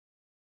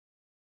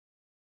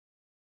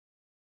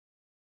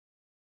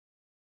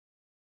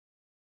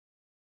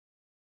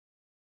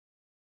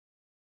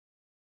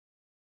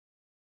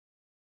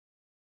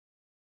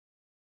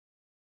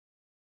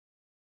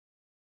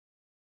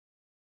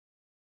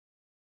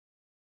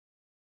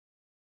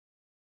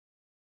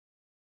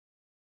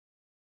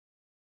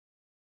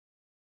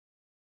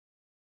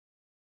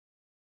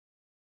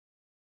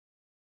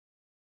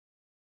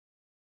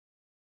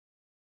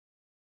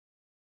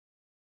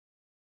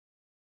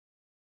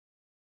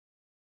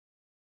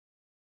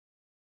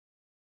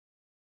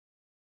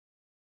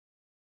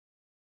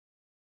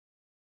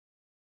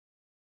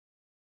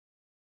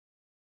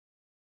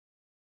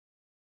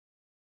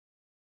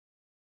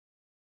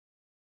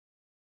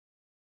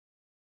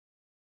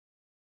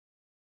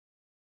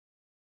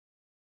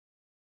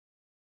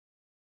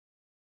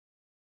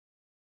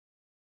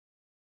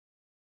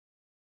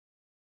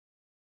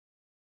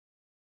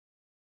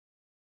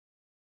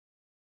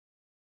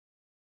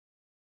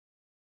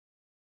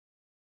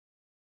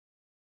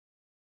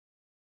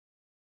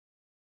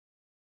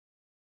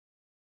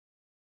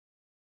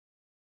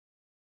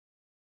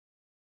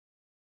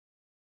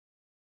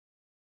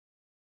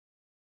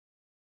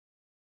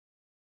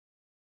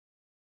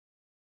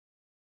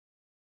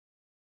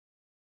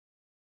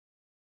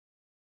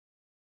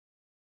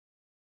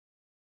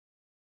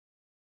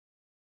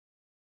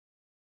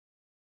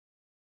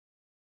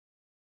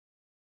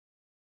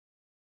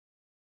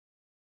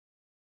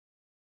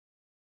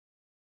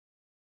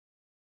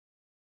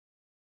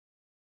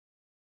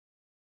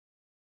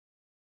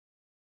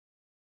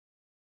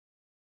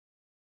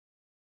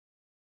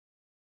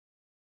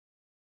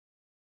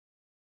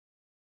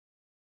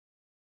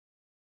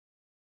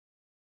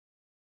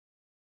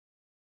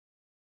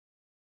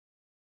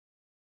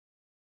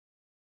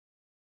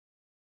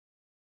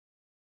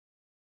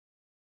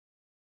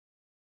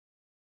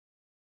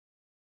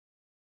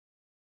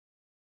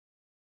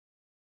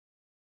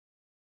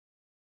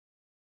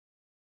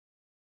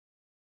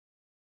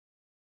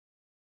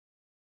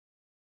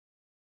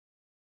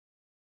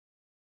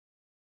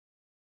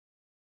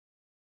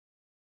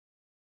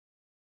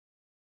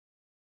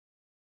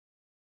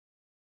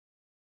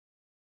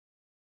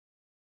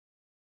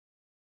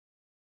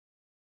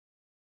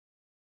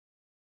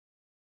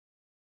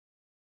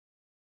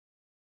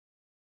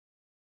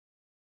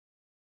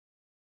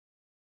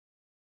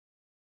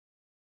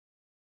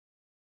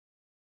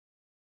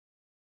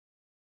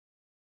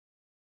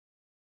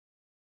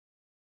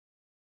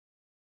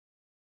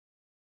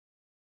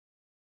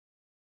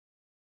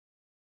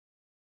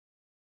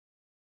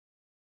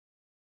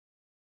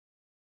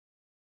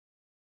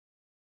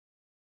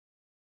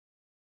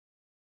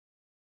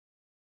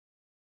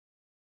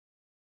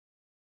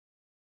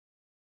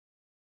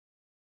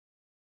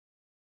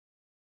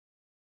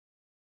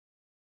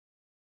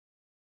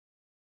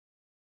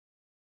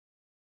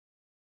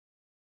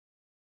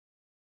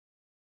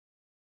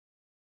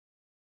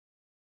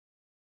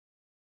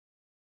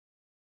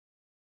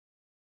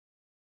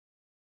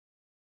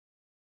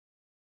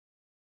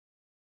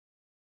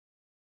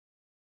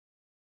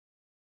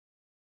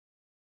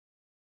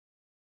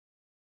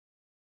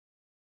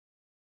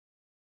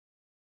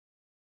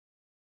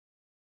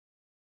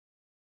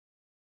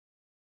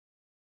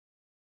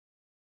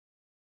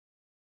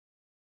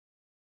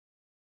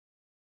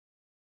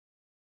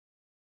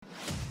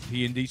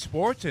T&D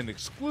Sports, an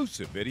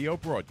exclusive video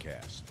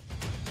broadcast.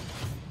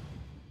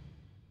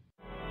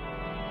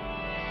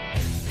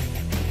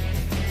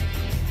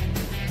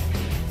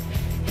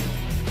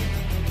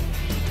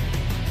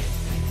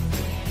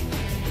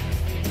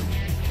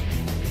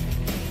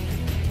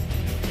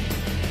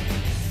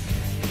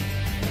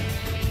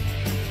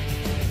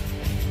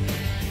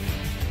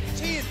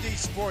 T&D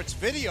Sports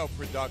Video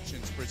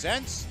Productions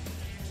presents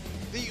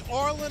the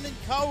Orlin and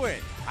Cohen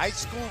High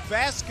School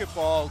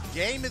Basketball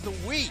Game of the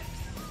Week.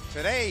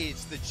 Today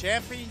it's the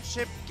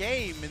championship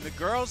game in the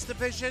girls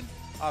division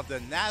of the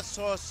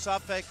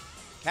Nassau-Suffolk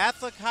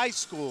Catholic High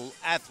School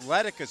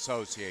Athletic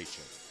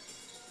Association.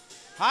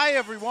 Hi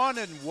everyone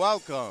and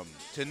welcome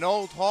to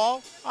Knoll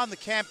Hall on the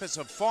campus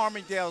of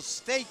Farmingdale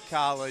State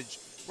College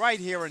right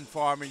here in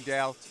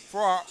Farmingdale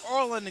for our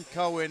Orlin and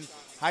Cohen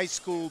High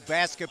School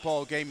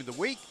Basketball Game of the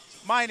Week.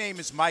 My name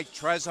is Mike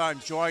Trezor.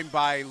 I'm joined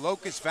by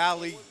Locust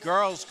Valley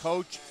girls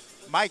coach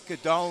Mike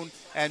Gadone.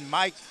 And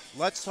Mike,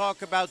 let's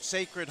talk about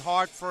Sacred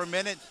Heart for a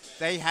minute.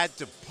 They had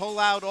to pull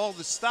out all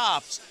the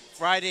stops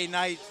Friday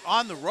night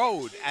on the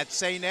road at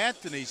St.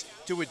 Anthony's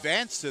to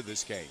advance to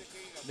this game.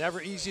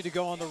 Never easy to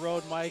go on the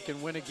road, Mike,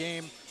 and win a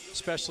game,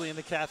 especially in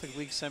the Catholic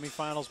League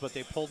semifinals, but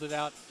they pulled it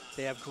out.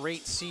 They have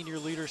great senior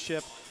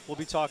leadership. We'll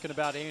be talking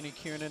about Annie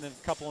Kiernan in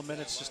a couple of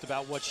minutes, just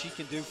about what she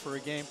can do for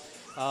a game.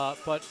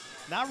 But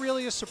not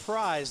really a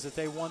surprise that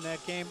they won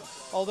that game.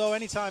 Although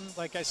anytime,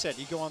 like I said,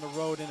 you go on the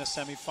road in a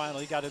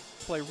semifinal, you got to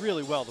play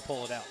really well to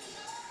pull it out.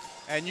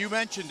 And you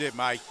mentioned it,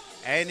 Mike.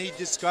 Any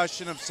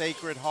discussion of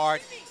Sacred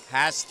Heart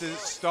has to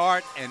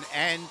start and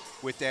end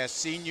with their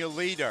senior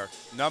leader,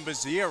 number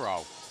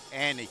 0,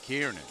 Annie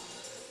Kiernan.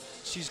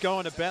 She's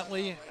going to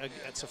Bentley.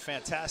 It's a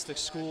fantastic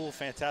school,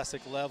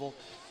 fantastic level.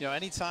 You know,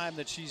 anytime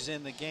that she's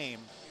in the game,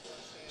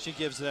 she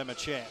gives them a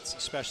chance,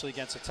 especially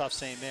against a tough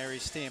St.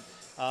 Mary's team.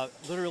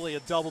 Literally a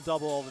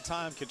double-double all the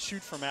time, can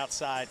shoot from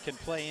outside, can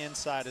play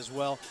inside as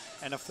well,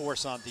 and a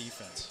force on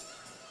defense.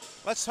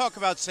 Let's talk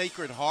about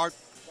Sacred Heart,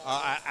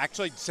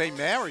 actually St.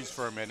 Mary's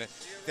for a minute.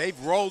 They've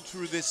rolled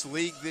through this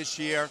league this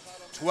year,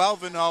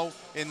 12-0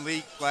 in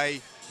league play,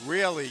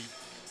 really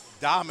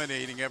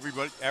dominating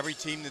every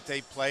team that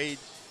they played,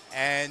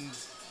 and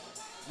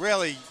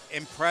really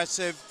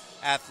impressive,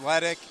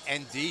 athletic,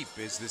 and deep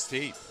is this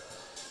team.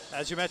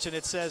 As you mentioned,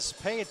 it says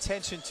pay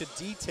attention to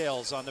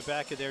details on the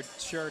back of their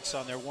shirts,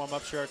 on their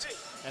warm-up shirts,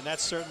 and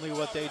that's certainly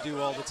what they do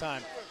all the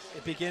time.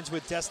 It begins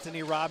with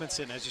Destiny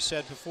Robinson, as you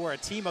said before, a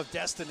team of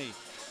destiny,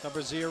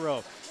 number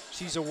 0.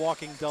 She's a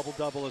walking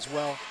double-double as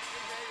well.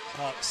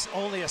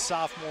 Only a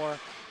sophomore,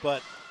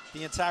 but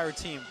the entire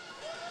team,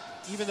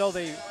 even though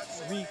they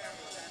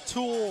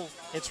retool,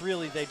 it's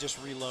really they just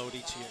reload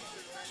each year.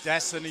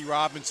 Destiny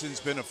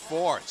Robinson's been a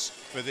force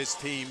for this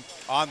team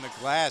on the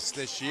glass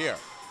this year.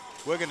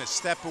 We're going to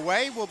step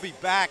away. We'll be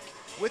back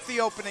with the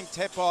opening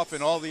tip-off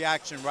and all the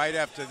action right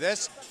after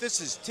this.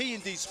 This is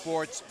T&D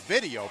Sports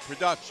Video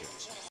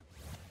Productions.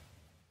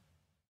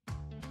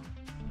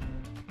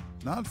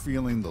 Not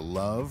feeling the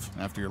love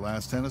after your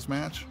last tennis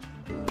match?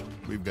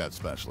 We've got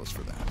specialists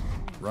for that.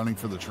 Running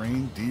for the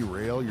train,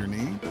 derail your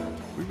knee?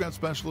 We've got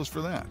specialists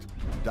for that.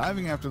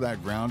 Diving after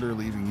that grounder,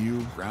 leaving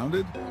you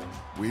grounded?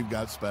 We've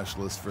got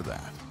specialists for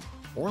that.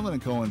 Orlin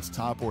 & Cohen's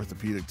top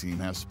orthopedic team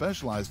has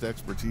specialized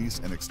expertise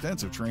and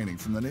extensive training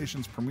from the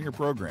nation's premier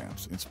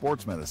programs in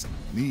sports medicine,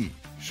 knee,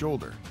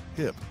 shoulder,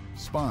 hip,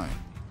 spine,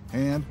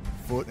 hand,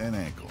 foot, and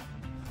ankle.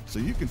 So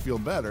you can feel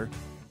better,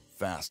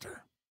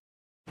 faster.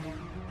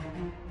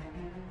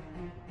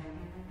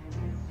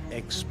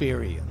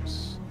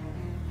 Experience.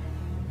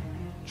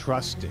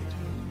 Trusted.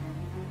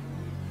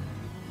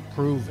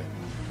 Proven.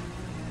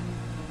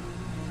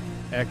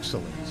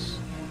 Excellence.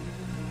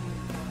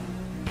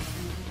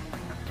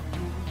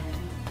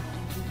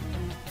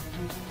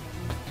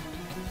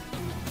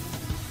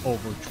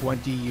 Over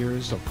 20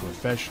 years of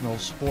professional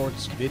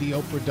sports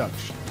video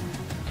production.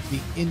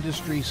 The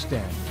industry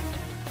standard.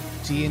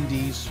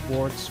 T&D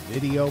Sports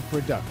Video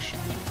Production.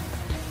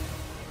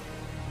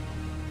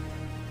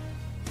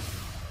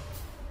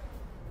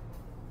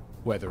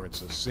 Whether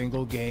it's a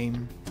single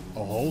game,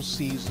 a whole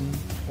season,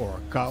 or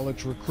a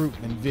college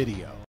recruitment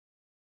video,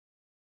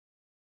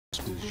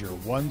 this is your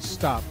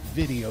one-stop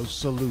video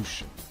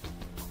solution.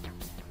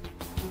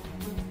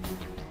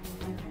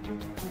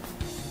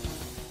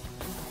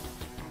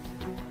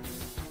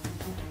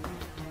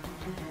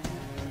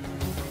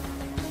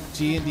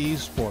 T&D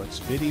Sports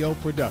Video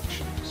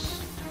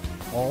Productions.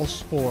 All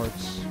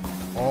sports,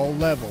 all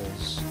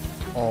levels,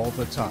 all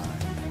the time.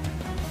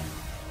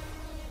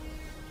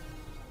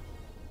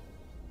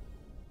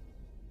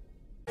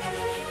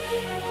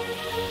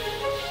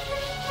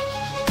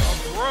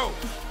 Through,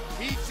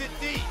 keeps it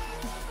deep.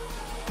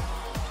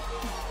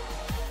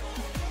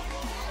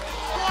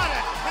 What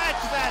a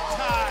catch that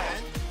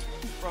time!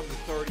 From the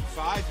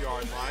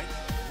 35-yard line,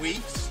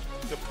 Weeks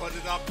to put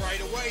it up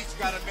right away. He's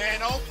got a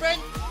man open.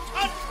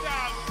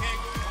 Touchdown,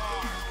 King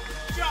Carr.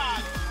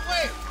 John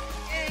Flynn.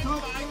 In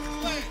by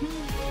Flynn.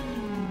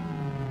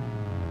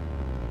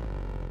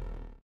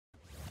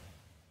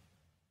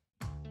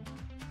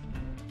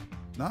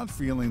 Not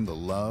feeling the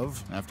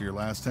love after your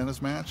last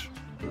tennis match?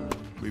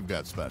 We've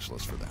got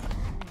specialists for that.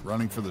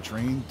 Running for the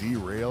train,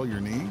 derail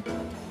your knee?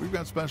 We've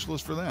got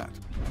specialists for that.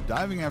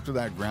 Diving after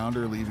that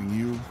grounder leaving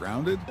you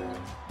grounded?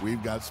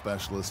 We've got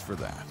specialists for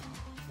that.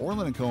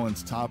 Orlin and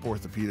Cohen's top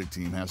orthopedic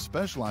team has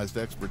specialized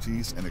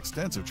expertise and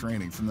extensive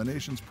training from the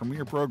nation's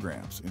premier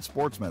programs in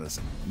sports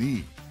medicine,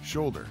 knee,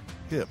 shoulder,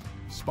 hip,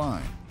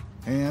 spine,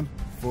 hand,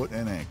 foot,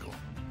 and ankle.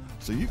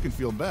 So you can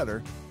feel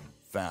better,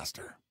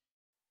 faster.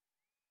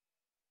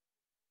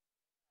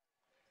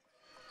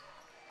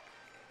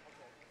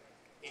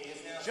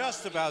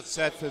 Just about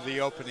set for the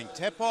opening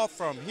tip-off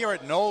from here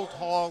at Knoll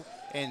Hall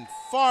in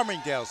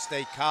Farmingdale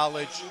State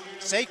College.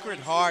 Sacred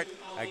Heart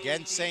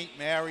against St.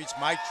 Mary's.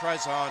 Mike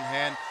Trezor on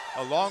hand,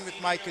 along with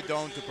Mike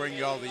Adone to bring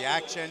you all the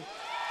action.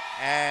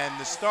 And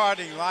the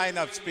starting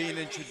lineup's being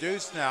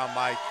introduced now,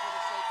 Mike,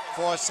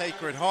 for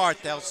Sacred Heart.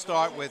 They'll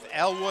start with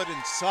Elwood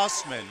and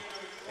Sussman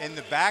in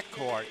the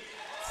backcourt.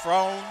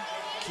 Frone,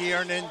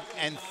 Kiernan,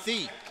 and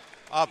Thieck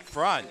up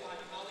front.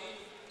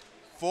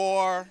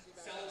 For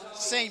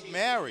St.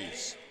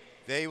 Mary's,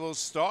 they will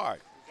start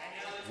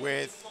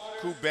with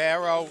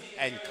Cubero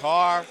and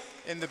Carr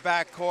in the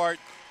backcourt,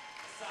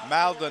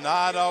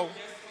 Maldonado,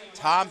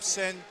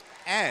 Thompson,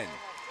 and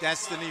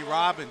Destiny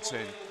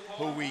Robinson,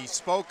 who we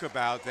spoke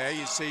about there.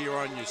 You see her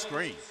on your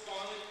screen.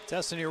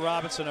 Destiny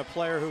Robinson, a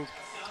player who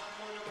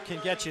can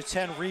get you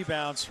 10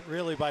 rebounds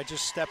really by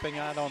just stepping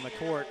out on the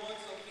court.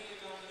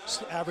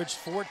 Averaged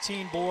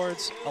 14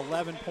 boards,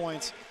 11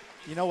 points.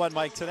 You know what,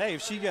 Mike, today,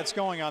 if she gets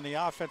going on the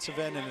offensive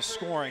end and is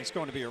scoring, it's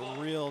going to be a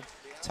real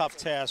tough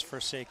task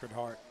for Sacred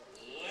Heart.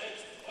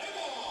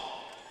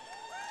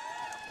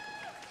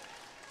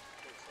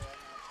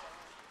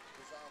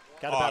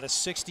 Got about a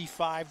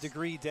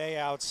 65-degree day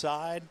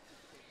outside,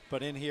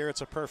 but in here it's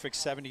a perfect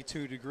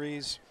 72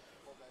 degrees.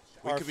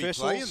 We could be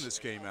playing this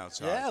game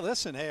outside. Yeah,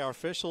 listen, hey, our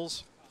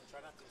officials,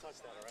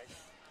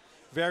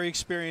 very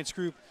experienced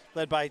group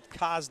led by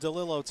Kaz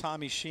DeLillo,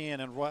 Tommy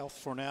Sheehan, and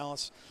Ralph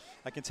Fornalis.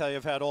 I can tell you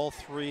I've had all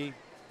three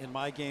in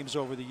my games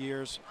over the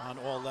years on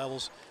all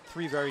levels.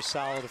 Three very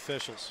solid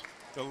officials.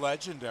 The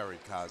legendary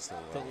Kaz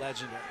DeLillo. The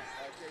legendary.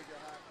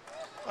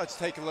 Let's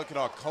take a look at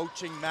our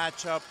coaching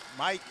matchup.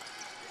 Mike,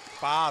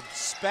 Bob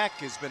Speck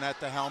has been at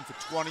the helm for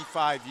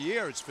 25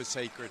 years for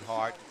Sacred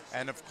Heart.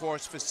 And, of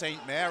course, for St.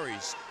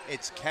 Mary's,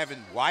 it's Kevin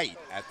White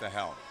at the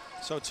helm.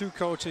 So two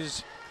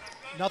coaches,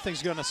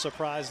 nothing's going to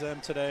surprise them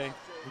today.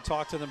 We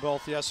talked to them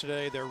both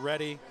yesterday. They're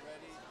ready,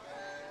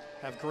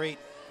 have great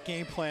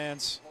game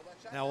plans.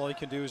 Now all you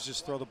can do is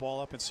just throw the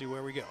ball up and see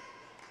where we go.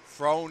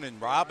 Frone and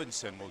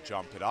Robinson will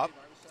jump it up.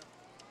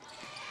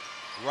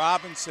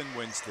 Robinson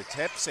wins the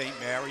tip. St.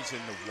 Mary's in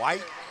the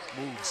white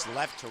moves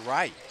left to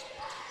right.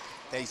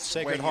 They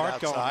Sacred swing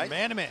Heart it outside. going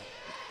man-to-man.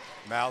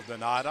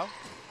 Maldonado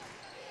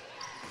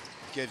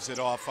gives it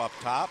off up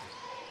top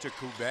to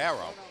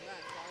Cubero.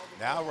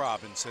 Now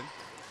Robinson.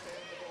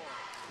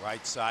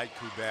 Right side,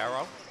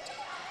 Cubero.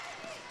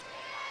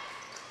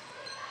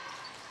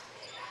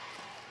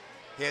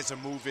 Here's a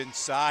move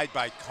inside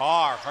by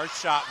Carr. Her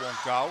shot won't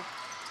go.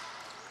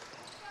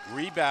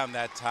 Rebound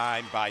that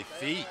time by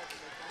Thieck.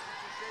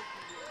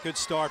 Good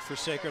start for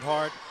Sacred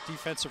Heart.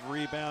 Defensive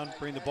rebound,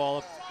 bring the ball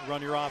up,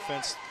 run your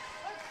offense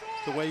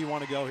the way you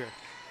want to go here.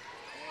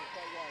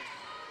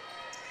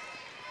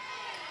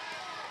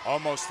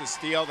 Almost a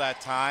steal that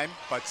time,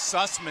 but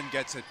Sussman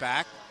gets it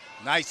back.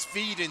 Nice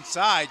feed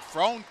inside.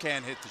 Frone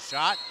can't hit the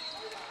shot.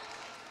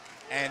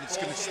 And it's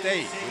going to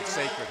stay with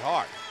Sacred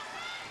Heart.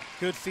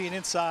 Good feed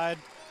inside.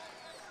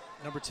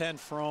 Number 10,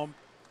 Frome.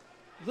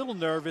 A little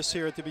nervous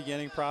here at the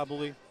beginning,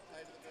 probably.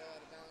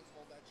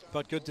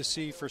 But good to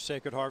see for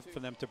Sacred Heart for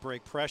them to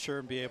break pressure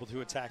and be able to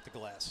attack the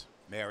glass.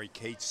 Mary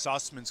Kate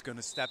Sussman's going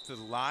to step to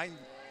the line.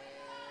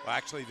 Well,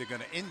 actually, they're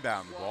going to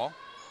inbound the ball.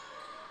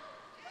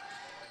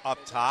 Up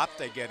top,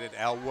 they get it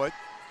Elwood.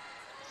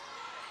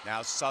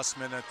 Now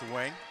Sussman at the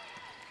wing.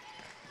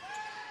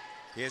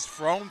 Here's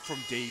Frone from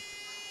deep.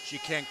 She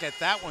can't get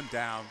that one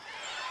down.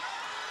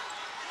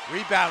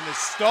 Rebound is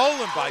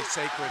stolen by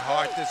Sacred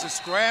Heart. There's a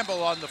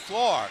scramble on the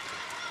floor,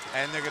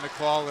 and they're going to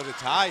call it a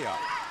tie-up.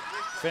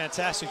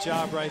 Fantastic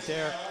job right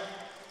there.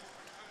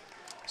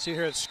 See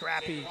here, it's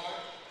scrappy.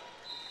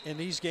 In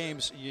these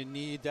games, you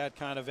need that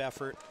kind of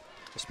effort,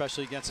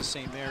 especially against the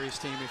St. Mary's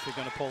team if you're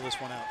going to pull this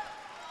one out.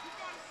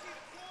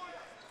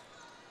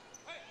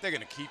 They're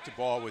going to keep the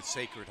ball with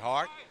Sacred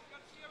Heart.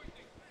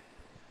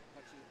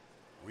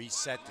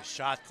 Reset the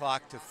shot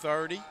clock to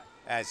 30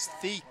 as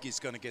Thieck is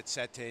going to get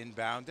set to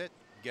inbound it.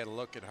 Get a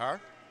look at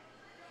her.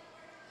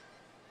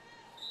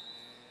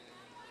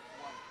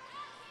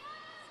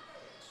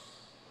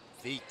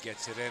 Thieck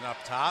gets it in up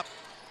top.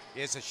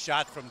 Here's a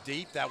shot from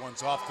deep. That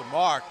one's off the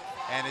mark,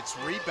 and it's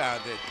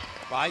rebounded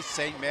by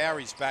St.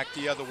 Mary's. Back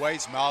the other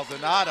ways.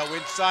 Maldonado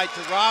inside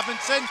to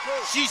Robinson.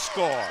 She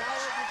scores.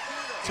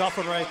 Tough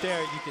one right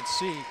there. You can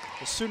see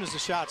as soon as the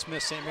shot's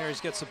missed, St.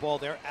 Mary's gets the ball.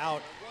 They're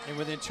out, and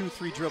within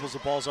 2-3 dribbles, the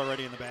ball's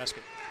already in the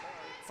basket.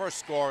 First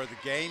score of the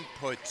game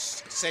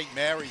puts St.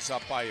 Mary's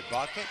up by a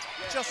bucket.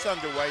 Just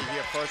underway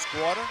here, first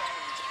quarter.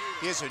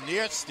 Here's a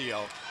near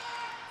steal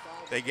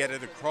They get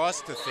it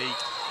across to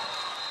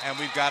Thiek, and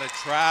we've got a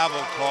travel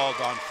called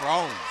on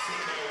Frone.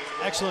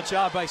 Excellent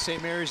job by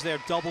St. Mary's there,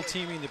 double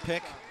teaming the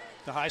pick,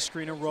 the high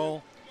screen and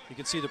roll. You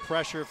can see the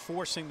pressure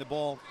forcing the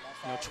ball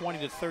 20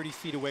 to 30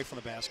 feet away from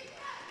the basket.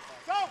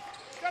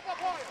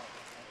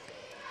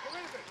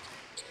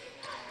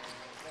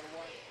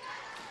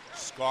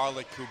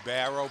 Scarlett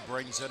Cubero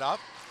brings it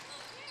up.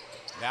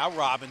 Now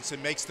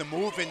Robinson makes the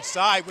move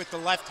inside with the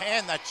left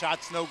hand. That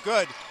shot's no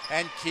good,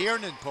 and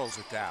Kiernan pulls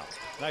it down.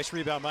 Nice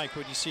rebound, Mike.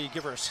 What you see,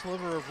 give her a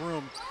sliver of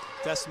room.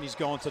 Destiny's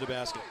going to the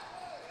basket.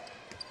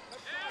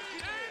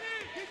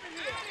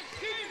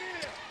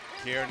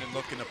 Kiernan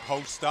looking to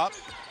post up.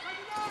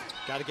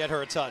 Got to get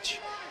her a touch.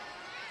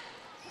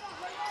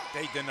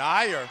 They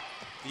deny her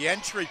the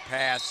entry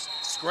pass,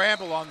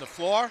 scramble on the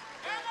floor,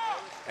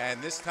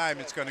 and this time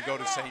it's going to go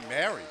to St.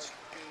 Mary's.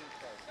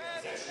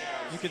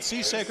 You can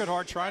see Sacred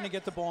Heart trying to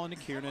get the ball into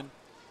Kiernan.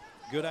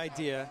 Good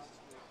idea.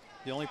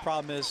 The only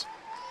problem is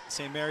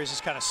St. Mary's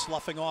is kind of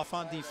sloughing off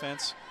on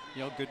defense.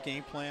 Good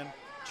game plan,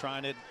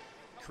 trying to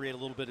create a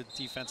little bit of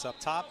defense up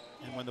top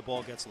and when the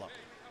ball gets low.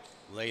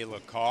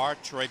 Layla Carr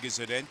triggers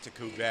it in to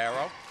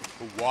Cubero,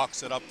 who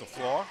walks it up the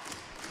floor.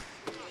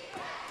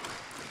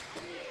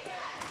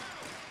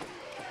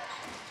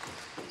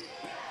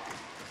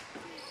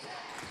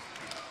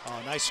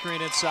 Oh, nice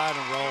screen inside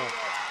and roll.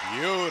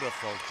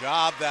 Beautiful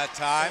job that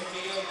time.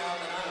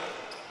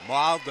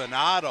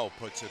 Maldonado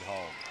puts it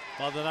home.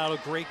 Maldonado,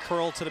 great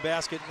curl to the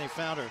basket, and they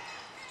found her.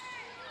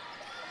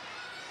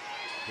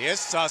 Here's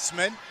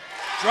Sussman.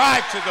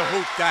 Drive to the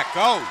hoop, that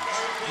goes.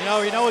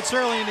 You know it's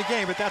early in the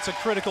game, but that's a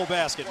critical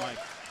basket, Mike.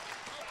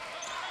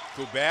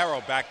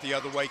 Cubero back the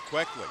other way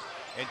quickly.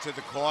 Into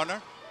the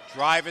corner.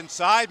 Drive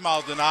inside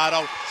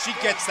Maldonado. She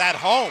gets that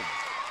home.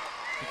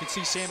 You can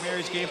see St.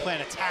 Mary's game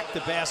plan, attack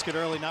the basket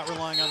early, not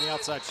relying on the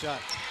outside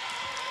shot.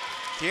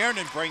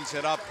 Kiernan brings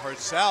it up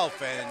herself,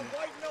 and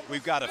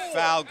we've got a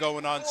foul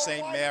going on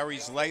St.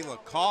 Mary's.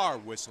 Layla Carr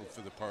whistled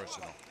for the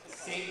personal.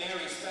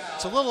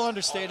 It's a little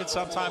understated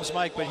sometimes,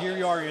 Mike, but here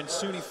you are in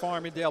SUNY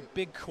Farmingdale,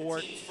 big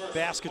court.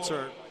 Baskets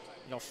are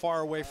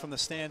far away from the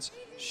stands.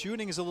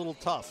 Shooting is a little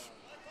tough.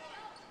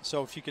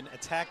 So if you can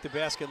attack the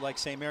basket like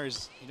St.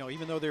 Mary's,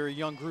 even though they're a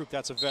young group,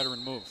 that's a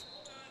veteran move.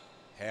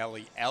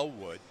 Haley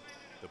Elwood,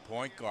 the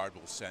point guard,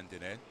 will send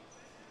it in.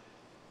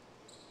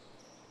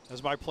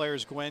 As my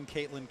players, Gwen,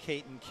 Caitlin,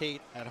 Kate, and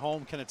Kate at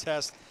home can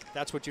attest,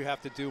 that's what you have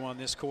to do on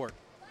this court.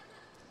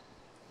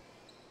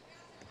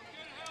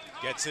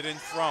 Gets it in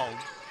Frone,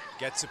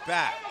 gets it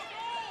back.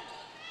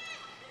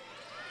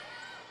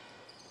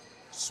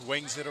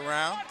 Swings it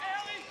around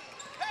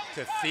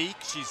to Thiek.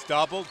 She's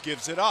doubled,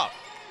 gives it up.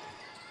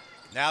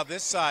 Now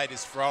this side is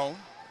Frone.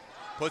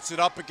 Puts it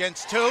up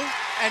against two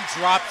and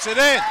drops it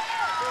in.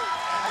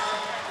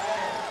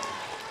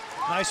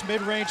 Nice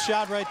mid-range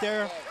shot right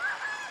there.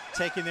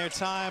 Taking their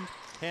time,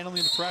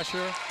 handling the pressure,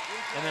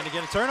 and then to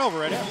get a turnover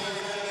right here.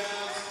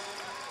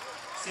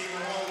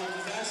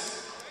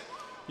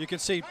 You can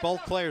see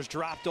both players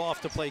dropped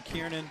off to play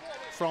Kiernan.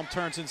 From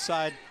turns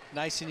inside,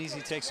 nice and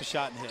easy, takes a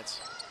shot and hits.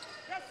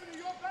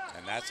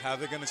 And that's how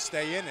they're going to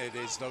stay in it,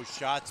 is those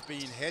shots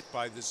being hit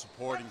by the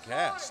supporting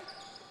cast.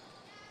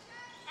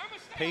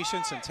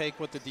 Patience and take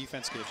what the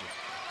defense gives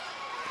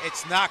you.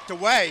 It's knocked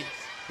away.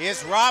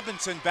 Here's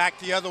Robinson back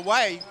the other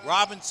way.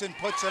 Robinson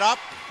puts it up.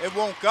 It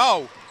won't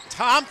go.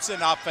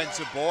 Thompson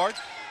offensive board.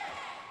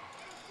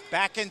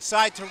 Back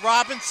inside to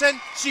Robinson.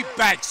 She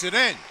banks it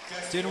in.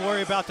 Didn't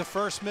worry about the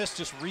first miss,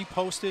 just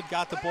reposted,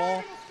 got the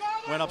ball,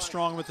 went up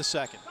strong with the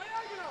second.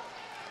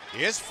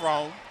 Here's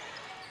Frone.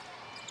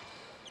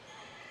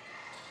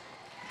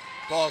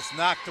 Ball's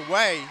knocked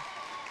away,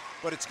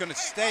 but it's going to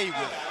stay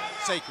with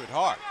Sacred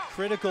Heart.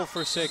 Critical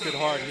for Sacred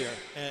Heart here,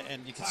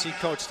 and you can see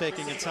Coach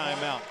taking a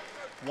timeout.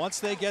 Once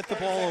they get the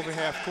ball over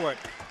half court,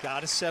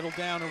 got to settle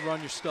down and run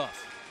your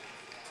stuff.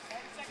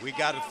 We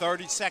got a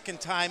 30-second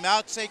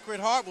timeout. Sacred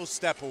Heart will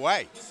step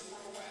away.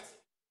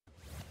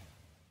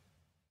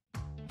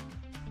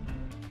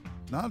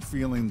 Not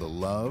feeling the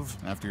love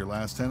after your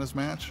last tennis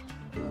match?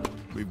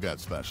 We've got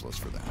specialists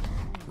for that.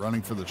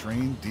 Running for the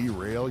train,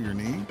 derail your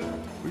knee?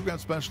 We've got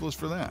specialists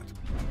for that.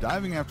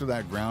 Diving after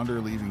that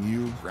grounder, leaving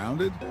you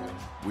grounded?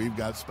 We've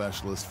got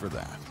specialists for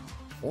that.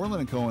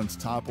 Orlin and Cohen's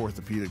top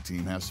orthopedic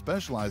team has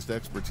specialized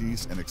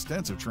expertise and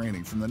extensive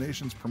training from the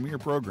nation's premier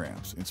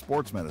programs in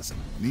sports medicine,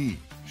 knee,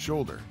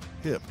 shoulder,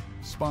 hip,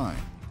 spine,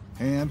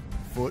 hand,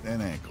 foot,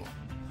 and ankle.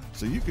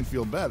 So you can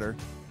feel better,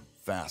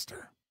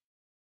 faster.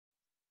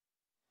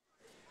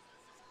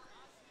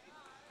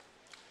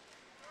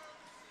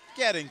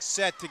 Getting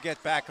set to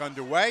get back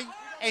underway.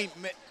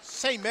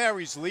 St.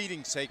 Mary's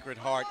leading Sacred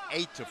Heart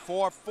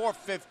 8-4,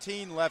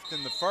 4:15 left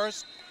in the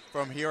first.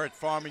 From here at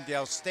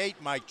Farmingdale State,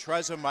 Mike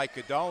Trezor, Mike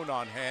Adone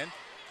on hand,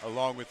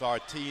 along with our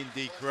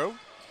T&D crew.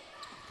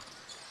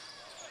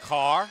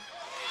 Carr.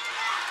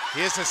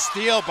 Here's a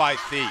steal by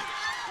Thiek.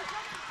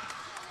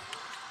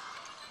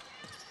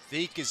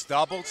 Thiek is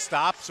doubled,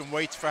 stops, and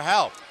waits for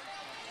help.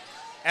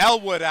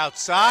 Elwood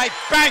outside,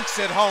 banks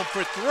it home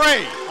for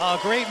three.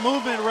 Great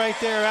movement right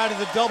there out of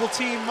the double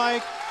team,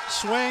 Mike.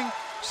 Swing,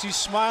 She's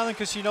smiling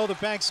because she knows the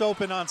bank's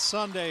open on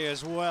Sunday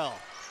as well.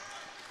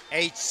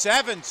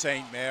 8-7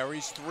 St.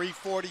 Mary's,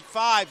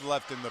 3:45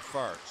 left in the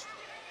first.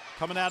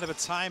 Coming out of a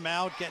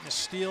timeout, getting a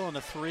steal and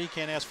a three,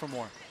 can't ask for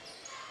more.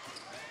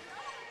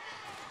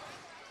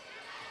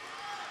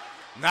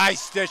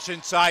 Nice dish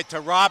inside to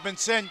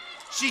Robinson.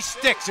 She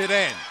sticks it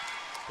in.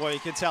 Boy, you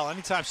can tell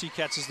anytime she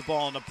catches the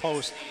ball in the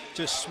post,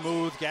 just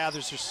smooth,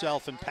 gathers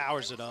herself, and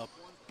powers it up.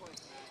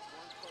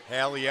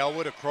 Haley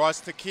Elwood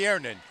across to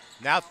Kiernan.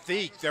 Now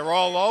Thiek, they're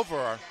all over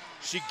her.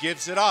 She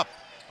gives it up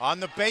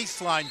on the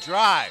baseline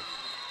drive.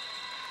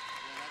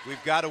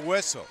 We've got a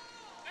whistle.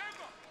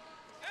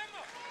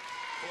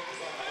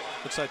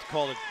 Looks like the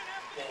caller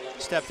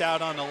stepped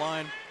out on the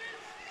line.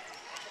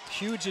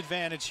 Huge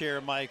advantage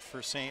here, Mike,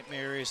 for St.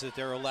 Mary's that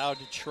they're allowed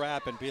to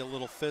trap and be a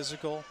little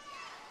physical.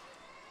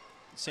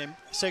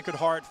 Sacred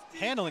Heart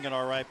handling it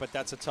all right, but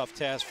that's a tough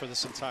task for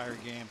this entire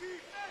game.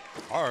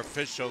 Our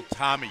official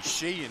Tommy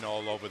Sheehan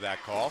all over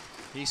that call.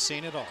 He's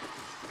seen it all.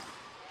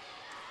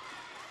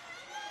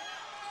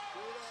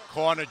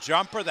 Corner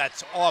jumper,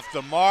 that's off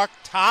the mark.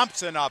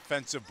 Thompson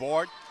offensive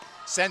board.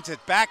 Sent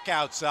it back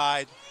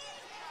outside.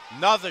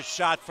 Another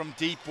shot from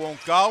deep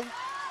won't go.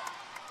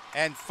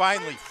 And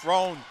finally,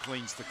 Frone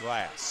cleans the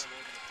glass.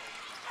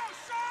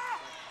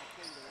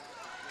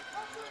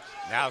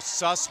 Now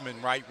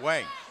Sussman, right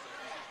wing.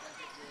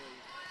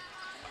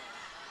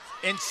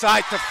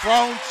 Inside to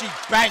Frone, she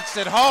banks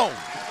it home.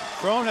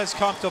 Frone has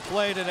come to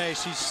play today.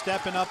 She's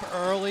stepping up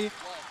early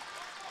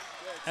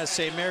as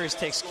St. Mary's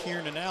takes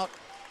Kiernan out.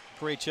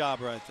 Great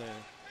job right there.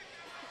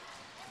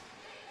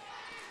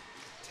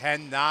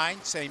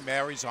 10-9, St.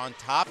 Mary's on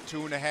top,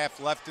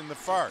 2.5 left in the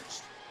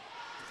first.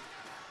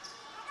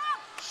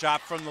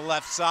 Shot from the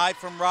left side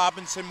from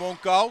Robinson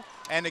won't go,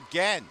 and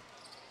again,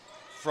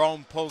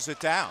 Frome pulls it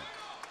down.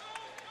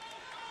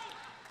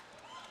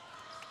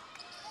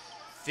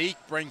 Thiek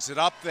brings it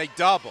up, they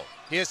double.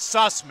 Here's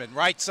Sussman,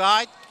 right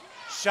side,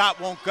 shot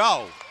won't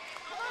go.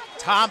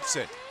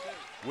 Thompson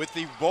with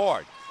the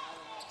board,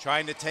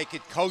 trying to take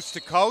it coast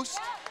to coast,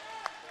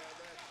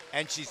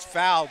 and she's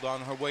fouled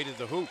on her way to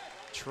the hoop.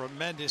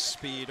 Tremendous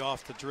speed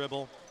off the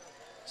dribble.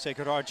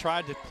 Sacred Heart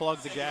tried to plug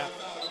the gap,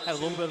 had a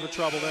little bit of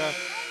trouble there.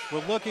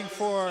 We're looking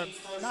for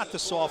not the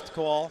soft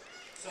call.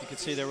 You can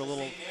see they were a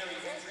little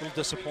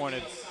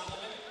disappointed.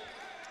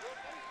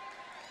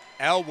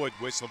 Elwood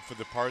whistled for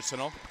the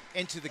personal.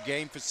 Into the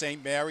game for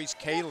St. Mary's,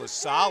 Kayla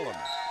Solomon.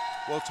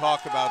 We'll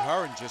talk about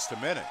her in just a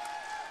minute.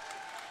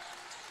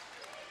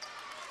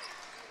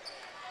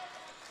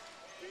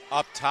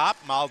 Up top,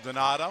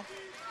 Maldonado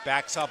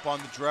backs up on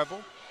the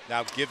dribble.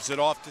 Now gives it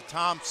off to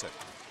Thompson.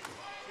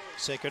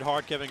 Sacred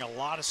Heart giving a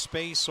lot of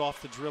space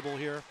off the dribble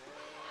here.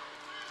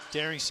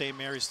 Daring St.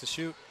 Mary's to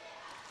shoot.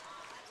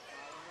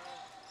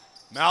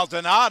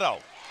 Maldonado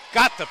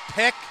got the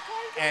pick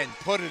and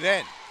put it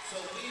in.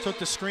 Took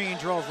the screen,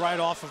 drove right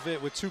off of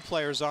it with two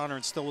players on her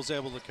and still was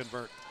able to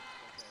convert.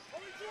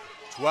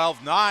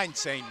 12-9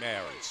 St.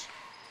 Mary's.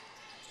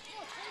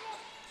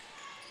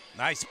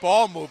 Nice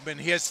ball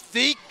movement. Here's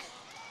Thiek,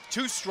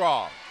 too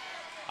strong.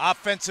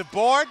 Offensive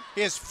board,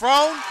 here's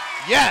Frone,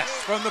 yes,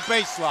 from the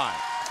baseline.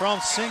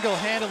 Frone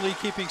single-handedly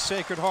keeping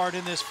Sacred Heart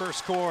in this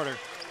first quarter.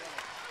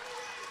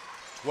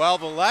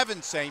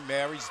 12-11 St.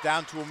 Mary's,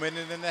 down to 1.5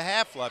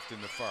 minutes left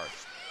in the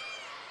first.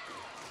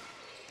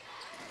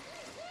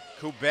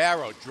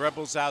 Cubero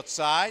dribbles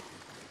outside,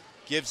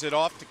 gives it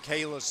off to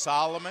Kayla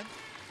Solomon.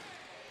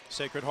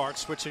 Sacred Heart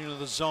switching into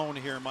the zone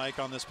here, Mike,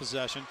 on this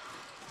possession.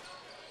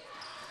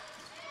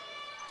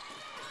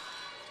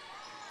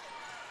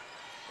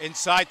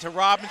 Inside to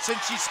Robinson,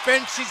 she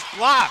spins, she's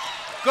blocked.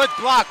 Good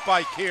block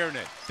by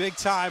Kiernan. Big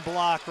time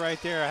block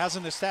right there.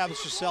 Hasn't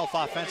established herself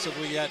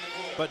offensively yet,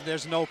 but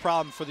there's no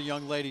problem for the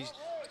young lady.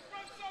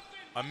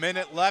 1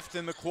 minute left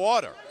in the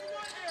quarter.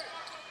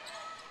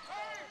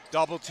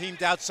 Double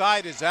teamed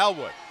outside is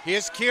Elwood.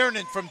 Here's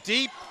Kiernan from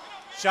deep.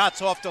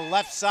 Shots off the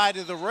left side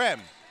of the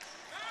rim.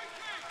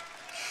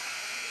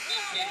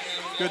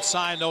 Good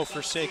sign, though,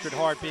 for Sacred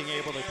Heart being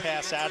able to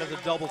pass out of the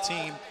double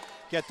team,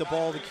 get the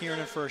ball to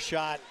Kiernan for a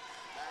shot.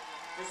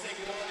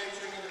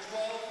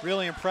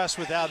 Really impressed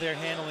with how they're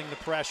handling the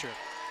pressure.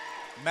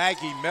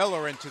 Maggie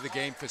Miller into the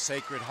game for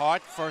Sacred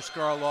Heart. First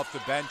girl off the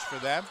bench for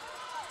them.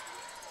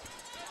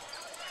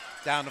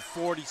 Down to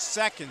 40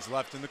 seconds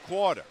left in the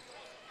quarter.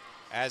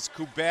 As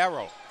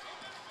Cubero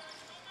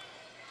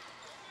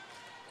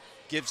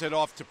gives it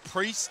off to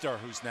Priester,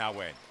 who's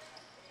now in.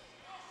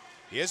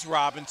 Here's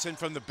Robinson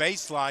from the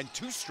baseline,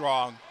 too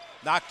strong,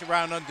 knocked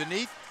around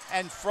underneath,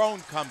 and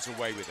Frone comes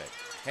away with it.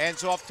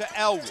 Hands off to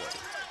Elwood.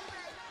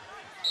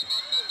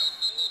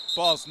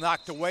 Ball's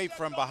knocked away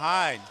from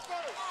behind.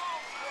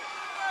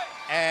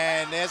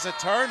 And there's a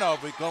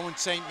turnover going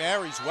St.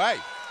 Mary's way.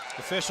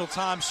 Official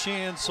Tom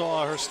Sheehan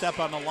saw her step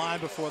on the line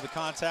before the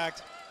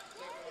contact.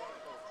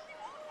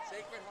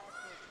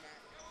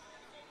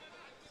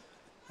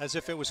 As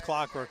if it was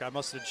clockwork. I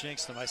must have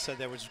jinxed them. I said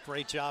there was a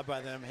great job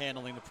by them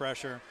handling the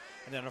pressure,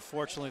 and then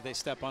unfortunately they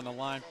step on the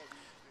line.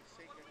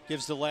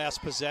 Gives the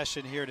last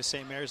possession here to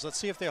St. Mary's. Let's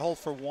see if they hold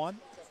for one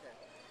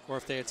or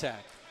if they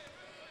attack.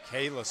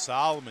 Kayla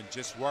Solomon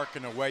just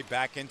working her way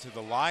back into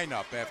the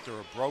lineup after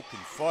a broken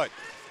foot.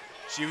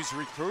 She was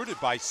recruited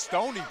by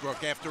Stony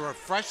Brook after her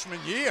freshman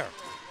year.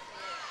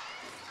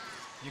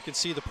 You can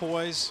see the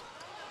poise,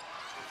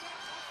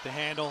 the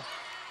handle.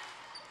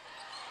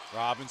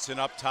 Robinson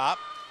up top.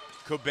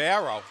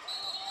 Cabero.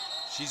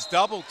 She's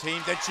double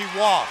teamed and she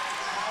walked.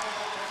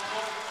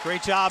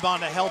 Great job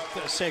on the help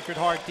Sacred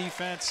Heart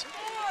defense.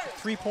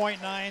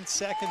 3.9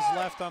 seconds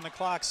left on the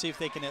clock. See if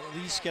they can at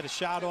least get a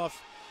shot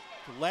off.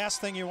 The last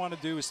thing you want to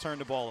do is turn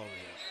the ball over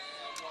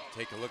here.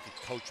 Take a look at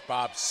Coach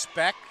Bob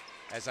Speck.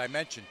 As I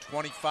mentioned,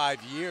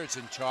 25 years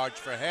in charge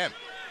for him.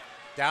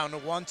 Down to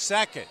 1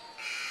 second.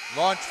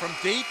 Launch from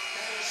deep.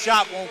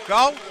 Shot won't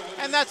go.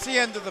 And that's the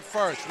end of the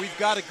first. We've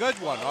got a good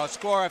one. Our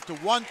score after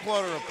 1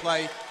 quarter of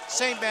play,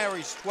 St.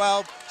 Mary's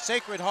 12,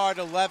 Sacred Heart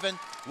 11.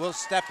 We'll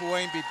step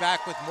away and be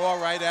back with more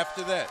right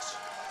after this.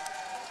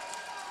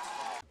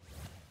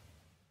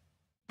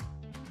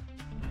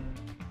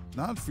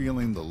 Not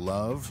feeling the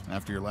love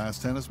after your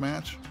last tennis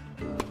match?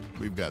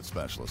 We've got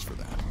specialists for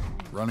that.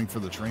 Running for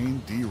the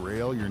train,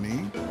 derail your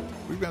knee?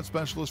 We've got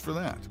specialists for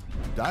that.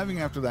 Diving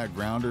after that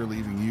grounder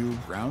leaving you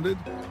grounded?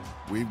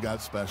 We've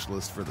got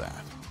specialists for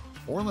that.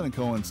 Orlin and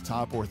Cohen's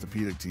top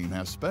orthopedic team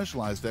has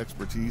specialized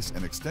expertise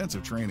and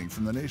extensive training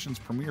from the nation's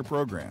premier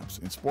programs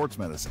in sports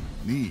medicine,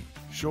 knee,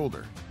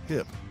 shoulder,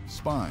 hip,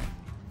 spine,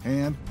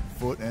 hand,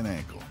 foot, and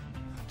ankle.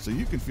 So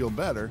you can feel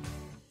better,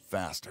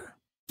 faster.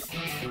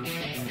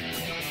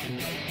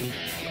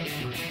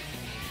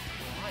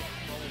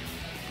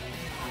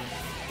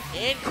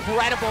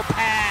 Incredible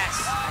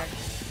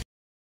pass.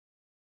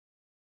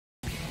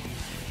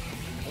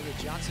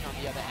 Johnson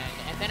on the other end,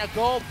 and then a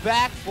goal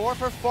back for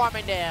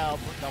Farmingdale.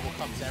 Double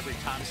comes every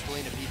time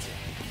Spallina beats it.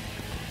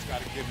 He's got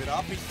to give it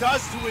up. He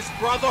does to his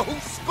brother, who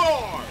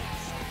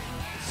scores.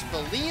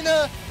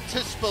 Spallina to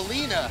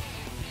Spallina.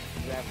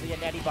 You have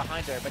Leonetti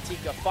behind her.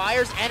 Matika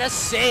fires, and a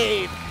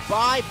save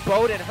by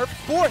Bowden. Her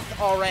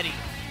 4th already.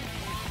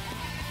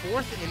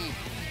 4th in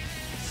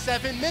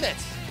 7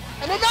 minutes.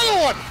 And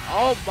another one!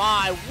 Oh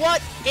my,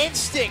 what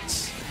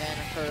instincts! And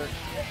her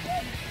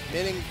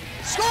Minning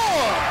score!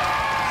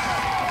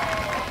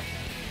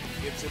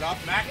 Gives it up,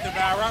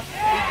 McNamara.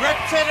 He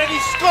rips it and he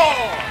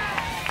scores!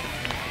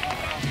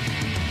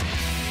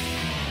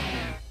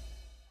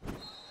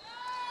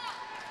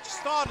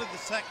 Start of the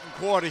second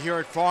quarter here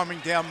at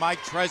Farmingdale. Mike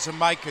Trez and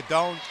Mike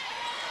Cadone.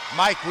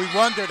 Mike, we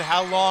wondered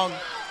how long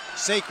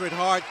Sacred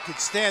Heart could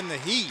stand the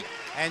heat,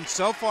 and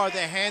so far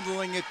they're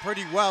handling it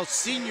pretty well.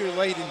 Senior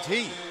laden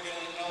team.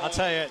 I'll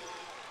tell you,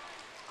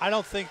 I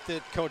don't think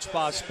that Coach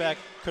Bob Speck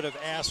could have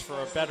asked for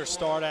a better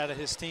start out of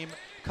his team.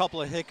 A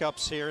couple of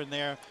hiccups here and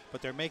there,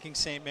 but they're making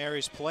St.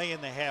 Mary's play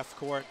in the half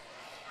court,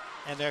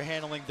 and they're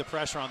handling the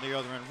pressure on the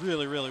other end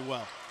really, really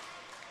well.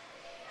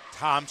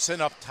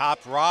 Thompson up top,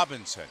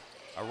 Robinson.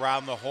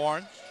 Around the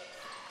horn.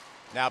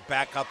 Now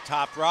back up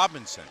top,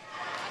 Robinson.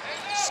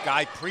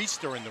 Sky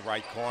Priester in the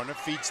right corner,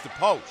 feeds the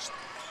post.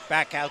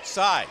 Back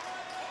outside,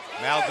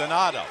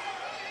 Maldonado.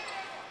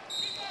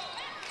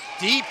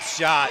 Deep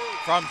shot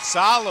from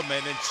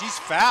Solomon, and she's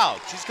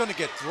fouled. She's going to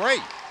get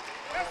 3.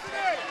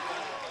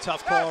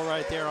 Tough call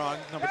right there on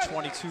number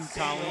 22,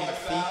 Colleen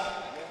Feek.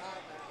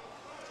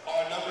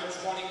 On number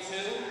 22,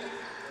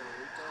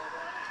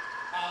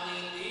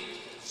 Colleen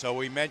Feek. So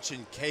we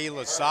mentioned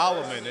Kayla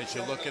Solomon as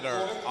you look at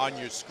her on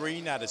your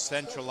screen at a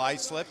Central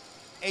Islip.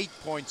 8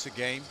 points a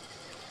game.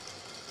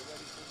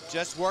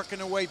 Just working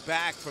her way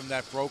back from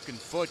that broken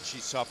foot she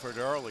suffered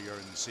earlier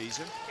in the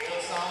season.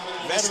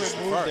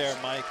 Veteran move there,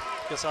 Mike,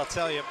 because I'll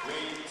tell you,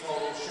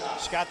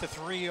 she got the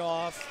 3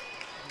 off.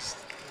 It's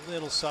a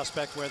little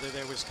suspect whether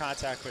there was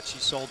contact, but she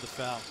sold the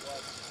foul.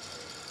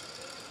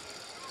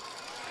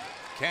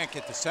 Can't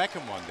get the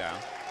second one down.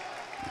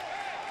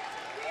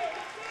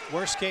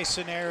 Worst case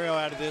scenario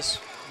out of this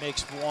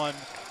makes 1.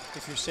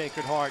 If you're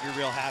Sacred Heart, you're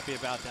real happy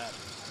about that.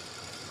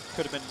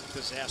 Could have been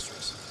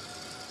disastrous.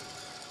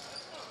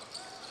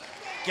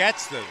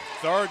 Gets the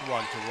 3rd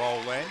one to roll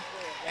in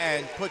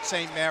and put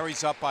St.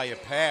 Mary's up by a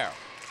pair.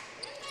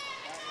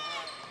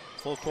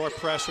 Full court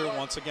pressure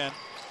once again.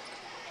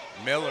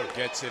 Miller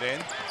gets it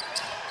in.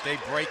 They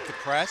break the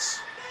press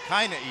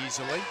kind of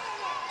easily.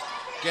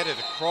 Get it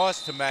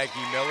across to Maggie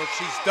Miller.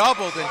 She's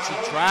doubled and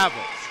she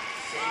travels.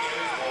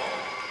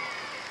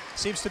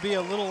 Seems to be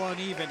a little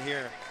uneven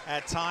here.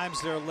 At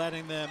times they're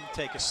letting them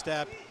take a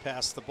step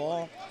past the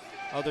ball.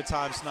 Other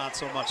times not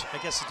so much. I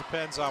guess it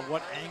depends on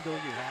what angle you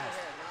have.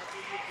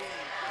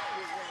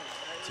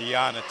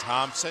 Tiana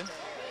Thompson,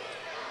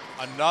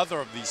 another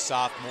of these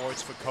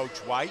sophomores for Coach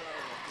White.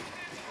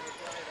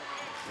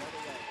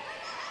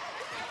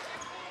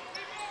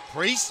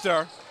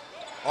 Priester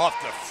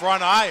off the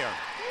front iron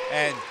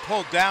and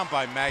pulled down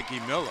by Maggie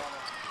Miller.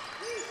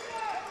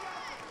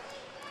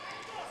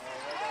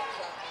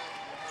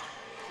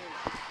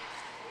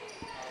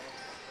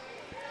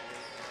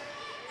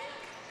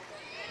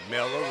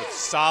 Miller with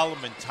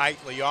Solomon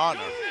tightly on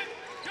her.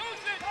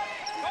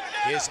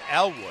 Here's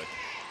Elwood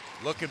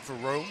looking for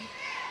room.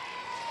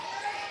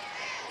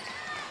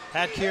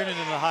 Had Kiernan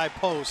in the high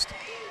post,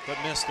 but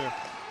missed her.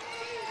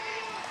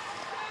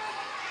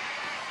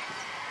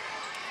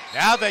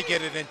 Now they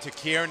get it into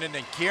Kiernan,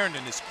 and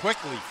Kiernan is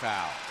quickly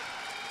fouled.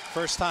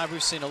 First time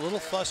we've seen a little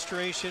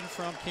frustration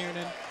from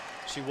Kiernan.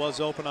 She was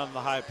open on the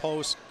high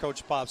post.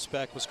 Coach Bob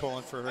Speck was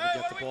calling for her to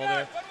get the ball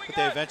there, but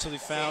they eventually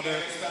found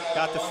her,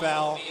 got the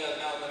foul.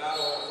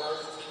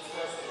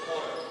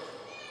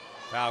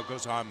 Foul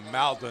goes on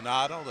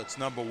Maldonado. That's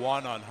number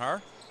 1 on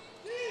her.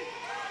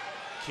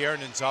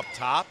 Kiernan's up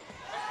top.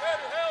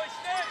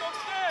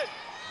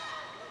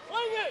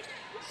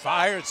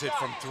 Fires it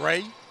from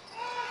 3.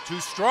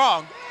 Too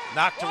strong.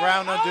 Knocked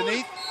around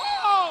underneath.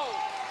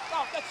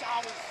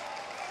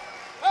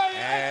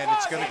 And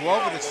it's going to go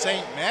over to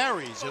St.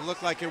 Mary's. It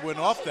looked like it went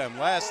off them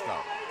last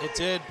though. It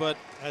did, but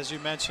as you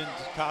mentioned,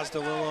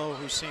 Cozdalillo,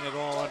 who's seen it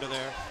all under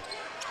there.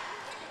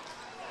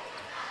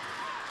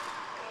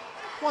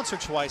 Once or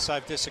twice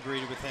I've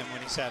disagreed with him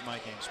when he's had my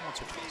games.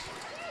 Once or twice.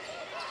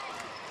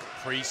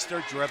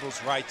 Priester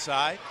dribbles right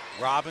side.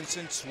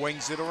 Robinson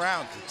swings it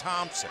around to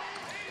Thompson.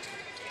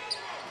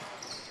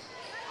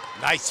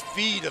 Nice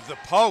feed of the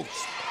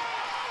post.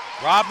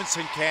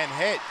 Robinson can't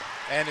hit,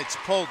 and it's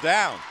pulled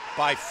down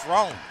by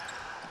Frome.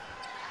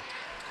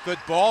 Good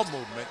ball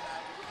movement.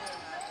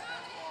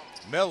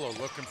 Miller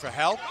looking for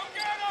help.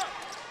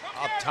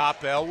 Up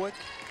top, Elwood.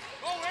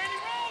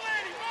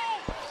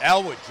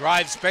 Elwood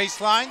drives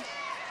baseline.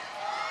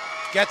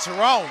 Gets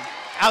her own.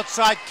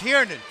 Outside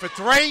Kiernan for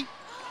 3.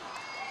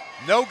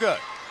 No good.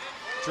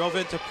 Drove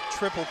into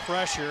triple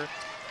pressure.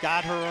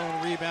 Got her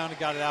own rebound and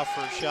got it out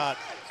for a shot.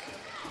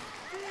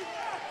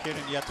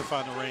 Kiernan yet to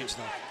find the range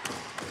though.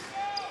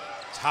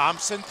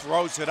 Thompson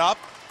throws it up.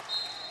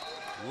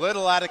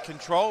 Little out of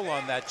control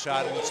on that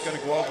shot, and it's going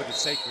to go over to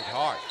Sacred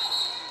Heart.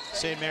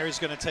 St. Mary's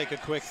going to take a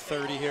quick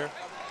 30 here.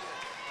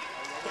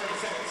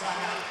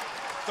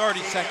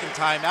 30-second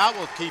timeout.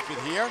 We'll keep it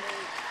here.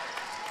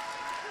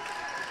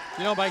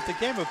 You know, Mike, the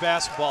game of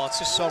basketball, it's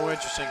just so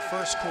interesting.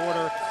 First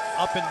quarter,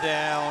 up and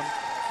down,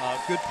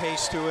 good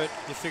pace to it.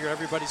 You figure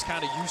everybody's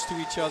kind of used to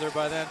each other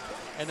by then.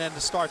 And then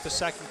to start the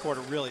second quarter,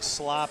 really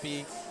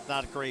sloppy,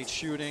 not great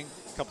shooting,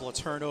 a couple of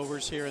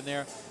turnovers here and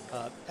there.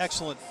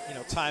 Excellent,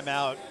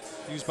 timeout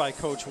used by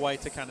Coach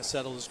White to kind of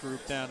settle his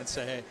group down and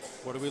say, hey,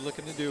 what are we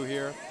looking to do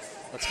here?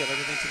 Let's get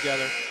everything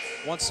together.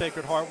 Once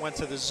Sacred Heart went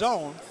to the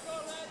zone,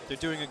 they're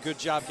doing a good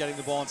job getting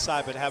the ball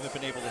inside, but haven't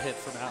been able to hit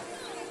from out.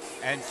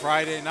 And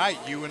Friday night,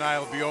 you and I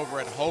will be over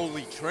at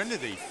Holy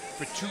Trinity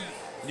for 2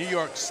 New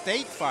York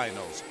State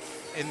finals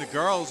in the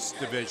girls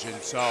division.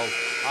 So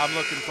I'm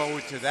looking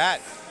forward to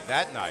that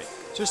night.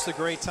 Just a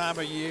great time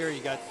of year.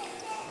 You got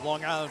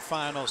Long Island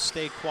finals,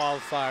 state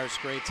qualifiers,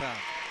 great time.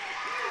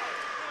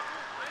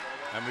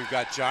 And we've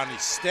got Johnny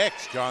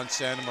Sticks, John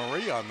Santa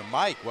Maria on the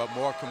mic. What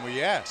more can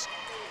we ask?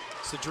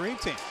 It's the dream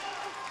team.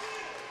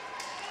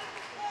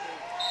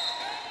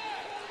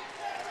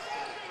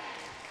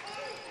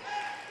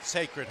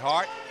 Sacred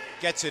Heart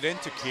gets it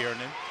into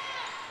Kiernan.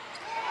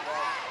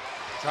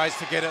 Tries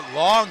to get it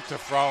long to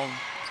Frome.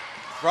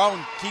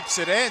 Frome keeps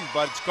it in,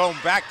 but it's going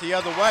back the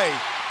other way.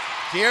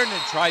 Kiernan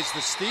tries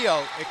to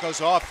steal. It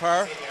goes off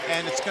her,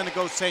 and it's going to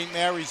go St.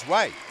 Mary's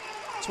way.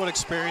 That's what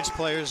experienced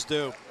players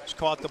do. She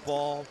caught the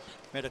ball,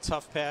 made a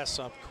tough pass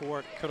up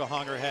court, could have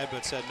hung her head,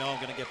 but said, no,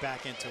 I'm going to get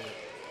back into it.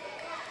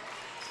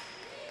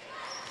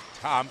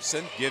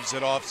 Thompson gives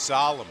it off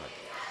Solomon.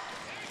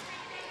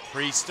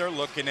 Priester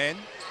looking in.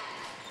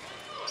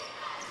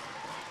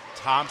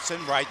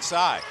 Thompson right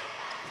side.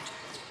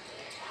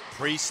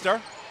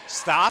 Priester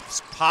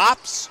stops,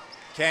 pops,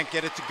 can't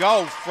get it to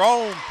go.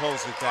 Frome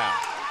pulls it down.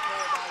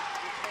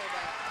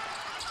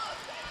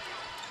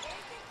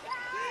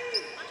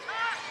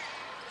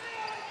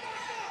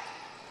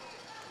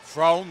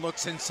 Frome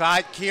looks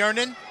inside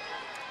Kiernan.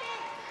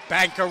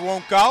 Banker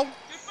won't go.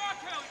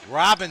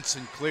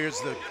 Robinson clears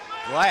the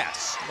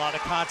glass. A lot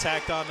of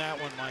contact on that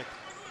one, Mike.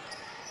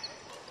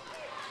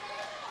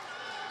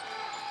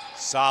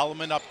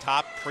 Solomon up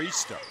top,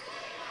 Priester.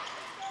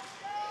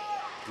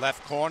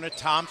 Left corner,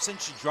 Thompson.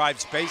 She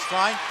drives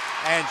baseline,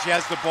 and she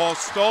has the ball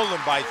stolen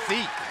by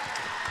Thiek.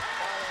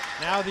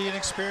 Now the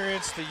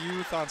inexperience, the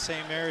youth on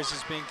St. Mary's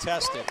is being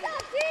tested.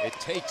 It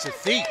takes a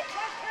Thiek.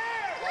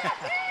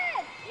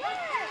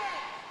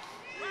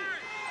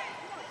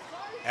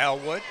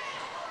 Elwood.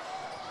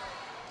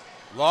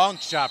 Long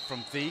shot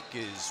from Thiek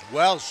is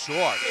well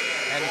short,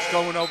 and it's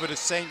going over to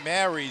St.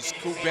 Mary's.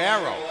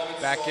 Cubero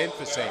back in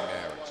for St.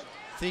 Mary's.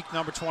 Thiek,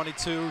 number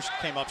 22, she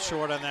came up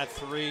short on that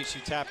 3. She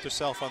tapped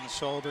herself on the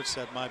shoulder,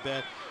 said, my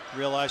bad.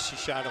 Realized she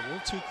shot a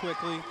little too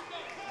quickly.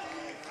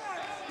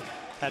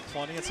 Had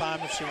plenty of time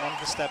if she wanted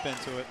to step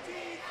into it.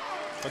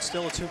 But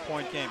still a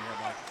 2-point game here,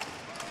 Mike.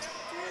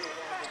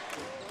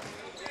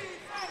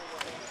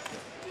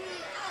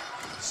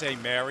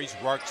 St. Mary's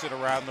works it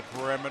around the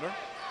perimeter.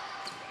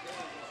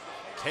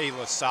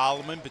 Kayla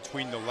Solomon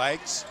between the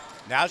legs.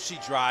 Now she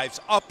drives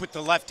up with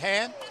the left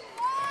hand.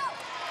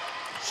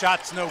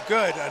 Shot's no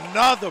good.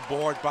 Another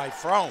board by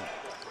Frome.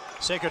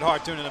 Sacred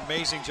Heart doing an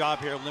amazing job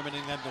here,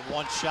 limiting them to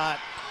 1 shot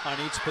on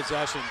each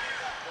possession.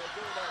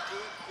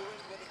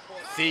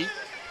 Thiek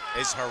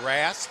is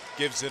harassed,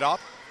 gives it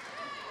up.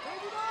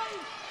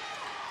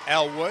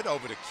 Elwood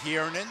over to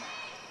Kiernan.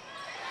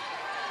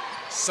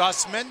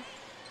 Sussman,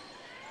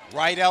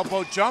 right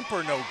elbow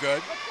jumper, no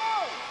good.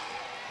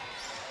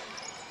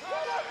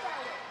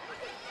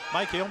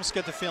 Mike, you almost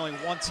get the feeling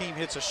one team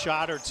hits a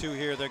shot or two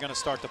here, they're going to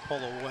start to pull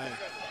away.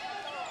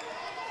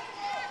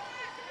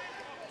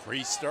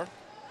 Priester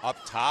up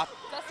top,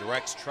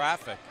 directs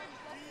traffic.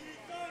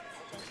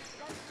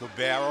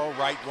 Cubero,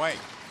 right wing.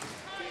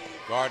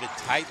 Guarded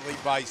tightly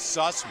by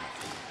Sussman.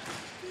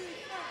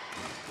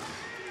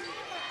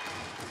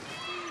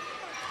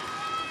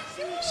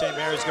 St.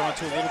 Mary's going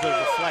to a little bit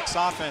of a flex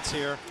offense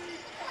here.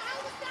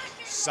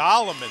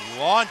 Solomon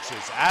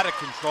launches out of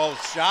control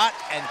shot,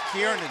 and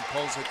Kiernan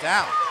pulls it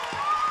down.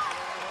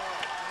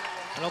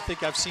 I don't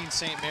think I've seen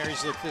St.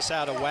 Mary's look this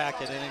out of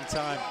whack at any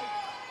time.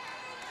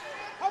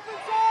 Up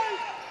inside!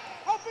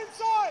 Up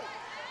inside!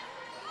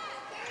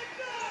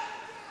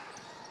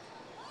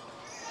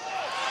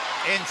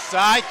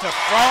 Inside to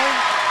Cohen.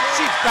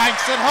 She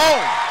banks it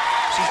home.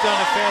 She's done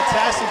a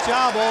fantastic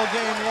job all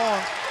game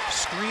long.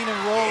 Screen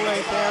and roll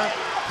right there.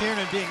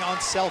 Kiernan being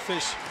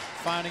unselfish,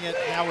 finding it.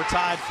 Now we're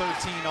tied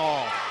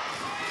 13-all.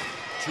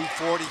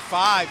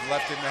 2:45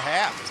 left in the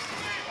half.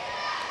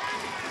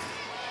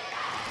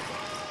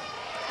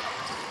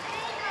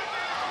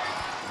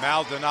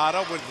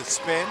 Maldonado with the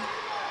spin.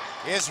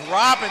 Here's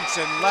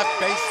Robinson, left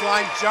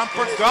baseline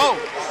jumper,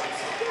 goes.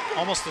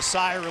 Almost a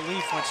sigh of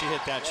relief when she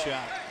hit that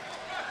shot.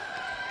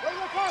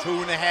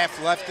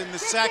 2.5 left in the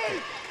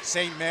second.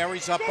 St.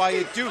 Mary's up by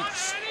a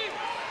deuce.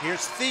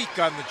 Here's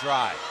Thiek on the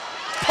drive.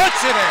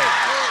 Puts it in.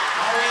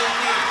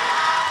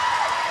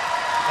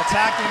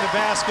 Attacking the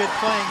basket,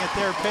 playing at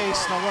their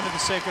pace. No wonder the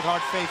Sacred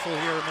Heart faithful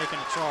here are making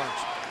a charge.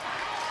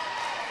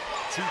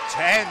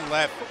 2:10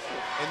 left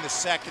in the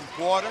second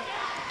quarter.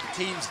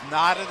 Team's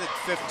knotted at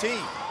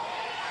 15.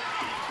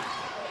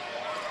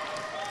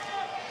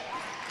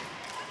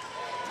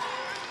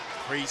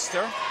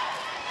 Priester,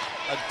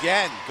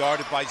 again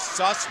guarded by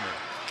Sussman.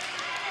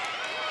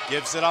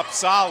 Gives it up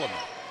Solomon.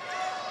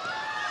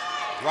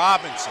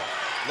 Robinson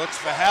looks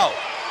for help.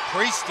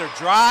 Priester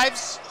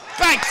drives,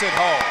 banks it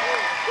home.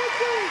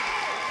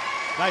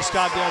 Nice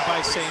job there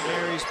by St.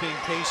 Mary's, being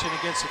patient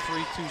against the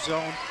 3-2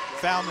 zone.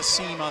 Found the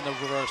seam on the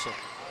reversal.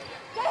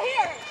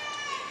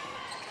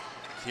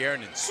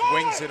 Kiernan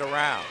swings it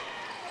around.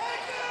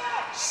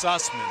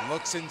 Sussman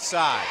looks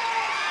inside,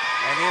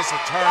 and here's a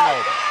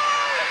turnover.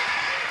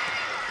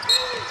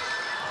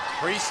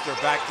 Priester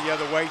back the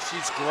other way.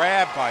 She's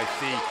grabbed by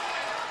Thiek.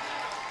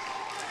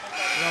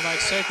 You know,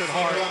 Mike, Sacred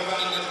Heart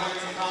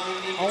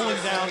only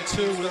down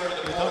 2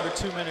 with under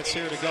 2 minutes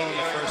here to go in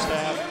the first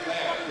half.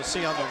 You'll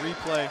see on the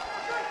replay,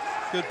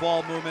 good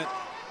ball movement.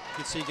 You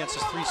can see against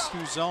this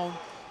 3-2 zone,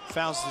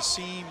 founds the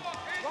seam.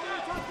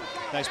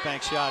 Nice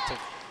bank shot to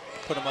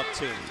put him up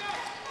 2.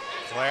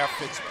 Claire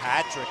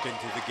Fitzpatrick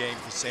into the game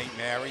for St.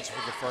 Mary's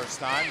for the first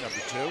time,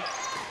 number 2.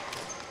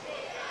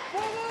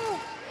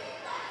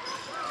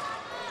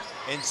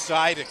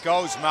 Inside it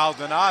goes,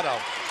 Maldonado.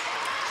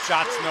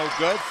 Shot's no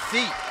good.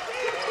 Thiek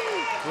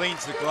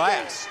cleans the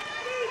glass.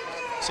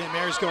 St.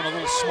 Mary's going a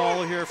little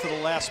smaller here for the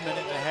last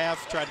minute and a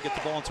half. Tried to get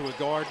the ball into a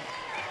guard.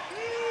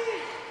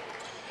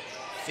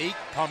 Thiek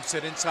pumps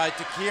it inside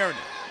to Kiernan.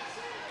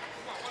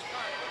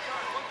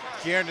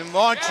 Kiernan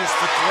launches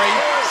for 3.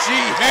 She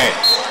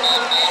hits.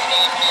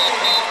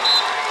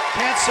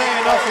 Can't say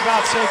enough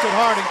about Sacred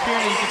Heart and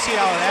Kiernan. You can see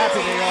how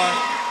happy they are.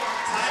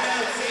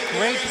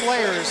 Great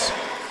players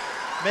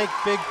make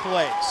big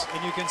plays.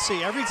 And you can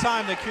see every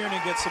time that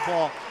Kiernan gets the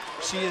ball,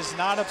 she is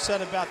not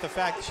upset about the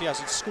fact that she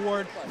hasn't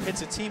scored.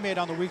 Hits a teammate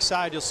on the weak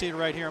side. You'll see it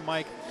right here,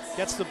 Mike.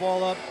 Gets the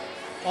ball up,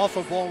 off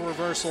a ball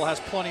reversal, has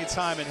plenty of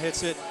time and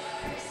hits it.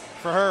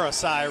 For her, a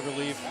sigh of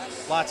relief.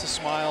 Lots of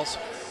smiles.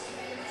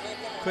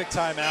 Quick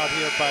timeout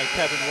here by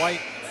Kevin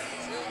White.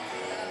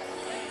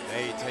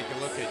 Hey, take a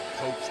look at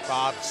Coach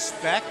Bob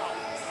Speck.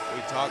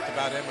 We talked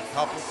about him a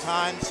couple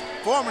times.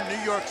 Former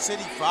New York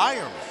City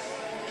fireman.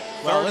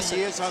 30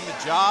 years on the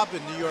job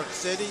in New York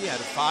City at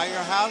a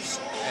firehouse,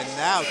 and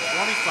now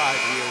 25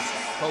 years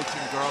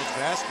coaching girls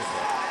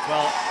basketball.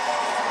 Well,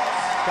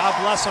 God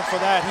bless him for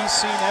that. He's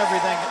seen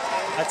everything.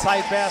 A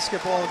tight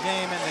basketball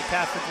game in the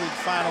Catholic League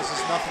Finals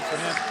is nothing for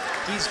him.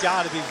 He's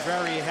got to be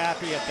very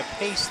happy at the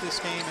pace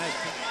this game has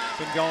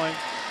been going.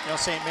 You know,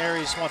 St.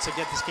 Mary's wants to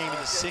get this game in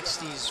the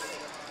 60s,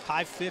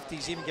 high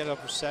 50s, even get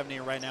up to 70,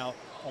 and right now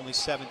only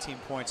 17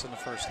 points in the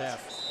first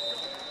half.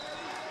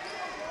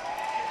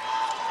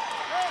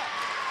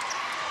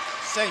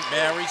 St.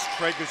 Mary's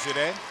triggers it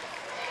in,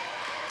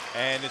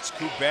 and it's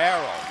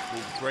Cubero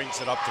who brings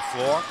it up the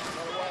floor,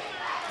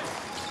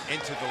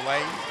 into the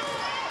lane.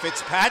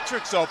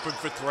 Fitzpatrick's open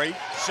for 3,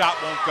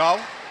 shot won't go.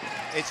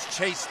 It's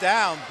chased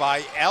down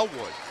by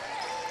Elwood.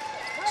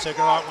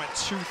 Sacred Heart went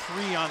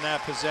 2-3 on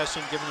that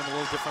possession, giving them a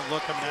little different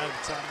look coming out of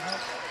the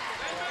timeout.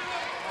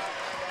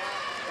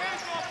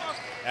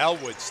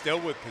 Elwood still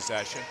with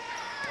possession,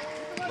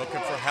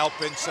 looking for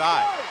help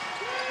inside.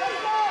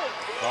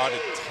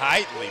 Guarded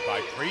tightly by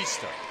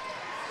Priester.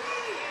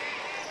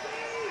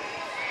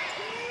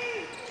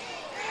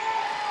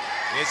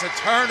 Here's a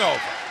turnover.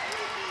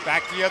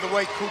 Back the other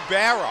way,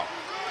 Cubero.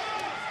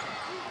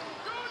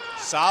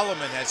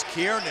 Solomon has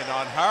Kiernan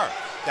on her.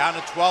 Down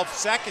to 12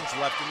 seconds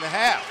left in the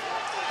half.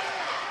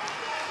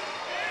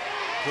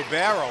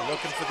 Cubero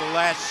looking for the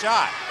last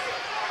shot.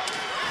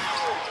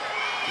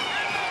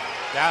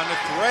 Down to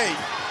 3.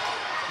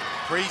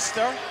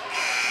 Priester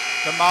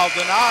to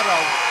Maldonado.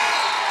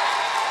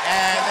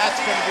 And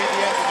that's going to be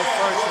the end of the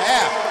first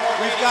half.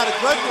 We've got a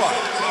good one.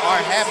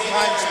 Our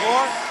halftime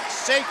score,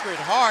 Sacred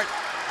Heart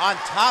on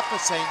top of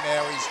St.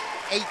 Mary's,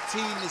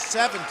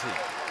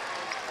 18-17.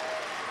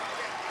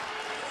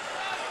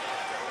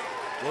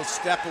 We'll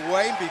step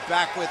away and be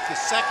back with the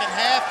second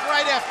half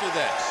right after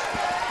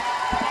this.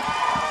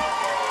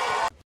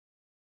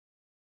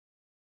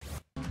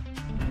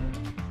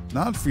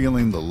 Not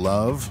feeling the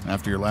love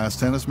after your last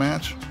tennis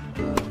match?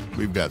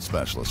 We've got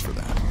specialists for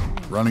that.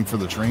 Running for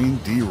the train,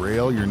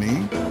 derail your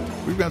knee?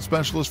 We've got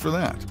specialists for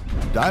that.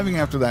 Diving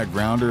after that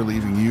grounder,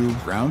 leaving you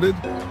grounded?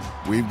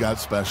 We've got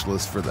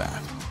specialists for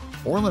that.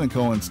 Orlin and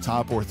Cohen's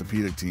top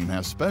orthopedic team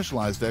has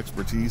specialized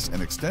expertise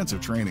and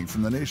extensive training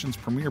from the nation's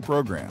premier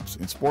programs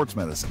in sports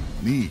medicine,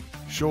 knee,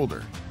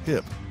 shoulder,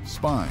 hip,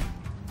 spine,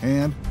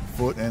 hand,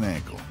 foot, and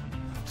ankle.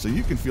 So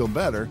you can feel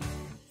better,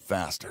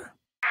 faster.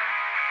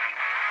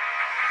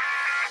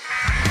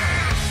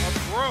 A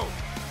throw.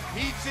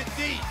 Heaves it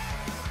deep.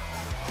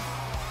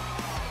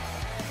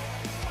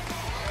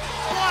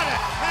 What a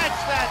catch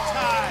that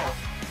time.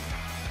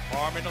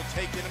 Harmon will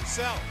take it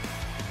himself.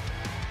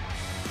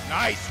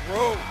 Nice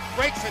move.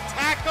 Breaks a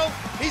tackle.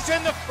 He's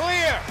in the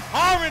clear.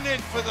 Harmon in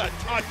for the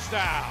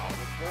touchdown.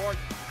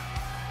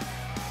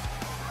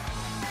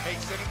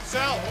 Takes it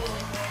himself.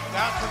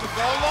 Down to the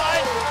goal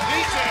line.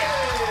 He's in.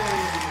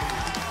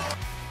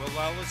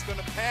 Villela's going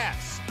to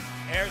pass.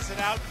 Airs it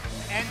out.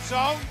 End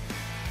zone.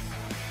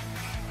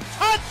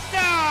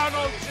 Touchdown,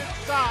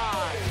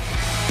 Oceanside.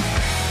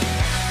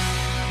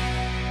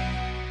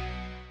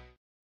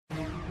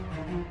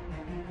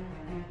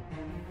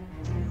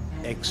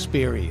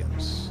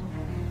 Experience.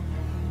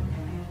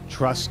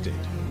 Trusted.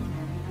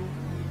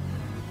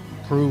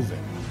 Proven.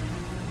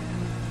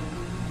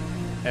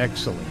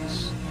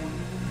 Excellence.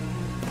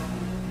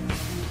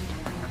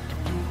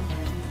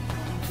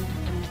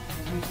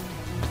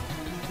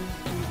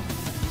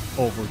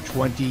 Over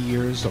 20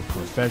 years of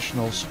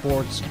professional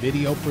sports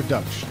video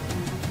production.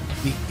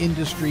 The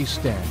industry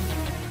standard.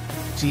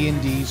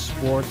 T&D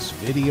Sports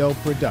Video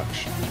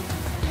Production.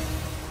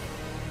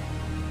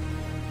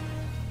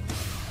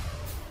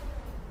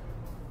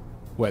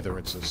 Whether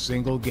it's a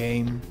single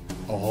game,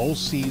 a whole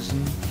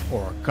season,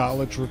 or a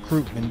college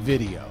recruitment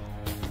video,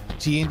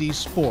 T&D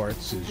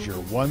Sports is your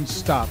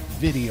one-stop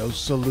video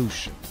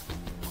solution.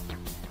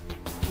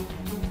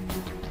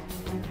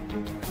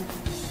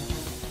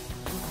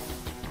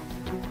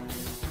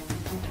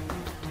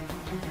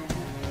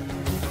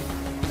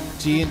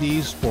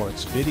 T&D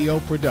Sports Video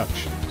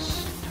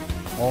Productions.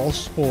 All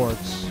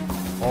sports,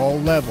 all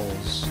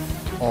levels,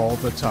 all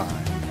the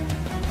time.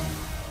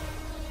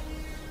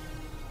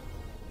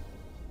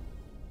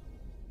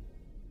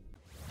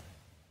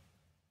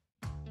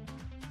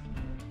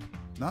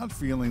 Not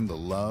feeling the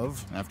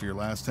love after your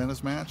last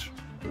tennis match?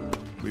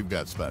 We've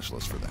got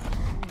specialists for that.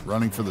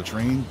 Running for the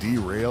train,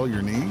 derail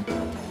your knee?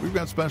 We've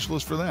got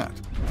specialists for that.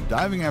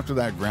 Diving after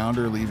that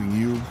grounder, leaving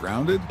you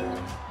grounded?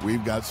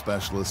 We've got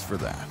specialists for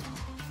that.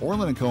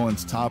 Orlin and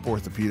Cohen's top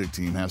orthopedic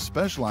team has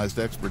specialized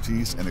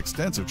expertise and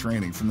extensive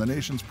training from the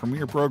nation's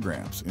premier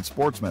programs in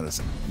sports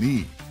medicine,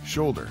 knee,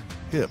 shoulder,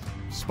 hip,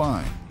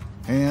 spine,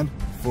 hand,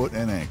 foot,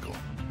 and ankle.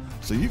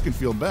 So you can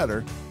feel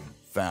better,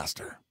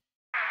 faster.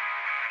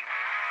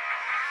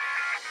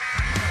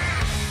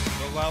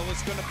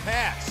 Villela's going to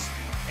pass.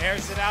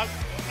 Airs it out.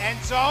 End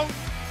zone.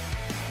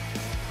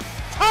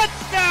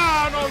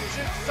 Touchdown,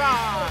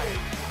 Oceanside!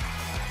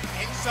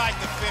 Inside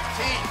the 15.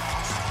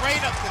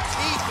 Straight up the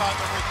teeth on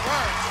the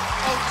reverse.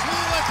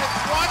 O'Toole at the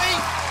 20.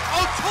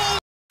 O'Toole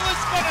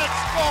is going to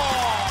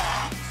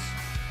score!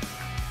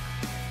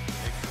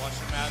 They flush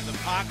him out of the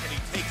pocket.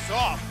 He takes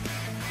off.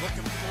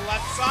 Looking for the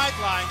left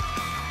sideline.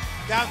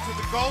 Down to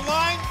the goal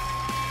line.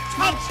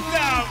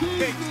 Touchdown,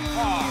 Kings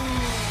Park!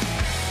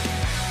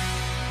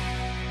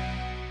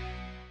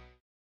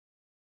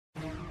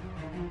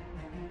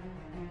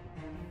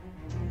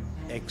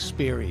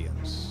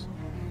 Experience.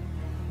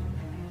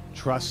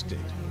 Trusted.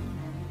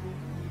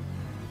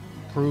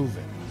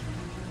 Proven.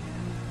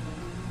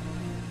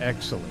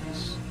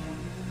 Excellence.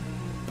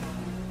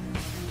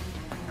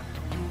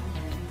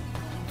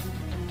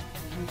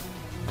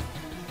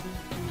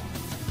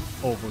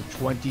 Over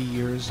 20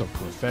 years of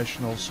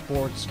professional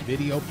sports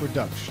video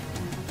production.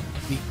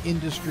 The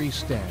industry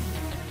standard.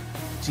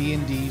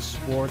 T&D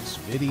Sports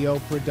Video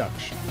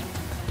Production.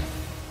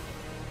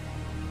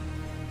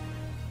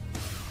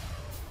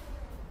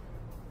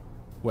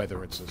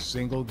 Whether it's a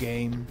single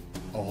game,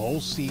 a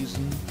whole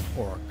season,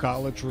 or a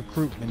college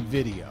recruitment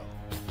video,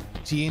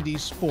 T&D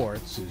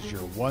Sports is your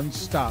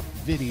one-stop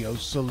video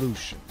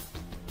solution.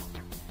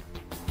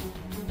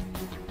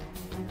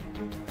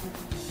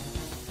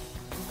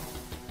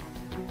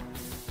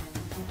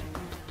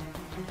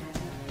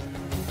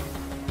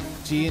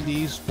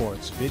 T&D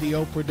Sports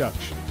Video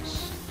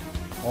Productions.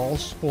 all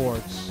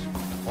sports,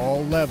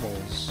 all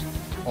levels,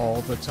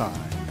 all the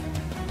time.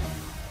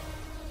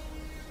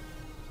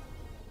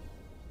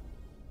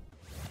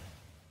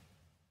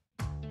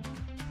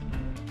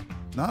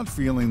 Not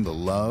feeling the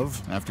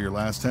love after your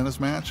last tennis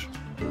match?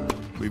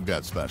 We've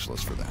got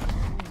specialists for that.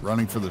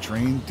 Running for the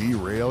train,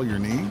 derail your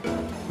knee?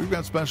 We've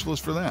got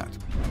specialists for that.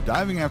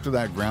 Diving after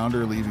that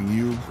grounder, leaving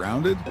you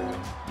grounded?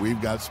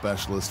 We've got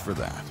specialists for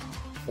that.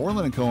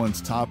 Orlin and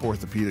Cohen's top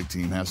orthopedic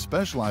team has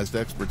specialized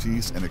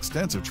expertise and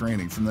extensive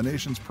training from the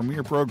nation's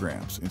premier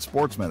programs in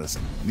sports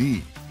medicine,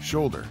 knee,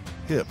 shoulder,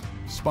 hip,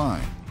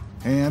 spine,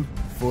 hand,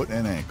 foot,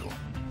 and ankle.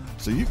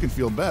 So you can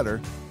feel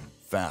better,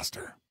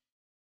 faster.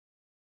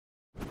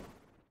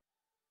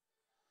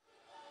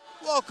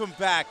 Welcome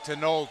back to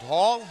Nold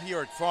Hall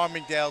here at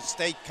Farmingdale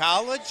State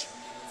College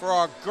for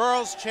our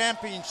girls'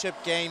 championship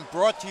game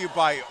brought to you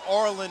by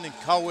Orlin and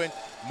Cohen.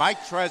 Mike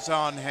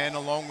Trezon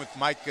along with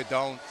Mike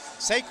Godone.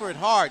 Sacred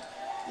Heart,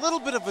 a little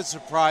bit of a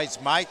surprise,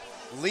 Mike,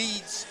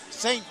 leads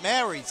St.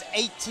 Mary's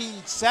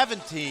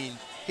 18-17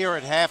 here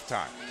at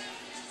halftime.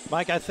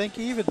 Mike, I think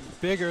even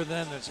bigger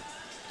than the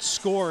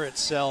score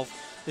itself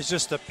is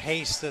just the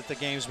pace that the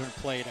game's been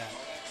played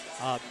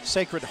at.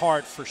 Sacred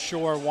Heart for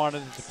sure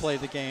wanted to play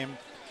the game,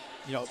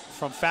 you know,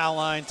 from foul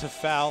line to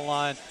foul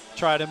line,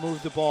 try to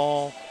move the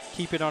ball,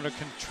 keep it under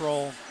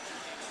control.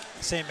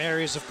 St.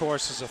 Mary's, of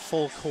course, is a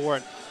full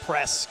court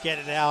press, get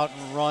it out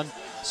and run.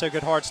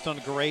 Sacred Heart's done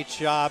a great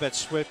job at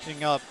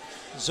switching up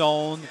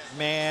zone,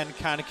 man,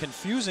 kind of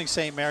confusing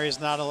St. Mary's,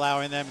 not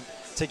allowing them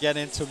to get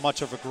into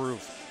much of a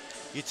groove.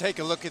 You take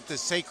a look at the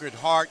Sacred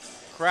Heart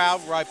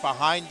crowd right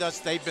behind us.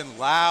 They've been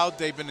loud,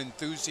 they've been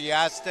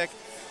enthusiastic.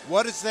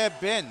 What has there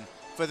been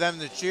for them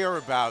to cheer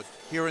about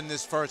here in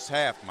this first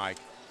half, Mike?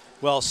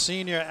 Well,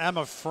 senior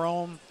Emma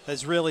Frome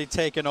has really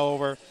taken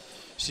over.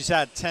 She's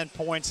had 10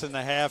 points in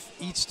the half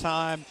each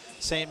time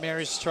St.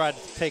 Mary's tried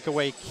to take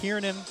away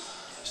Kiernan.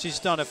 She's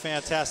done a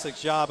fantastic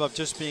job of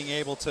just being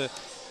able to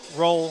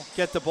roll,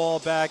 get the ball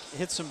back,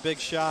 hit some big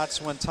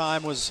shots when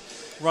time was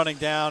running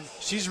down.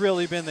 She's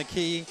really been the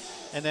key.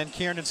 And then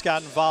Kiernan's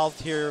got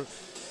involved here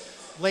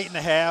late in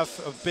the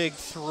half, a big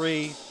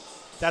three.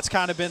 That's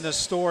kind of been the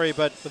story.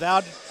 But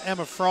without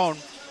Emma Frome,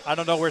 I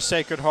don't know where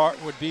Sacred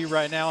Heart would be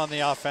right now on the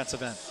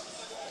offensive end.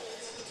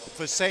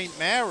 For St.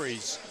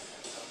 Mary's,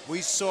 we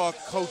saw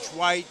Coach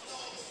White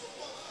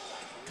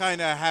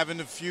kind of having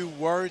a few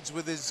words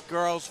with his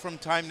girls from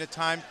time to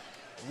time.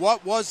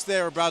 What was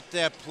there about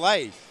their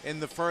play in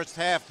the first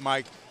half,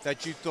 Mike,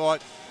 that you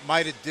thought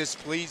might have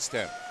displeased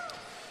him?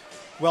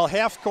 Well,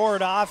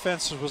 half-court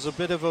offense was a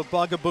bit of a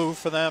bugaboo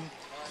for them.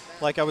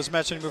 Like I was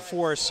mentioning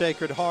before,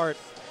 Sacred Heart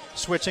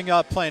switching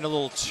up, playing a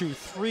little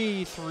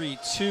 2-3,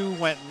 3-2,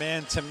 went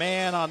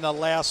man-to-man on the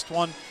last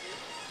one.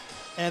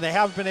 And they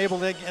haven't been able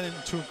to get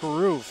into a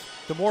groove.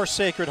 The more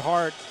Sacred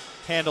Heart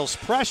handles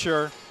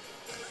pressure,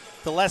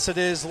 the less it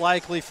is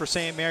likely for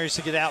St. Mary's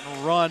to get out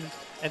and run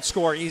and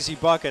score easy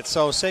buckets.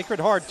 So Sacred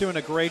Heart doing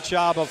a great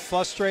job of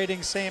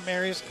frustrating St.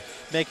 Mary's,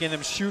 making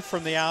them shoot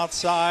from the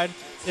outside.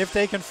 If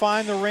they can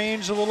find the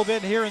range a little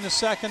bit here in the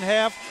second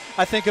half,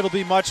 I think it'll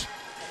be much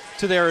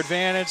to their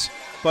advantage.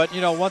 But, you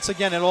know, once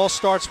again, it all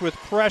starts with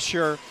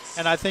pressure,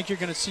 and I think you're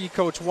going to see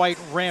Coach White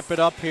ramp it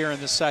up here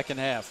in the second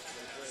half.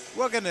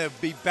 We're going to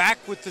be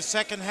back with the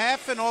second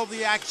half and all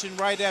the action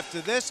right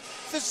after this.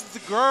 This is the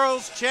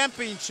girls'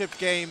 championship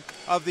game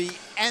of the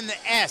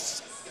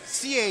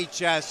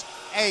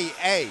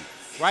NYCHSGAA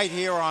right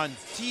here on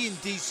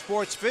T&D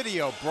Sports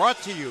Video,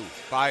 brought to you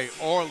by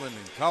Orlin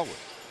and Cohen.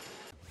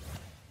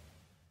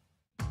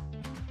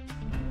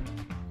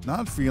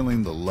 Not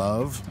feeling the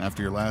love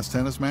after your last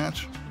tennis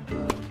match?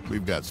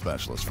 We've got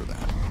specialists for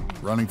that.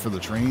 Running for the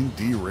train,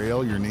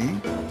 derail your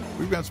knee?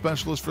 We've got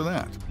specialists for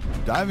that.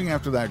 Diving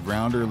after that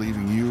grounder,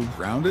 leaving you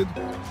grounded?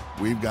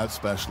 We've got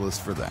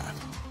specialists for that.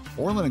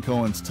 Orlin and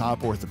Cohen's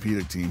top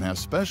orthopedic team has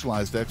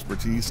specialized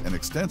expertise and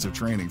extensive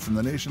training from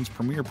the nation's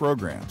premier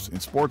programs in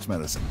sports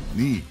medicine,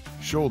 knee,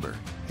 shoulder,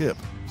 hip,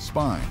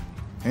 spine,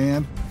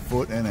 hand,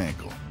 foot, and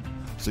ankle.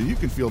 So you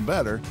can feel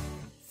better,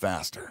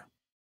 faster.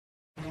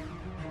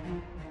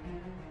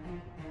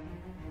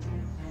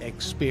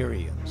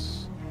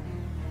 Experience.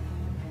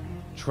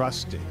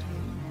 Trusted.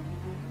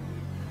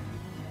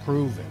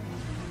 Proven.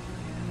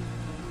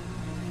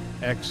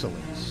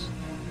 Excellence.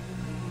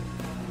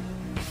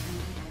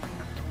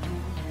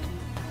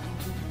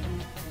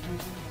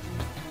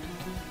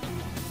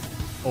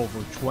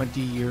 Over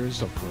 20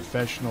 years of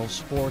professional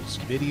sports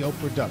video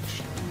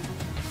production.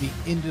 The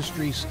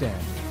industry standard.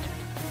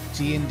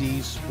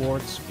 T&D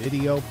Sports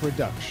Video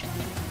Production.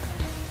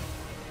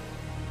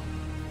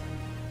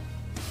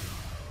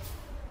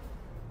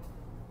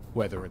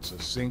 Whether it's a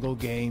single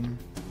game,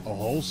 a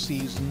whole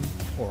season,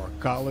 or a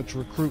college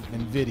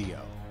recruitment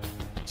video,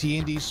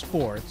 T&D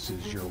Sports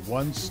is your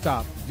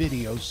one-stop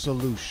video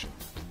solution.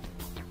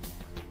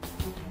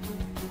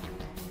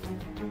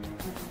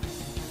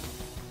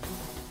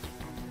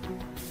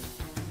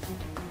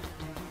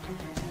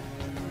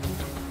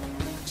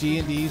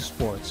 T&D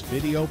Sports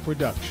Video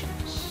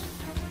Productions.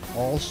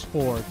 All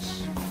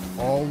sports,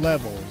 all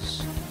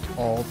levels,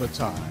 all the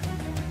time.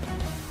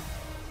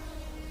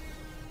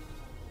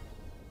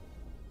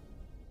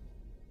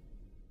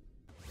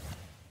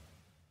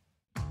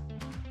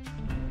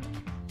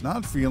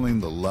 Not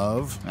feeling the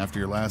love after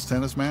your last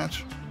tennis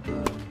match?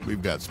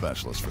 We've got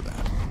specialists for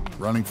that.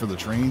 Running for the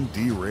train,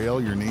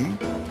 derail your knee?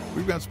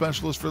 We've got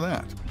specialists for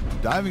that.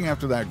 Diving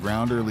after that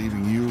grounder,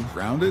 leaving you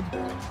grounded?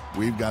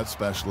 We've got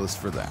specialists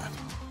for that.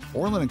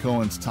 Orlin and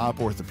Cohen's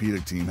top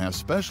orthopedic team has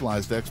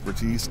specialized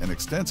expertise and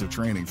extensive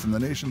training from the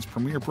nation's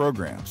premier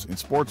programs in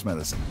sports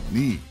medicine,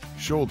 knee,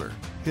 shoulder,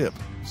 hip,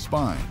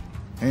 spine,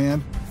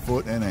 hand,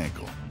 foot, and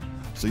ankle.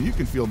 So you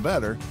can feel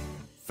better,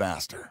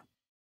 faster.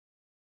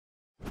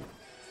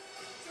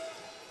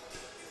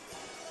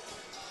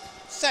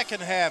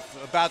 Second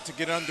half about to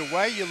get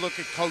underway. You look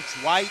at Coach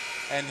White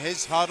and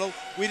his huddle.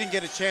 We didn't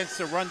get a chance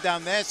to run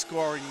down their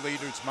scoring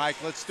leaders, Mike.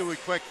 Let's do it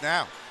quick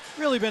now.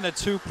 Really been a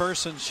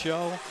two-person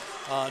show.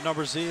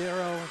 Number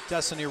 0,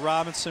 Destiny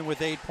Robinson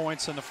with 8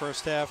 points in the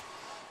first half.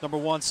 Number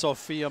 1,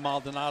 Sophia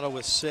Maldonado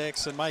with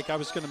 6. And Mike, I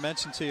was going to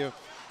mention to you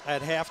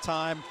at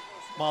halftime,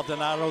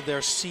 Maldonado,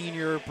 their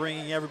senior,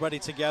 bringing everybody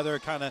together,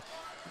 kind of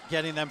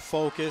getting them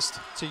focused.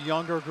 It's a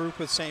younger group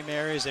with St.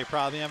 Mary's. They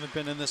probably haven't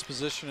been in this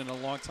position in a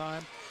long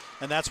time.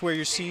 And that's where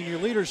your senior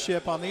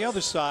leadership on the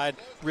other side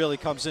really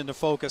comes into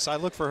focus. I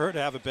look for her to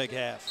have a big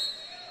half.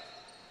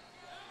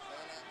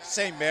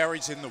 St.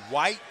 Mary's in the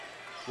white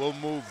will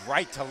move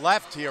right to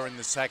left here in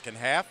the second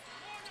half.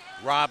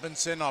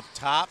 Robinson up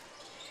top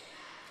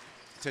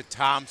to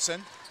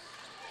Thompson.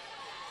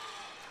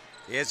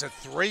 Here's a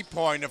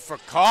three-pointer for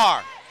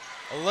Carr.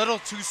 A little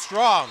too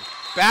strong.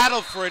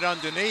 Battle for it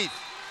underneath.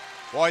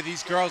 Boy,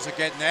 these girls are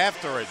getting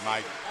after it,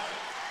 Mike.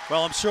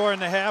 Well, I'm sure in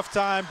the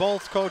halftime,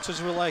 both coaches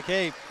were like,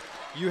 hey,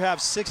 you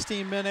have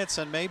 16 minutes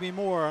and maybe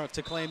more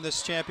to claim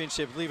this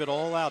championship. Leave it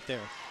all out there.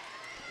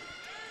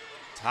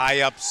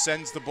 Tie-up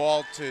sends the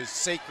ball to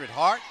Sacred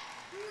Heart.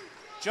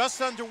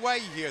 Just underway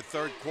here,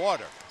 third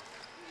quarter.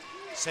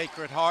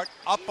 Sacred Heart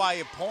up by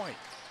a point.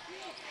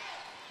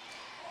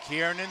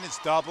 Kiernan is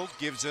doubled,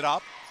 gives it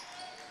up.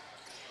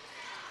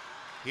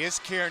 Here's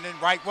Kiernan,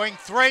 right wing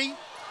 3,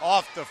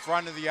 off the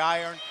front of the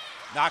iron,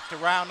 knocked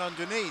around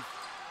underneath.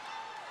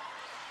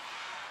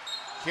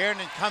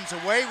 Kiernan comes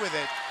away with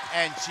it,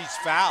 and she's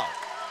fouled.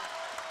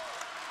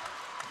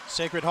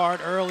 Sacred Heart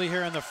early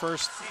here in the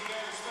first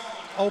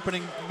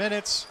opening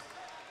minutes,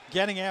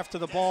 getting after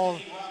the ball,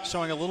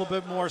 showing a little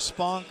bit more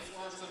spunk.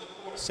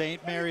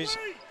 St. Mary's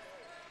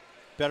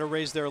better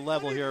raise their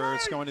level here, or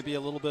it's going to be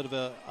a little bit of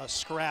a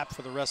scrap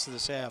for the rest of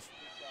this half.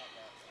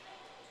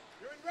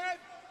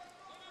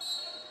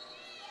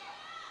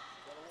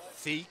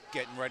 Feet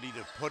getting ready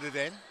to put it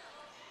in.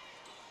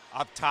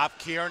 Up top,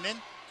 Kiernan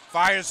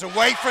fires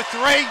away for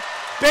 3.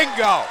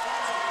 Bingo!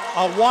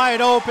 A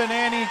wide open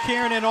Annie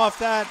Kiernan off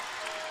that.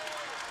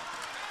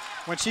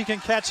 When she can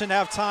catch and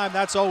have time,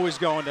 that's always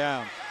going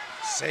down.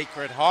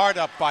 Sacred Heart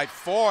up by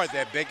 4,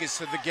 their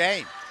biggest of the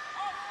game.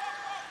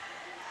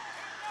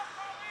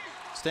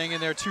 Staying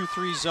in their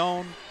 2-3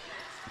 zone.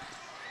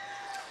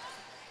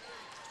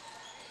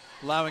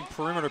 Allowing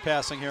perimeter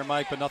passing here,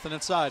 Mike, but nothing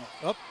inside.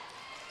 Oh.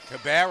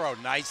 Cabero,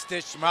 nice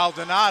dish,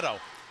 Maldonado.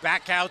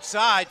 Back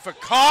outside for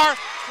Carr.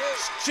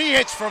 She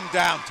hits from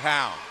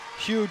downtown.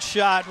 Huge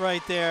shot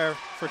right there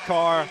for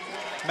Carr.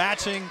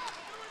 Matching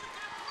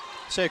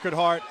Sacred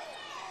Heart.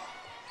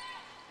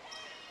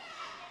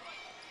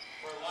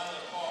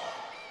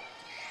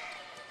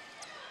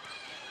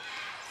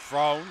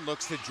 Frone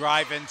looks to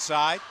drive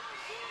inside.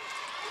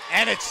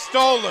 And it's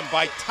stolen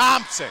by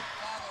Thompson.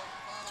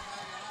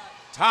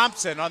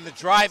 Thompson on the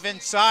drive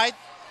inside.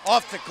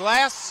 Off the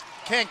glass.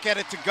 Can't get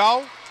it to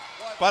go.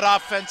 But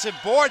offensive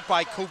board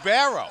by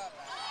Cabero.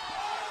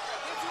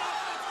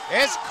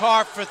 Here's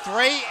Carr for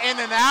 3, in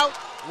and out.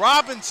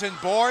 Robinson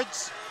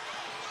boards.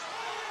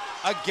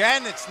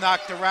 Again, it's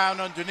knocked around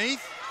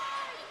underneath.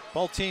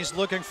 Both teams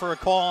looking for a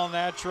call on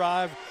that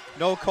drive.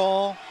 No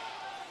call.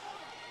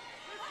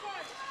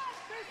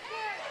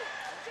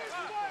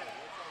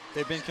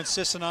 They've been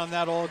consistent on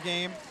that all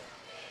game.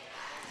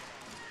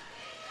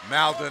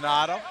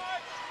 Maldonado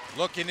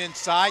looking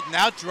inside,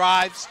 now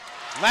drives.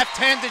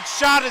 Left-handed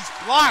shot is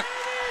blocked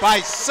by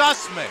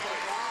Sussman.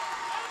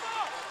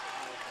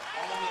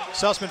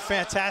 Sussman,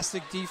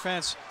 fantastic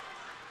defense.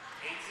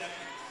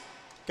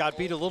 Got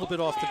beat a little bit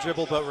off the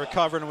dribble, but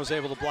recovered and was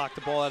able to block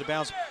the ball out of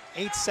bounds.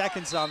 8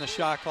 seconds on the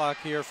shot clock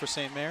here for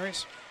St.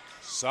 Mary's.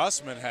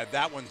 Sussman had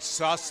that one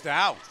sussed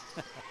out.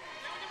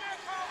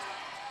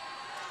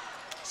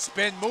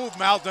 Spin move,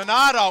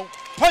 Maldonado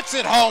puts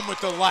it home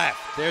with the left.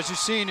 There's your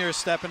senior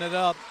stepping it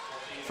up.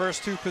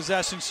 First 2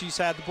 possessions, she's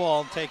had the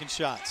ball and taking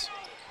shots.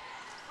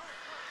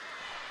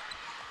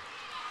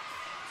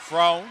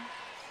 Frone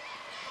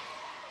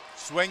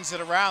swings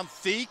it around.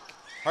 Thiek,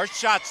 her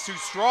shot's too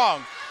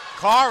strong.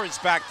 Carr is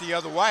back the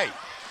other way.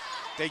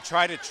 They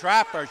try to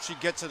trap her. She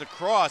gets it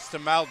across to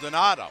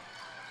Maldonado.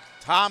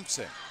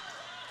 Thompson.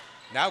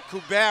 Now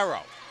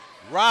Cabero.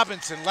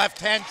 Robinson,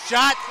 left-hand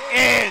shot,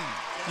 in.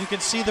 You can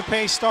see the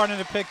pace starting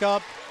to pick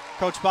up.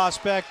 Coach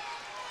Bosbeck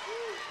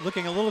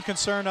looking a little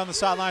concerned on the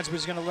sidelines, but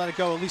he's going to let it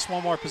go at least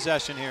one more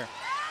possession here.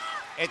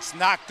 It's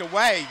knocked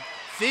away.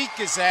 Thiek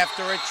is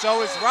after it,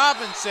 so is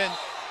Robinson.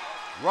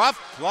 Rough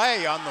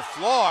play on the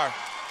floor.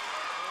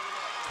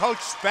 Coach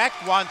Speck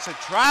wants a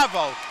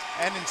travel,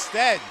 and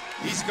instead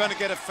he's going to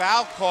get a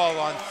foul call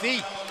on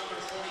Thiek.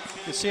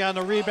 You see on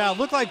the rebound,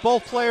 looked like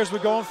both players were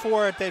going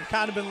for it. They've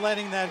kind of been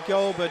letting that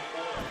go,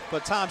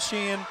 but Tom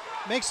Sheehan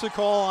makes the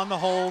call on the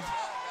hold.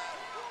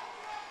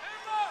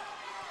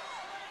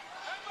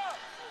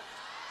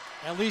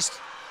 At least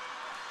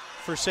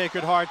for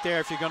Sacred Heart there,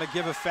 if you're going to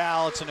give a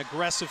foul, it's an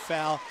aggressive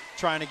foul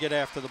trying to get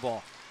after the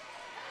ball.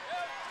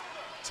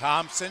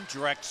 Thompson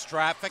directs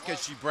traffic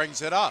as she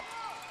brings it up.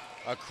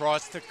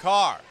 Across the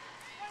car.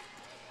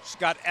 She's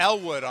got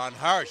Elwood on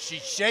her. She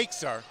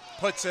shakes her,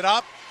 puts it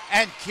up,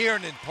 and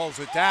Kiernan pulls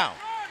it down.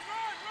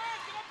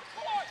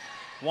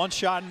 One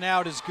shot and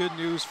out is good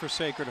news for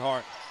Sacred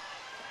Heart.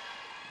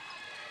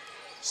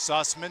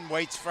 Sussman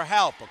waits for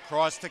help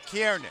across to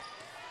Kiernan.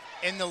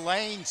 In the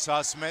lane,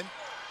 Sussman.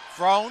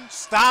 Frone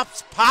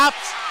stops,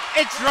 pops,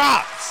 it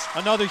drops.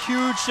 Another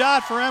huge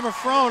shot for Emma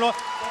Frone.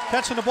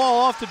 Catching the ball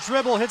off the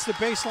dribble, hits the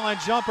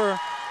baseline jumper.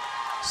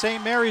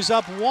 St. Mary's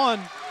up 1.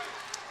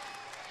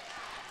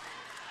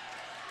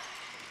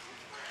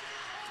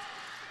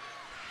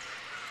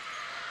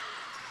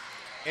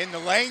 In the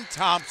lane,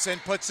 Thompson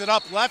puts it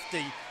up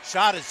lefty.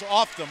 Shot is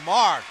off the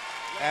mark,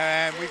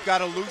 and we've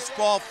got a loose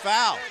ball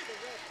foul.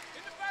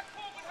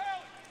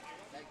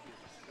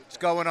 It's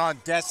going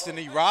on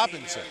Destiny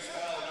Robinson.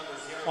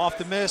 Off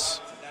the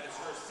miss,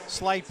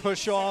 slight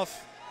push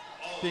off,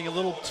 being a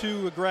little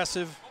too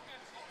aggressive.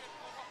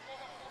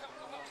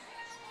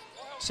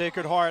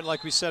 Sacred Heart,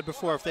 like we said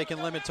before, if they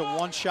can limit to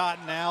one shot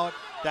and out,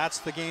 that's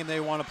the game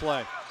they want to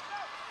play.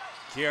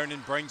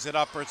 Kiernan brings it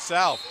up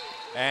herself,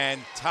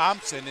 and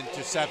Thompson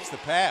intercepts the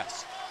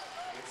pass.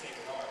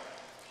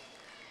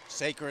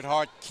 Sacred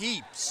Heart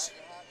keeps.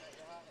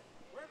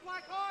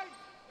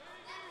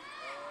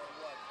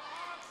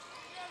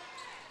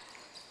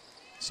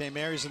 St.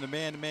 Mary's in the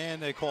man-to-man.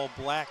 They call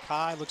black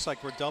high. Looks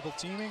like we're double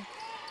teaming.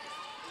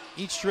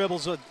 Each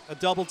dribble's a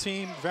double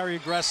team, very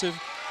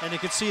aggressive, and you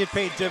can see it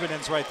paid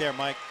dividends right there,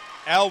 Mike.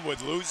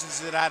 Elwood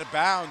loses it out of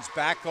bounds,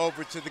 back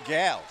over to the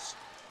Gales.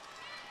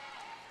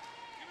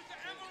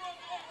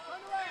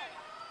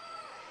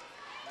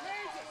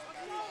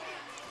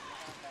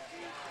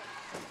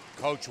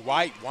 Coach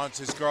White wants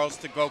his girls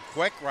to go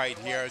quick right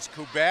here as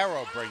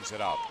Cubero brings it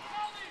up.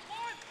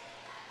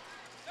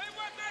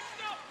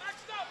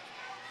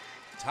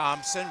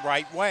 Thompson,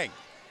 right wing.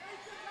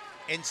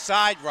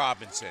 Inside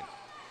Robinson.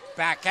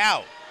 Back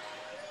out.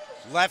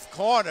 Left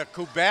corner,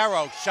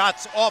 Cubero,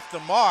 shots off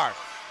the mark.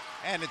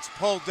 And it's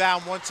pulled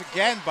down once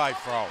again by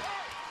Frone.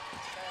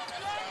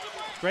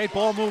 Great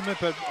ball movement,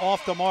 but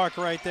off the mark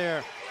right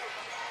there.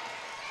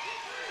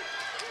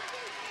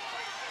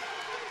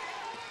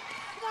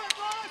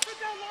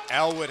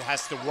 Elwood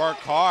has to work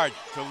hard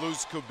to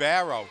lose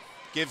Cubero.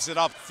 Gives it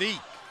up Thiek.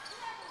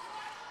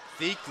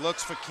 Thiek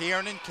looks for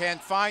Kiernan,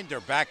 can't find her.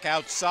 Back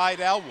outside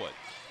Elwood.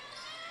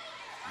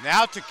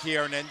 Now to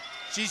Kiernan.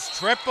 She's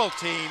triple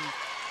teamed,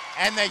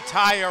 and they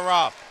tie her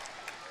up.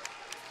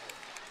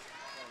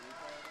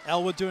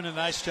 Elwood doing a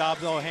nice job,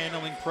 though,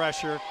 handling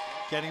pressure,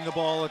 getting the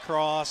ball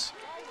across,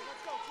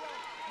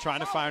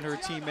 trying to find her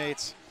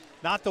teammates.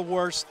 Not the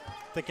worst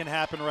that can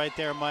happen right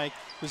there, Mike.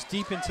 Was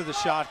deep into the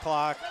shot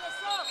clock.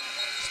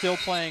 Still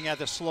playing at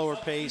the slower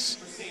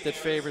pace that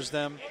favors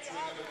them.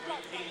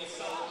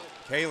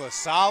 Kayla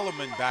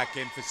Solomon back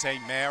in for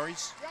St.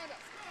 Mary's.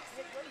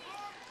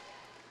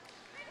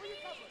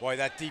 Boy,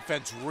 that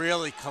defense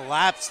really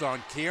collapsed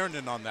on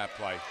Kiernan on that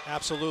play.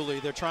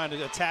 Absolutely. They're trying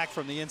to attack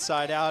from the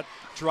inside out,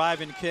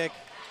 drive and kick.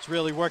 It's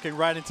really working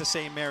right into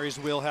St. Mary's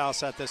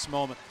wheelhouse at this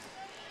moment.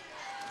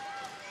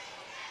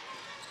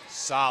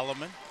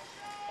 Solomon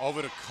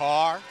over to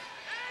Carr.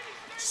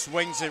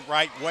 Swings it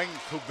right wing,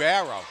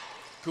 Cubero.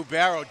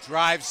 Cubero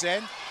drives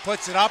in,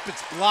 puts it up,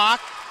 it's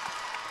blocked.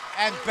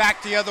 And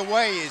back the other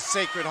way is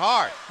Sacred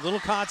Heart. Little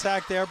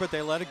contact there, but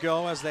they let it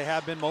go as they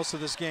have been most of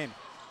this game.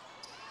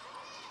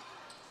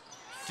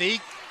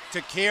 Thiek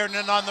to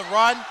Kiernan on the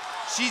run.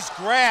 She's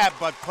grabbed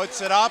but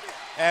puts it up,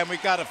 and we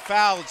got a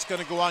foul. It's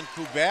going to go on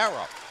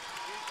Cubero.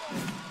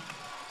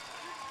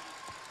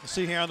 You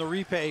see here on the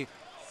replay,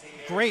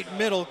 great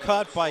middle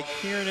cut by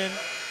Kiernan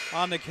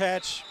on the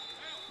catch.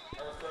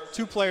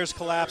 Two players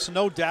collapse,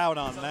 no doubt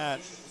on that.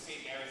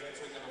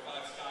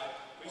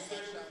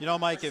 You know,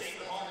 Mike, if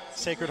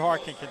Sacred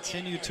Heart can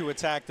continue to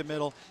attack the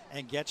middle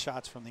and get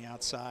shots from the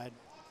outside.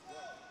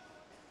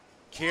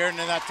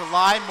 Kiernan at the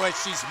line where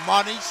she's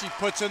money, she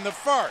puts in the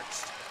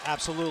first.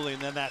 Absolutely,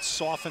 and then that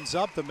softens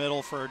up the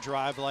middle for a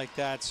drive like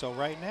that. So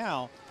right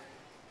now,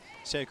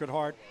 Sacred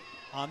Heart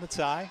on the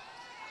tie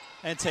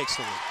and takes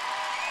the lead.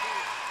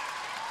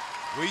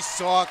 We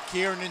saw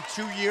Kiernan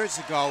 2 years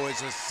ago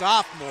as a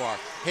sophomore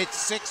hit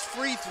 6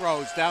 free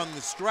throws down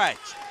the stretch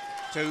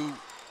to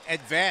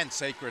advance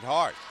Sacred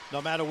Heart.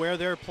 No matter where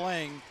they're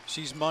playing,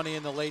 she's money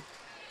in the late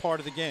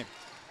part of the game.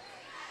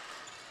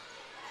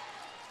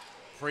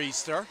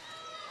 Priester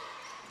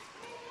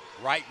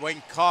Right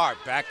wing Carr,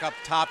 back up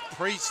top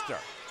Priester.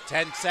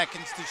 10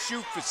 seconds to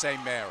shoot for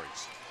St.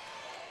 Mary's.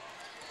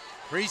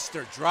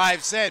 Priester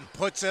drives in,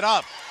 puts it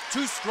up.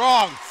 Too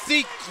strong,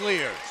 Thiek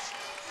clears.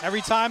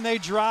 Every time they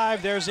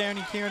drive, there's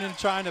Andy Kiernan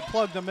trying to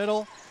plug the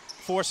middle,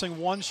 forcing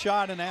one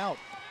shot and out.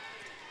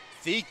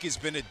 Thiek has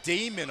been a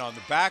demon on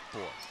the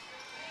backboard.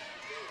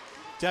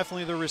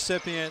 Definitely the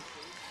recipient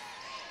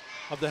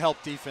of the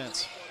help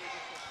defense.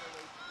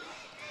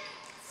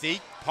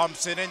 Thiek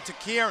pumps it into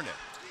Kiernan.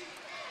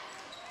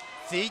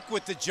 Thiek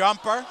with the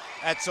jumper,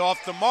 that's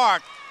off the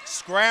mark.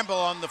 Scramble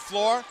on the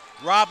floor,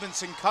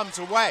 Robinson comes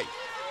away.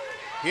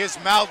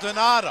 Here's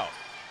Maldonado.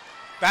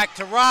 Back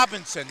to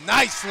Robinson,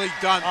 nicely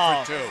done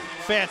for two.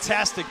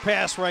 Fantastic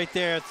pass right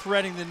there,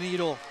 threading the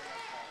needle.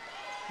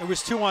 It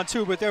was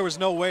 2-on-2, but there was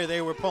no way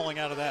they were pulling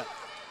out of that.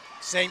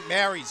 St.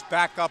 Mary's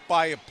back up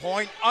by a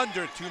point,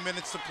 under 2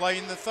 minutes to play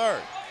in the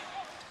third.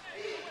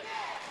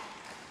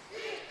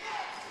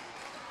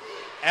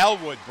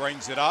 Elwood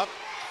brings it up.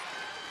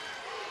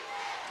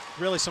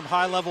 Really some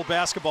high-level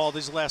basketball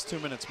these last 2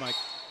 minutes, Mike.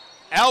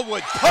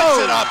 Elwood puts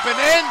it up and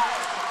in,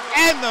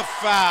 and the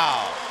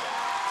foul.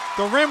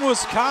 The rim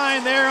was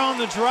kind there on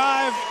the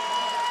drive.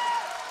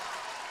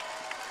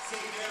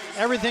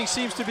 Everything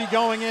seems to be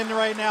going in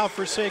right now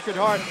for Sacred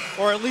Heart,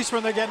 or at least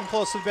when they're getting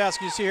close to the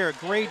basket. You see here a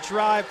great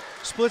drive,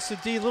 splits the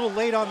D, a little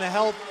late on the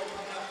help.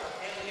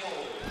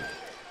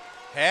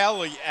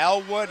 Haley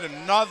Elwood,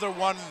 another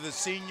one of the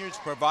seniors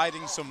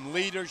providing some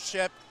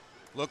leadership,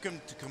 looking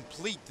to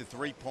complete the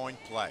three-point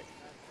play.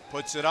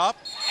 Puts it up,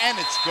 and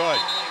it's good.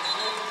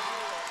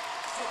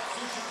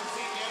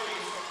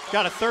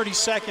 Got a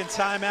 30-second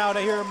timeout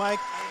here, Mike.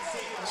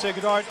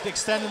 Sacred Heart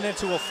extending it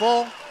to a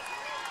full.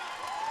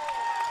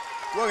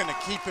 We're going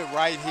to keep it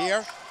right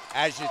here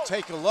as you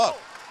take a look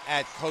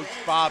at Coach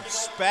Bob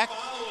Speck.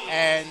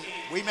 And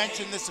we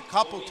mentioned this a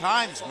couple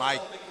times,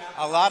 Mike.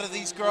 A lot of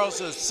these girls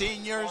are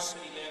seniors.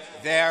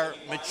 They're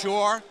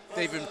mature.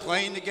 They've been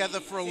playing together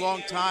for a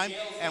long time.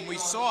 And we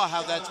saw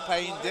how that's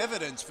paying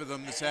dividends for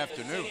them this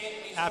afternoon.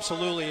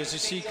 Absolutely. As you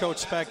see Coach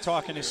Speck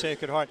talking to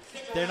Sacred Heart,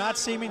 they're not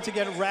seeming to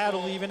get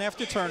rattled even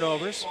after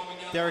turnovers.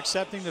 They're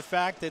accepting the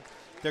fact that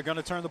they're going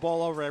to turn the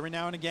ball over every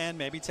now and again,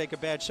 maybe take a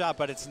bad shot,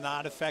 but it's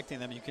not affecting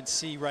them. You can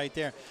see right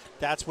there.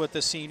 That's what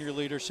the senior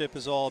leadership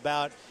is all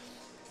about,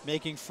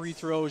 making free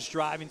throws,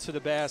 driving to the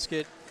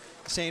basket.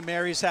 St.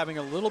 Mary's having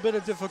a little bit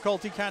of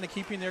difficulty kind of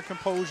keeping their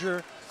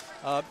composure.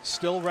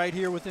 Still right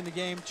here within the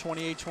game,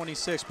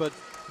 28-26. But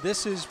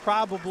this is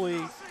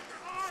probably,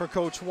 for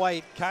Coach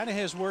White, kind of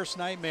his worst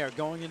nightmare,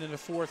 going into the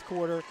fourth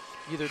quarter,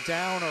 either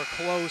down or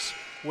close,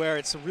 where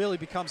it really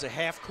becomes a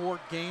half-court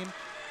game.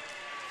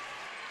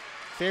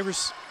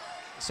 Favors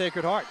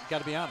Sacred Heart, got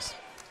to be honest.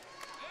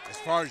 As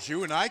far as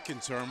you and I are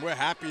concerned, we're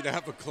happy to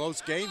have a close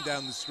game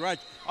down the stretch.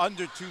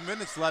 Under 2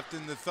 minutes left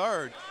in the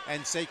third,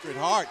 and Sacred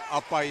Heart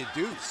up by a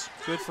deuce.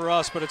 Good for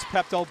us, but it's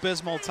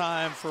Pepto-Bismol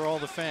time for all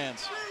the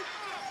fans.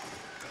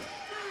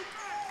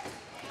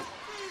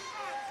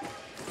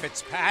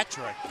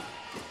 Fitzpatrick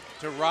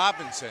to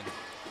Robinson.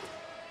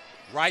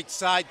 Right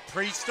side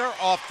Priester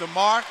off the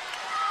mark,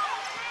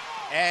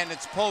 and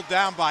it's pulled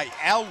down by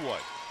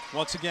Elwood.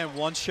 Once again,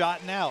 one shot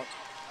and out.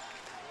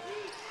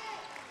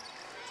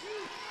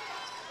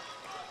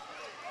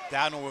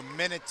 Down to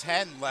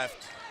 1:10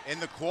 left in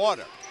the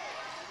quarter.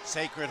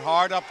 Sacred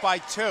Heart up by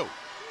 2.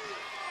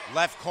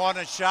 Left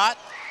corner shot,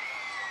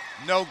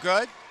 no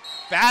good.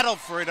 Battle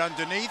for it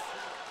underneath.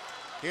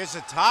 Here's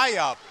a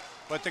tie-up,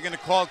 but they're going to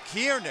call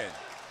Kiernan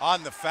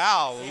on the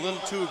foul. A little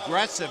too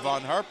aggressive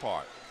on her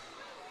part.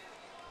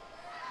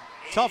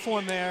 Tough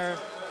one there.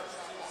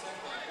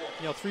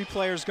 You know, 3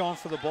 players going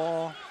for the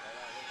ball.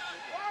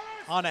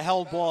 On a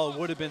held ball, it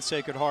would have been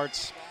Sacred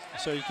Heart's,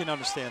 so you can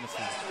understand the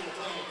foul.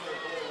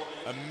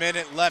 A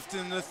minute left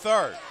in the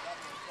third.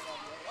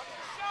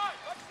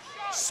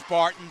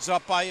 Spartans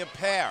up by a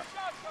pair.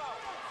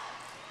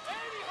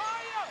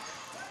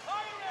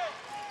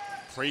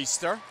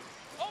 Priester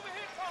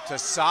to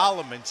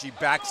Solomon. She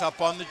backs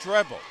up on the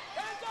dribble.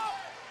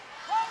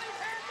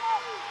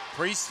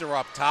 Priester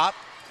up top,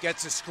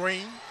 gets a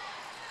screen,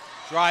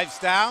 drives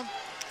down,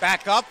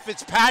 back up,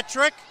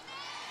 Fitzpatrick.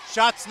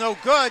 Shot's no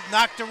good,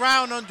 knocked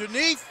around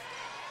underneath.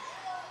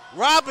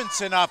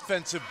 Robinson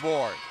offensive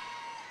board.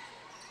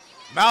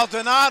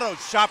 Maldonado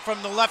shot from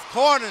the left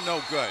corner,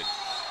 no good.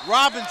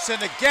 Robinson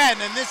again,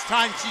 and this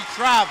time she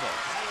traveled.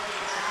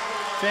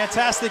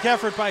 Fantastic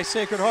effort by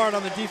Sacred Heart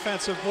on the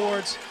defensive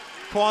boards,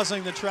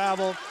 causing the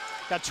travel.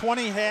 Got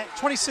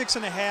 26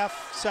 and a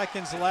half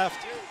seconds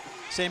left.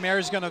 St.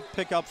 Mary's going to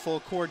pick up full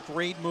court.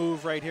 Great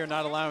move right here,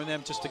 not allowing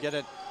them just to get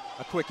a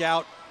quick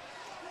out.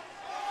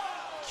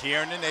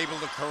 Kiernan able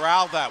to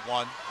corral that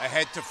one.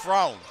 Ahead to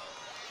Frone.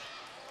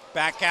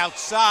 Back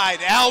outside.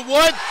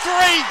 Elwood,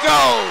 3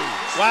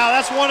 goes! Wow,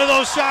 that's one of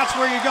those shots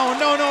where you're going,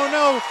 no, no,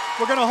 no.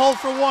 We're going to hold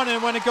for one,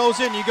 and when it goes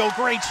in, you go,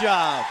 great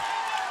job.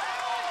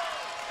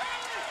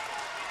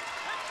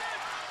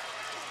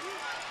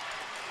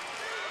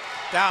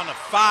 Down to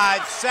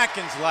 5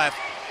 seconds left.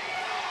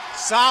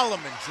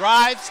 Solomon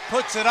drives,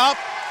 puts it up.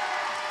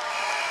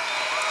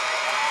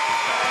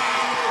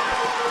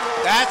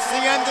 That's the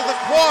end of the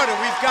quarter.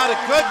 We've got a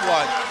good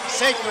one.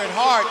 Sacred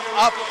Heart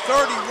up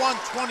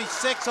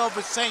 31-26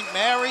 over St.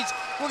 Mary's.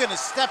 We're going to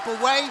step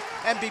away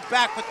and be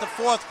back with the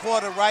fourth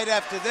quarter right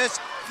after this.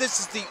 This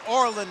is the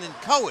Orlin and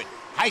Cohen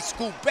High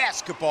School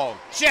Basketball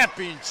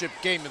Championship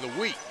Game of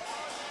the Week.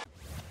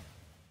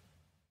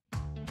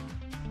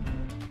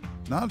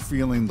 Not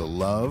feeling the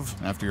love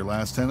after your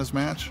last tennis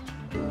match?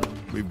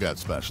 We've got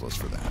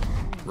specialists for that.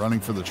 Running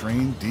for the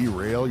train,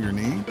 derail your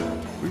knee?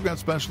 We've got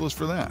specialists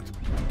for that.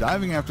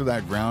 Diving after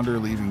that grounder,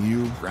 leaving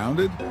you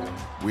grounded?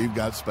 We've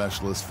got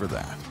specialists for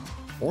that.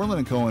 Orlin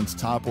and Cohen's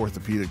top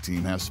orthopedic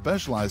team has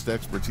specialized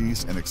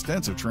expertise and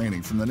extensive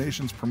training from the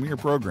nation's premier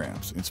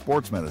programs in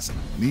sports medicine,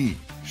 knee,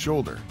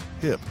 shoulder,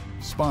 hip,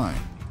 spine,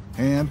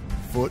 hand,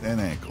 foot, and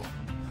ankle.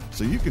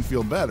 So you can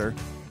feel better,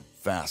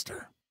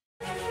 faster.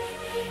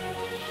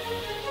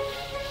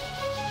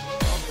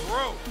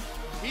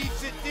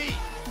 Heats it deep.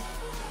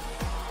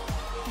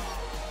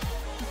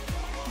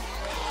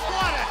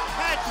 What a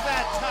catch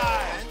that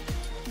time!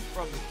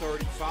 From the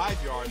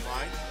 35-yard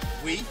line,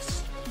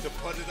 Weeks to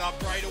put it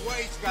up right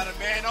away. He's got a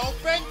man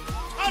open.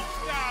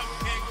 Touchdown,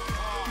 King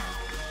Carr.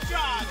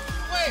 John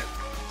Cliff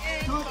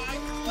in by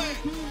Cliff.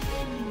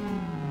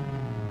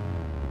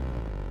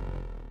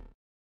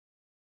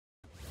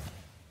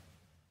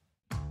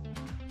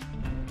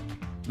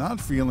 Not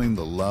feeling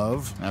the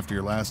love after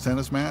your last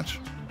tennis match?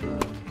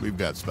 We've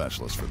got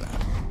specialists for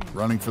that.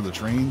 Running for the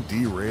train,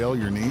 derail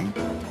your knee?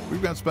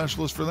 We've got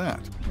specialists for that.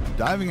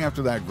 Diving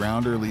after that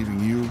grounder, leaving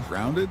you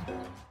grounded?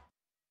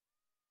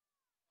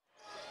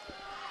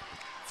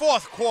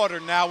 Fourth quarter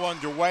now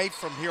underway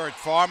from here at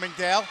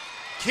Farmingdale.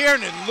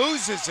 Kiernan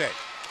loses it.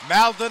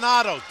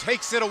 Maldonado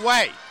takes it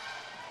away.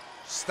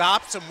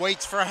 Stops and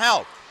waits for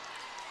help.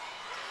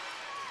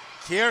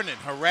 Kiernan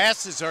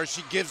harasses her.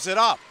 She gives it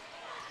up.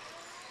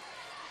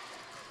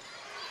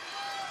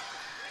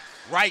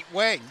 Right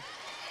wing.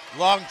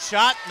 Long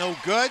shot, no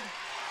good.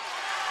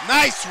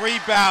 Nice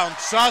rebound,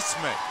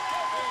 Sussman.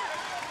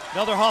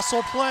 Another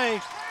hustle play.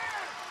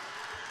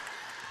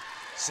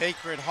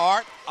 Sacred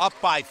Heart up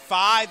by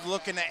 5,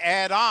 looking to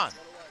add on.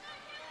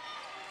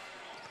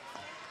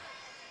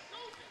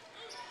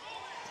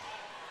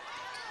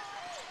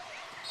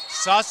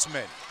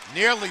 Sussman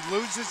nearly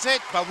loses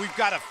it, but we've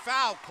got a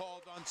foul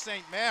called on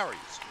St. Mary's.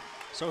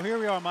 So here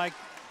we are, Mike.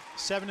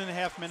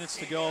 7.5 minutes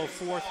to go,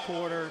 fourth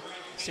quarter.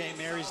 St.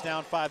 Mary's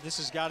down 5. This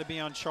has got to be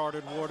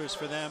uncharted waters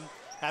for them,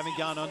 having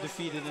gone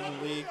undefeated in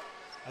the league.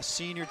 A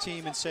senior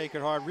team in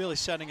Sacred Heart really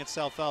setting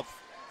itself up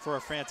for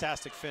a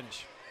fantastic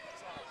finish.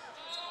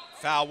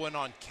 Foul went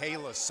on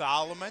Kayla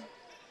Solomon.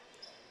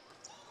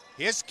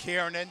 Here's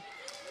Kiernan.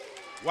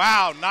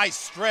 Wow, nice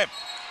strip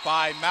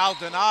by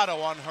Maldonado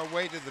on her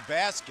way to the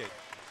basket.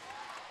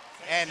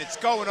 And it's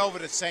going over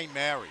to St.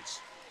 Mary's.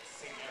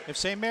 If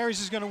St.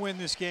 Mary's is going to win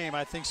this game,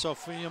 I think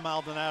Sofia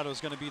Maldonado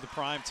is going to be the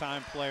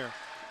prime-time player.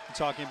 I'm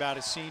talking about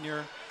a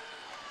senior,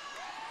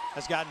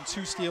 has gotten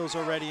 2 steals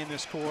already in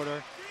this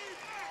quarter,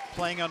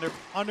 playing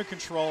under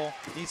control,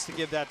 needs to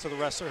give that to the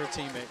rest of her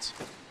teammates.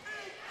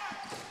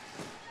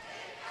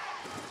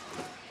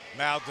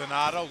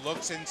 Maldonado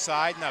looks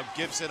inside, now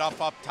gives it up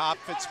top,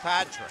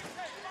 Fitzpatrick.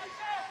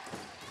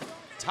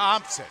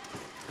 Thompson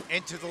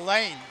into the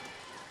lane,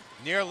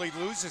 nearly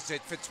loses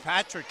it.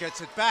 Fitzpatrick gets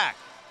it back.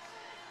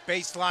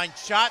 Baseline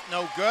shot,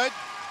 no good.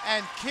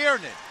 And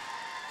Kiernan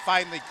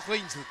finally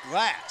cleans the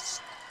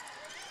glass.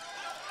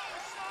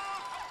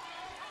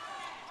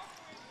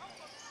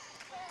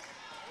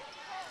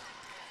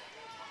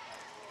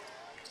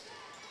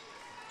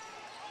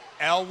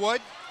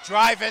 Elwood,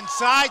 drive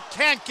inside,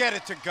 can't get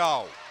it to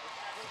go.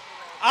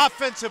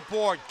 Offensive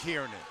board,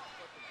 Kiernan.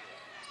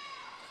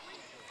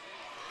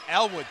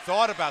 Elwood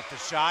thought about the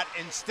shot.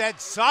 Instead,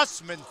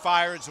 Sussman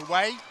fires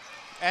away,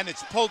 and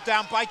it's pulled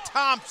down by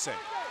Thompson.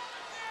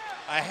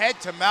 Ahead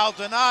to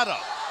Maldonado.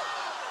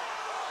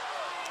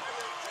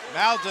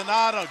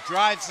 Maldonado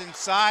drives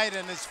inside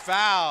and is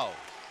fouled.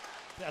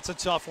 That's a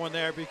tough one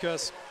there,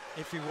 because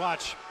if you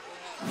watch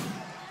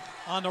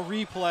on the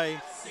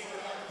replay,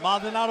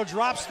 Maldonado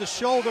drops the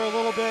shoulder a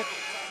little bit,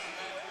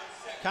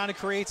 kind of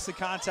creates the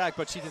contact,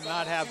 but she did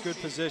not have good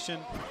position.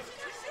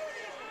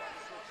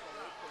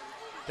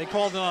 They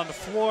called it on the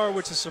floor,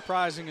 which is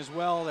surprising as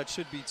well. That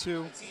should be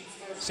 2.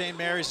 St.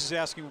 Mary's is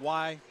asking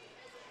why.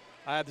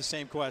 I have the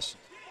same question.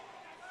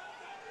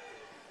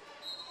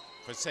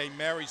 For St.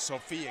 Mary's,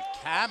 Sophia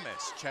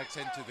Camus checks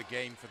into the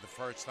game for the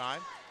first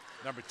time,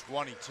 number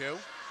 22.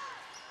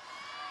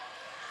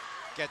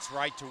 Gets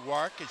right to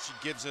work as she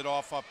gives it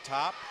off up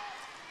top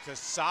to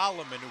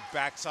Solomon, who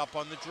backs up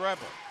on the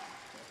dribble.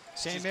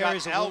 She's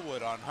got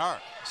Elwood on her.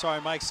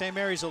 Sorry, Mike. St.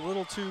 Mary's a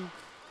little too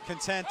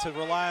content to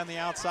rely on the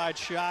outside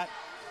shot.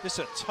 This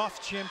is a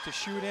tough gym to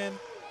shoot in.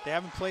 They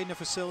haven't played in a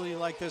facility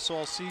like this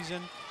all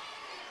season.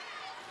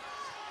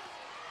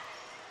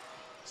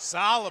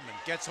 Solomon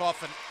gets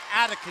off an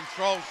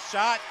out-of-control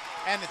shot,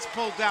 and it's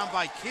pulled down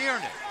by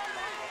Kiernan.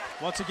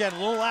 Once again, a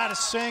little out of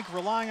sync,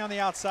 relying on the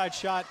outside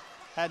shot.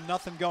 Had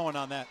nothing going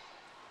on that.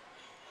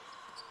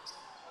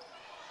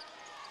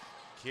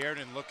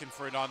 Kiernan looking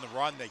for it on the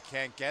run. They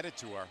can't get it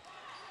to her.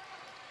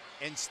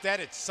 Instead,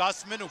 it's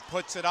Sussman who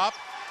puts it up,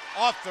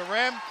 off the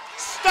rim,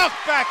 stuck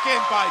back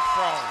in by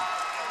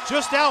Frome.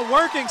 Just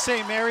outworking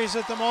St. Mary's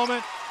at the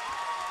moment.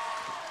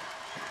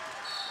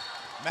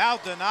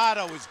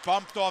 Maldonado is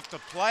bumped off the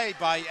play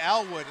by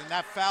Elwood, and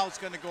that foul's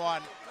going to go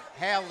on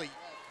Haley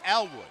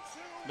Elwood.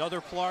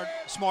 Another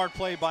smart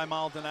play by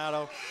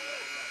Maldonado.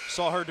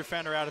 Saw her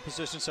defender out of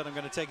position, said I'm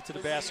going to take it to the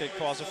basket,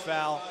 cause a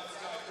foul.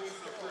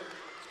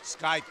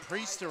 Sky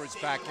Priester is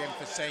back in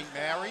for St.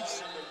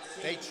 Mary's.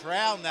 They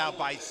trail now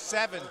by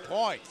 7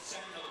 points.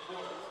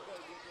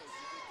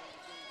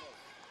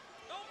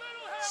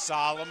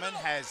 Solomon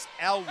has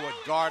Elwood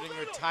guarding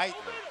her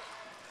tightly.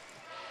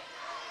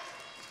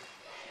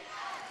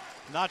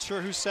 Not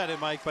sure who said it,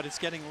 Mike, but it's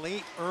getting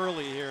late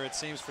early here, it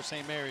seems, for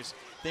St. Mary's.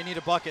 They need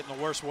a bucket in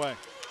the worst way.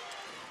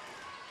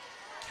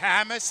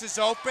 Camus is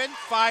open,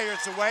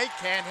 fires away,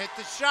 can't hit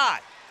the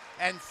shot.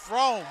 And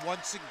Frome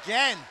once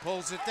again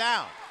pulls it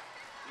down.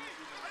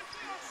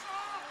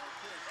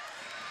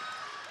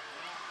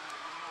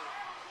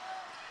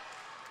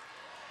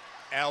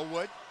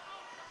 Elwood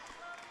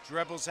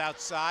dribbles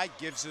outside,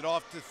 gives it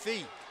off to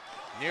Thiek.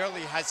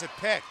 Nearly has it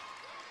picked.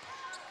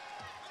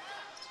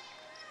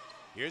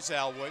 Here's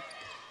Elwood.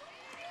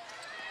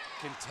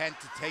 Content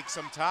to take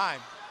some time.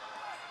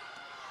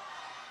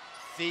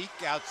 Thiek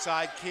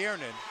outside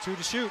Kiernan. 2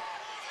 to shoot.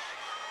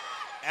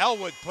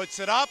 Elwood puts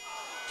it up.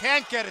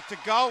 Can't get it to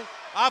go.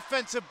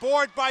 Offensive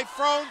board by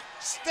Frome.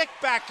 Stick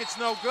back, it's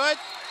no good.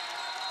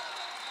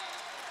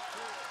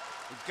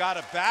 We've got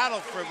a battle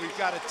for it. We've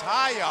got a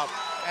tie-up.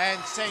 And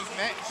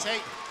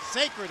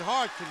Sacred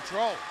Heart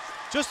controls.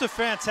 Just a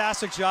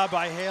fantastic job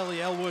by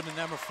Haley Elwood and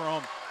Emma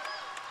Frome.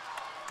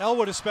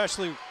 Elwood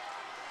especially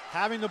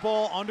having the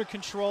ball under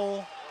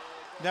control,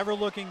 never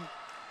looking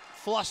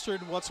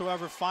flustered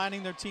whatsoever,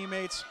 finding their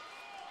teammates,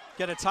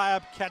 get a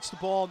tie-up, catch the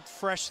ball,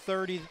 fresh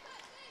 30.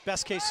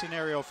 Best case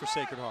scenario for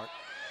Sacred Heart.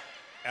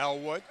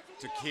 Elwood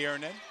to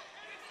Kiernan.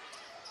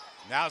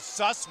 Now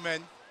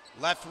Sussman,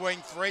 left wing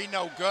 3,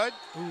 no good.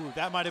 Ooh,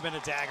 that might have been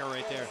a dagger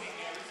right there.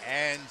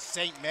 And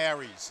St.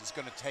 Mary's is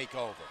going to take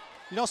over.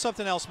 You know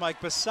something else, Mike?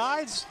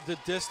 Besides the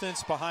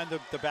distance behind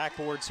the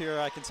backboards here,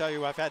 I can tell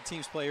you I've had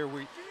teams play here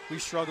we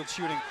struggled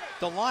shooting.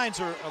 The lines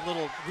are a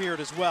little weird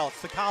as well.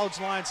 It's the college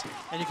lines,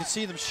 and you can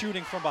see them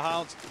shooting from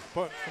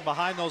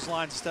behind those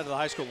lines instead of the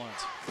high school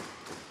lines.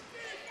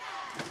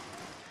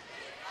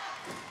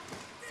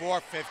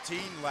 4:15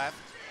 left.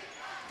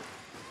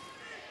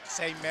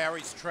 St.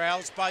 Mary's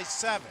trails by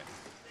 7.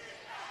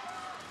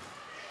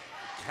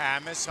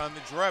 Camus on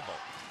the dribble.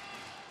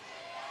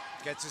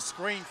 Gets a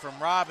screen from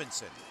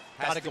Robinson.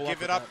 Has to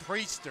give it up.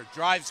 Priester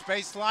drives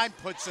baseline,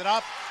 puts it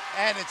up,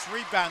 and it's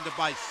rebounded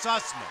by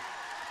Sussman.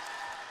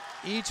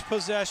 Each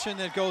possession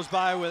that goes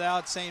by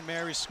without St.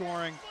 Mary's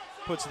scoring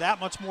puts that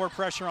much more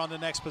pressure on the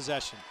next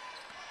possession.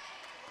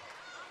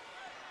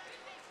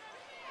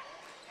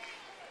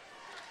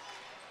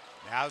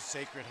 Now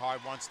Sacred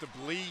Heart wants to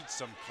bleed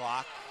some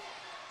clock.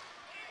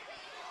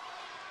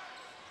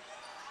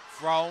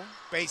 Frome,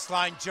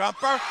 baseline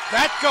jumper,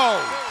 that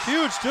goes!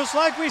 Huge, just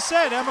like we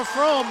said, Emma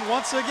Frome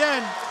once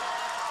again.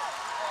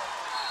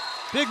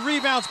 Big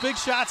rebounds, big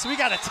shots. We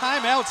got a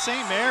timeout,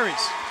 St.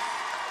 Mary's.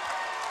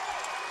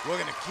 We're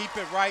gonna keep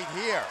it right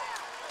here.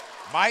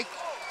 Mike,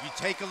 you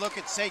take a look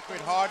at Sacred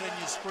Heart on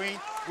your screen.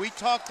 We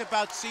talked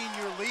about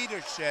senior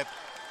leadership.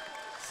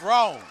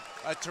 Frome,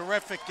 a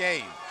terrific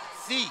game.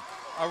 Thiek,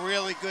 a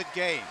really good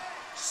game.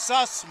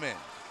 Sussman,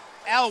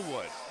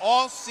 Elwood,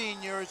 all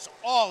seniors,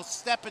 all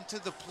stepping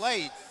to the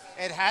plate.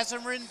 It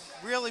hasn't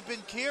really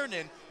been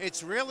Kiernan.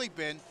 It's really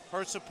been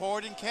her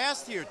supporting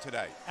cast here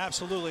today.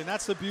 Absolutely, and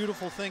that's the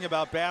beautiful thing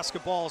about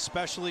basketball,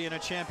 especially in a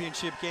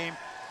championship game.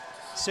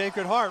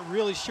 Sacred Heart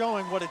really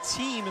showing what a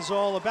team is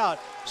all about,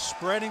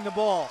 spreading the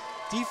ball.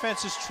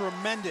 Defense is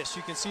tremendous.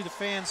 You can see the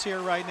fans here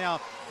right now,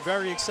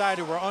 very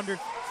excited. We're under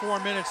 4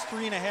 minutes,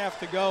 3.5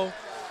 to go.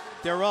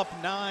 They're up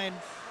 9.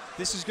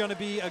 This is going to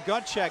be a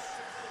gut check.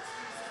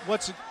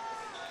 What's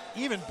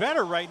even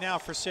better right now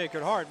for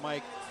Sacred Heart,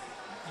 Mike,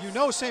 you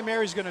know St.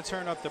 Mary's going to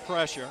turn up the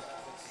pressure.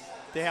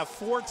 They have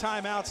 4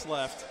 timeouts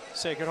left,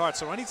 Sacred Heart.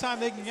 So anytime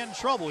they can get in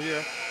trouble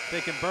here,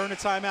 they can burn a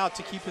timeout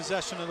to keep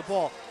possession of the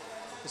ball.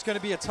 It's going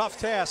to be a tough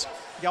task.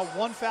 You got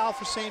 1 foul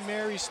for St.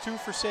 Mary's, 2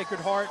 for Sacred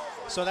Heart.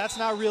 So that's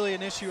not really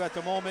an issue at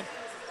the moment.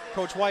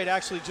 Coach White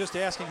actually just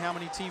asking how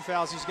many team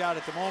fouls he's got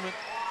at the moment.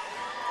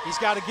 He's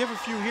got to give a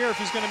few here if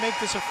he's going to make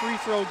this a free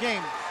throw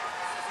game.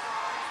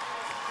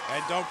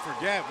 And don't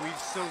forget, we've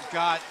still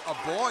got a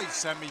boys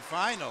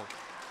semifinal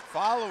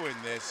following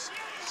this.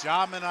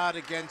 Chaminade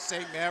against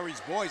St.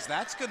 Mary's boys.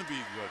 That's going to be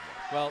a good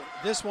one. Well,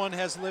 this one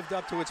has lived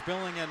up to its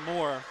billing and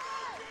more.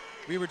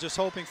 We were just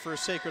hoping for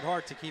Sacred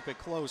Heart to keep it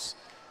close.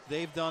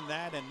 They've done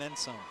that and then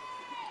some.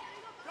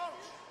 Coach,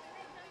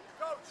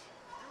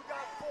 you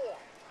got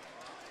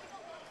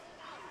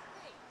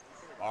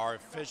 4. Our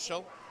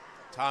official,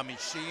 Tommy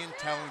Sheehan,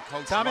 telling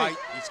Coach Tommy. White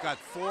he's got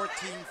 14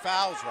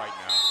 fouls right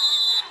now.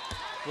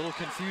 A little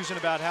confusion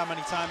about how many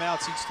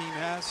timeouts each team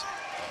has.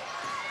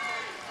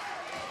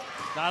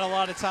 Not a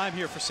lot of time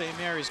here for St.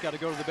 Mary's. Got to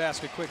go to the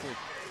basket quickly.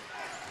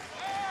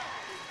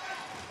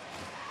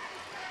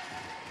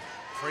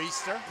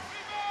 Priester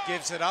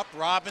gives it up.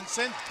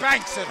 Robinson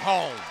banks it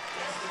home.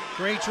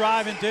 Great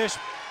drive and dish.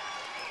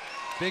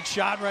 Big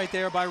shot right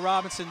there by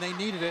Robinson. They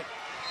needed it.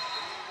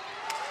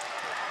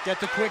 Get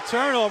the quick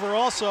turnover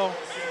also.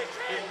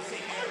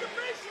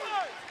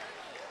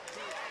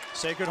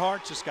 Sacred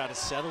Heart just got to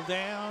settle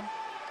down.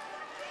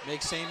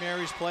 Make St.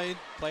 Mary's play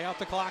out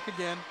the clock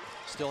again.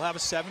 Still have a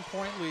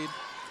 7-point lead.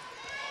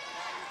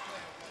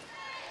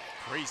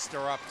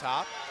 Priester up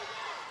top.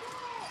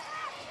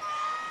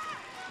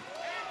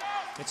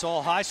 It's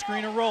all high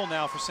screen and roll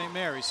now for St.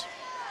 Mary's.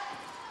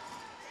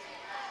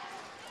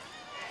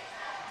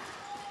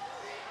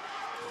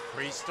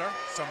 Priester,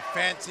 some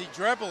fancy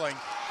dribbling.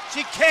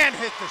 She can't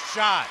hit the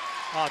shot.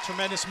 Oh,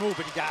 tremendous move,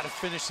 but you got to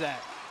finish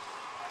that.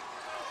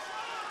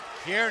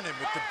 Kiernan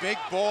with the big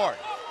board.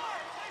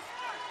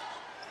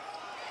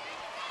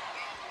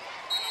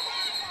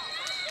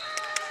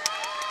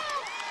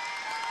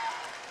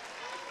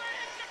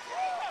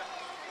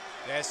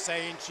 They're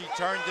saying she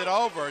turned it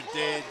over,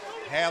 did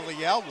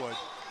Haley Elwood.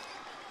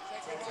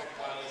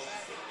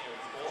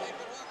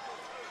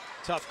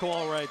 Tough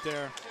call right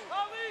there.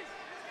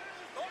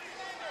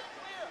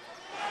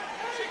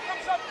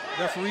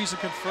 Referees are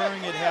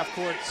conferring at half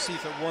court to see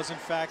if it was in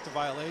fact a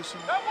violation.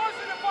 That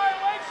wasn't a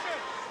violation.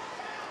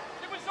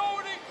 It was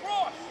already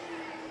crossed.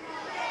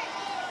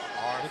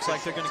 Looks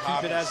like they're going to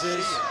keep it as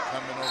is.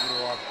 Coming over to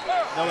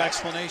our No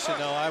explanation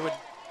though.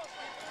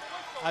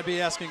 I'd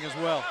be asking as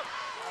well.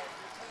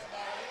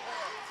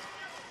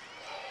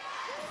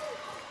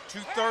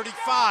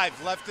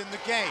 2:35 left in the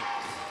game.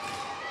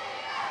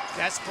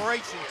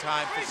 Desperation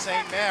time for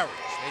St. Mary's.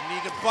 They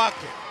need a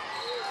bucket.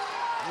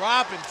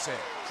 Robinson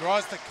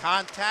draws the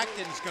contact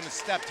and is going to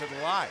step to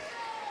the line.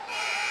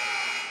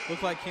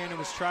 Looked like Kiernan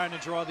was trying to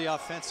draw the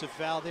offensive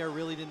foul there.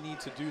 Really didn't need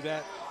to do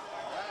that.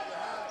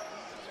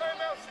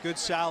 Good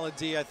solid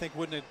D. I think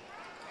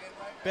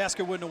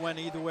basket wouldn't have went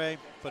either way.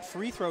 But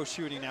free throw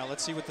shooting now.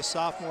 Let's see what the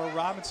sophomore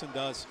Robinson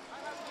does.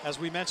 As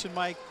we mentioned,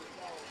 Mike,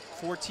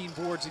 14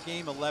 boards a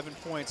game, 11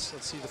 points.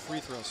 Let's see the free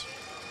throws.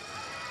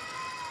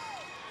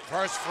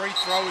 First free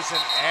throw is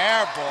an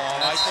air ball.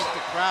 I think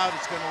the crowd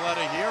is going to let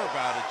her hear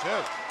about it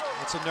too.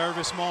 It's a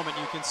nervous moment.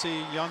 You can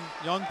see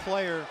young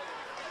player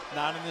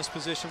not in this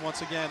position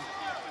once again.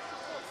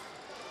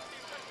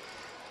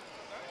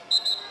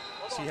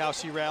 See how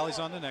she rallies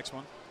on the next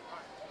one.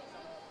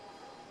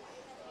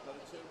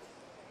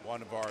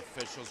 One of our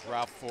officials,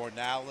 Ralph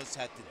Fornalis,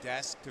 at the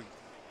desk to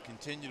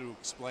continue to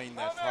explain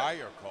that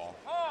prior call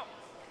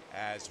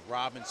as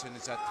Robinson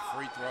is at the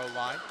free throw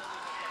line.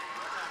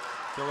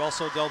 They're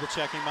also double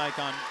checking Mike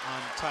on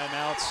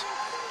timeouts.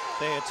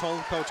 They had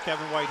told Coach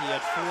Kevin White he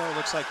had 4.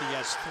 Looks like he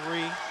has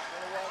 3.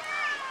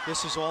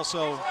 This is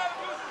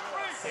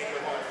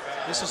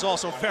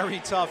also very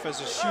tough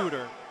as a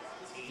shooter.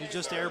 You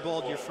just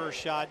airballed your first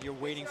shot. You're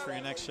waiting for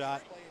your next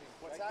shot.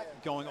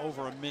 Going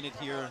over a minute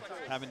here,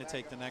 having to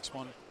take the next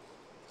one.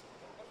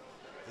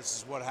 This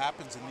is what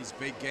happens in these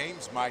big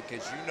games, Mike,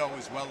 as you know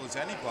as well as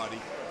anybody.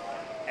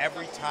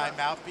 Every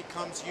timeout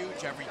becomes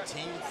huge, every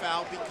team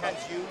foul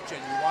becomes huge,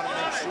 and you want to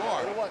make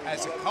sure,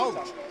 as a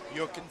coach,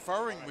 you're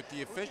conferring with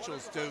the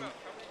officials to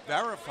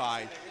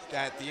verify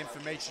that the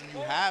information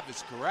you have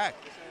is correct.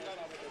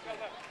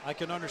 I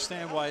can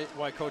understand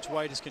why Coach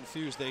White is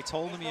confused. They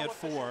told him he had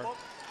 4.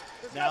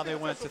 Now they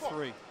went to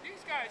 3. These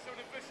guys are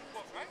the official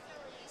book, right?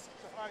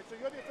 All right, so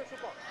you're the official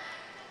book.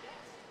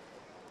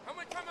 How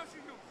many timeouts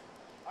you use?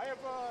 I have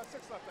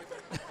 6 left, I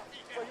think.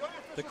 So you're the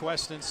official The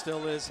question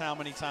still is how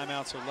many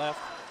timeouts are left.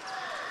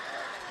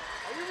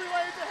 Are you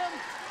related to him?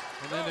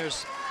 And then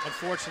there's,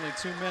 unfortunately,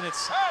 2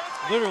 minutes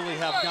literally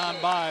have gone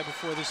by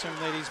before this young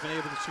lady's been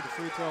able to shoot a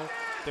free throw.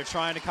 They're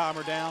trying to calm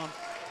her down.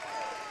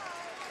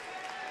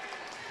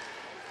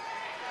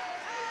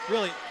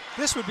 Really,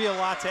 this would be a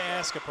lot to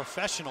ask a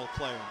professional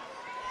player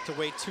to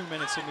wait 2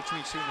 minutes in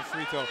between shooting a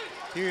free throw.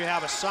 Here you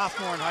have a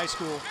sophomore in high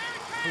school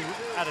who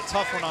had a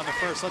tough one on the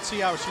first. Let's see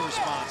how she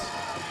responds.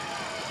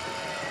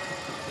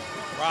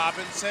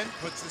 Robinson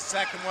puts the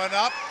second one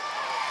up.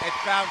 It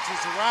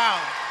bounces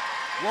around.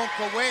 Won't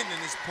go in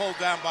and is pulled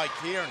down by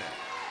Kiernan.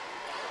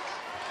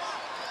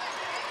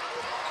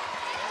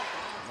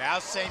 Now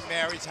St.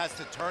 Mary's has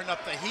to turn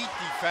up the heat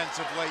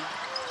defensively.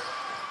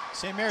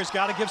 St. Mary's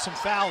got to give some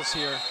fouls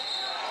here.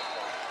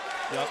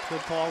 Yep,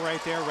 good call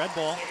right there, red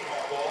ball.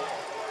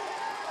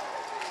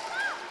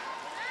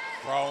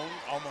 Crone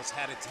almost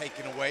had it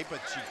taken away,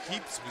 but she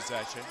keeps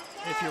possession.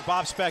 If you're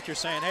Bob Speck, you're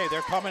saying, hey,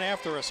 they're coming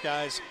after us,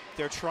 guys.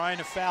 They're trying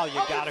to foul. You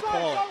got to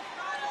call it.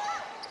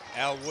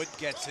 Elwood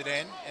gets it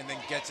in and then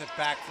gets it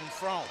back from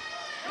Frone.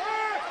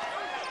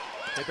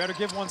 They better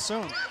give one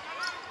soon.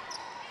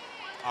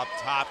 Up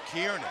top,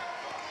 Kiernan.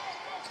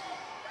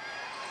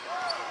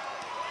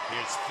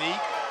 Here's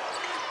Feet.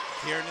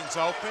 Kiernan's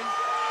open.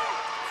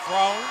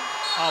 Frone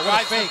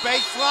drives the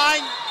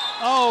baseline.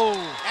 Oh!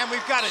 And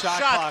we've got a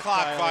shot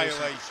clock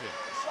violation.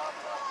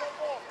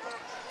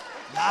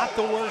 Not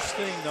the worst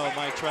thing, though,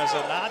 Mike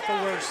Trezza. Not the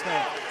worst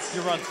thing.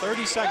 You run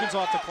 30 seconds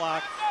off the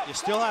clock. You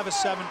still have a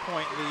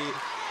 7-point lead.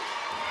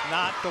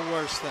 Not the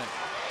worst thing.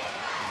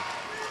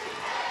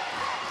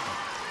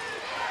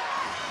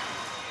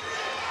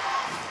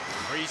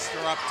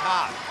 Priester up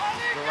top,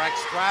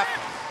 directs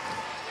traffic.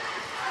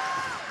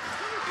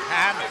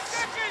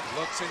 Hammers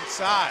looks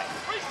inside.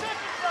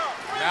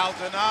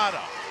 Maldonado.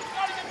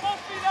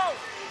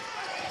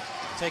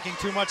 Taking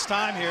too much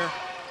time here.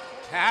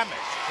 Hammers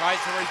tries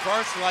the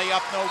reverse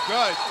layup, no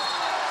good.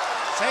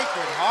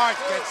 Sacred Heart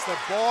gets the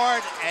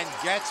board and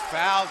gets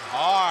fouled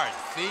hard.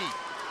 Feet.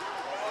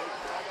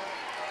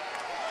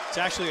 It's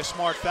actually a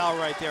smart foul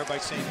right there by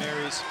St.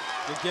 Mary's.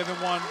 You're giving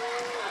one.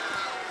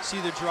 See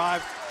the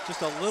drive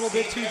just a little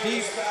bit too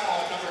deep.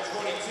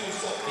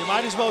 You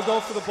might as well go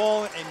for the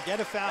ball and get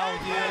a foul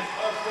here.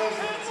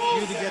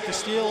 You either get the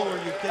steal or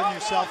you're getting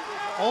yourself.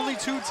 Only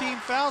 2 team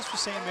fouls for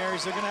St.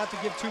 Mary's. They're going to have to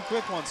give 2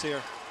 quick ones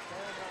here.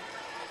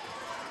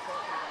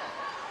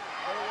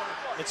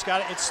 It's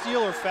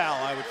steal or foul,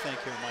 I would think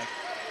here, Mike.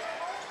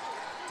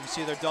 You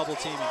see they're double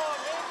teaming.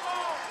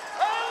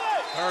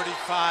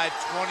 35-28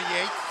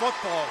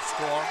 football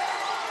score.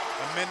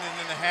 A minute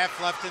and a half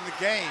left in the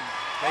game.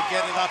 They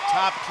get it up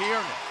top,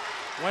 Kiernan.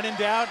 When in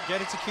doubt,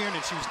 get it to Kiernan.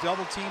 She was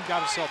double teamed,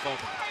 got herself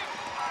open.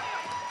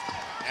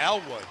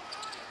 Elwood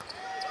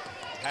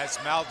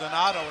has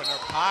Maldonado in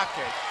her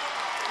pocket.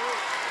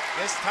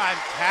 This time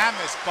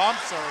Camus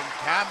bumps her and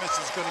Camus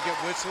is going to get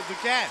whistled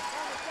again.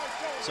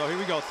 So here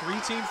we go, 3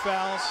 team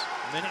fouls,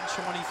 minute and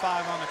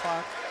 25 on the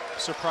clock.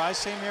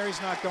 Surprised St.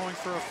 Mary's not going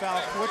for a foul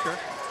quicker.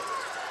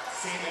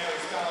 St.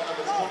 Mary's foul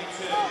number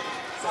 22.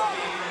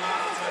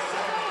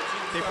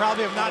 They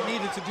probably have not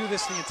needed to do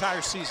this the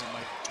entire season,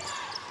 Mike.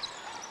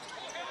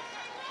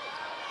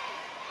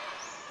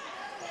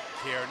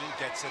 Kiernan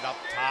gets it up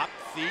top,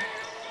 feet.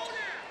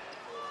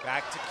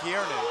 Back to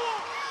Kiernan.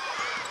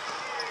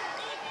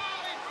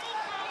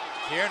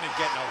 Kiernan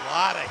getting a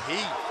lot of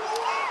heat.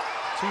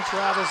 2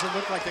 travels that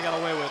look like they got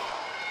away with.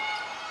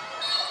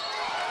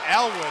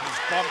 Elwood is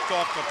bumped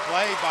off the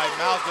play by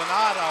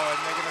Maldonado, and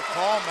they're going to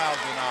call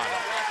Maldonado.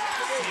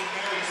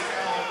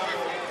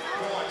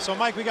 So,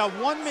 Mike, we got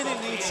 1 minute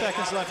and 8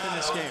 seconds left in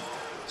this game.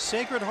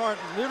 Sacred Heart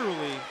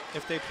literally,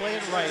 if they play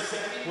it right,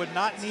 would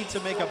not need to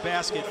make a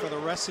basket for the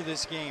rest of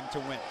this game to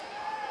win.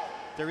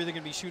 They're either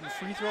going to be shooting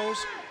free throws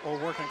or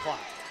working clock.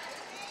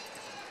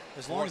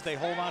 As long as they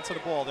hold on to the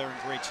ball, they're in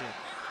great shape.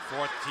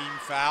 4th team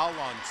foul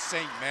on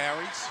St.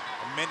 Mary's.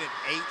 A minute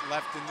 8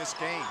 left in this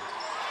game.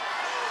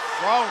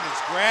 Crone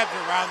is grabbed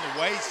around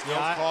the waist. No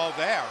call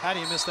there. How do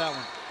you miss that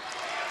one?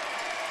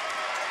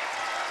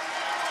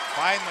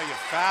 Finally, a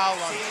foul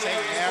on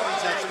St.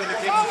 Mary's. That's going to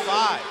give him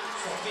 5.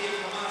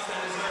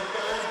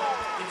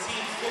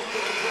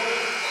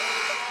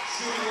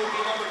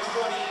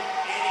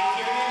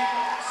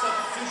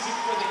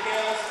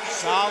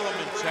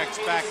 Solomon checks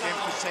back in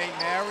for St.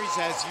 Mary's,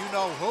 as you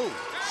know who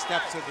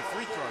steps to the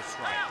free throw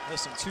strike.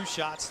 Listen, 2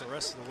 shots the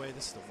rest of the way.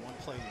 This is the one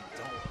play you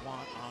don't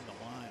want on the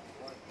line.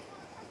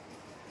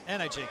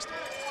 And I jinxed it.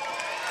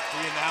 The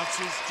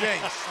announcer's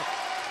jinx.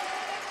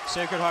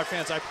 Sacred Heart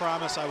fans, I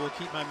promise I will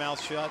keep my mouth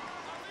shut.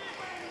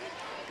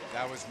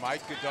 That was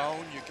Mike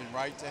Godone. You can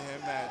write to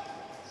him at...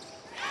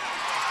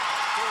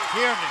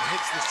 Kiernan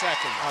hits the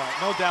second. All right,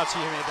 no doubts he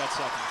made that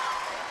second.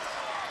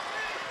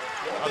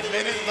 A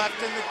minute left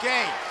in the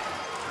game.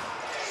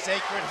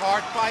 Sacred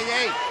Heart by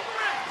 8.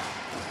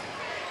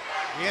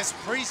 Here's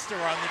Priester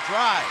on the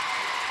drive.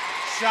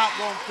 Shot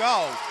won't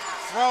go.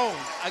 Throne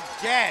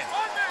again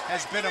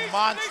has been a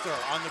monster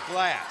on the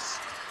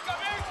glass.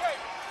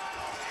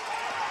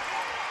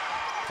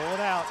 Pull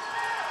it out.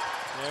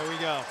 There we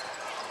go.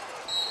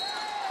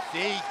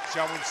 Deke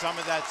showing some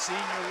of that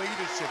senior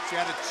leadership. She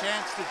had a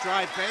chance to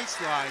drive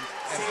baseline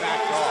and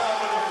backed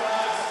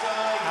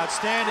off.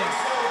 Outstanding.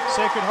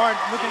 Sacred Heart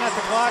looking at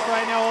the clock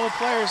right now, all the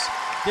players,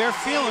 they're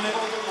feeling it.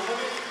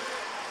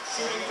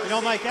 You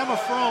know, Mike, Emma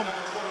Frome,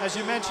 as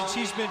you mentioned,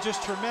 she's been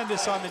just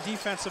tremendous on the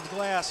defensive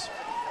glass.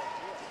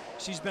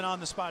 She's been on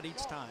the spot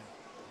each time.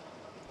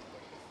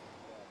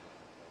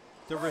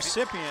 The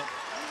recipient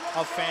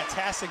of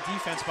fantastic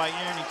defense by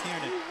Erin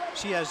Kiernan.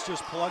 She has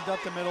just plugged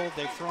up the middle.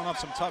 They've thrown up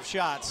some tough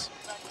shots.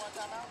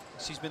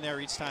 She's been there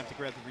each time to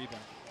grab the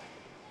rebound.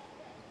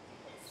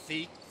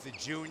 Feek, the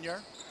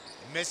junior,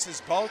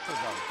 misses both of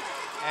them,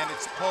 and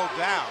it's pulled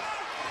down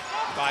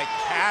by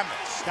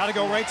Camus. Got to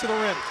go right to the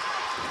rim.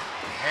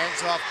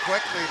 Hands off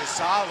quickly to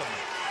Solomon.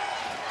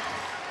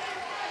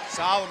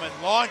 Solomon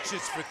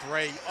launches for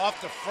 3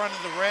 off the front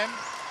of the rim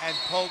and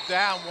pulled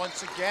down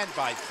once again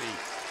by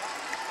Feek.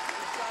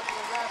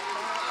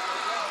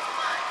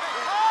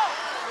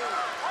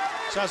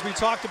 So as we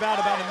talked about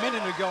a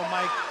minute ago,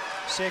 Mike,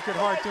 Sacred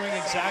Heart doing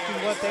exactly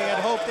what they had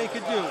hoped they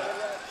could do.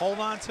 Hold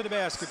on to the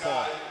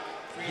basketball,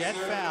 get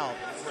fouled,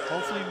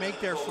 hopefully make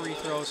their free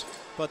throws,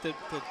 but the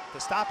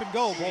stop and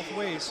go both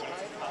ways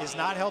is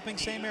not helping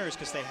St. Mary's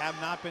because they have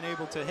not been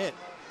able to hit.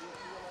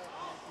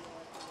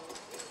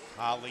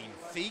 Colleen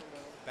Feek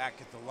back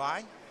at the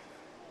line.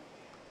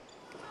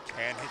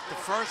 Can't hit the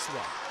first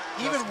one.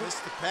 Even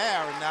missed the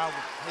pair and now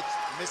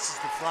misses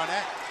the front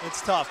end.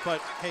 It's tough, but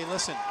hey,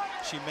 listen,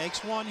 she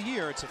makes one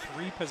here. It's a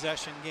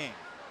 3-possession game.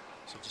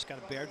 So just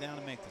got to bear down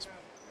and make this one.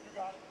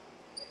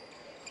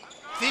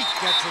 Deep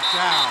gets it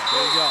down.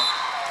 There you go.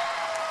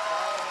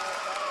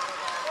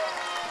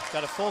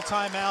 Got a full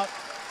timeout.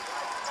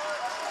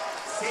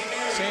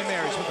 St.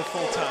 Mary's with a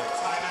full time.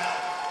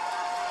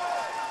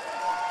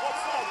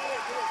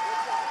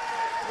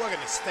 We're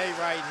going to stay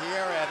right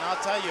here, and I'll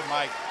tell you,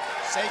 Mike,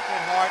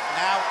 Sacred Heart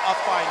now up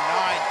by 9,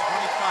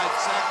 25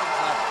 seconds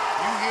left.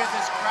 You hear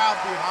this crowd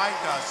behind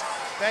us.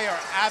 They are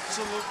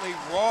absolutely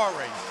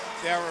roaring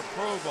their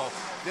approval.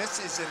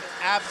 This is an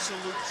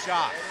absolute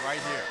shock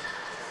right here.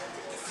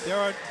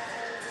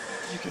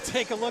 You can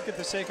take a look at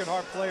the Sacred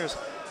Heart players.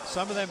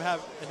 Some of them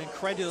have an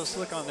incredulous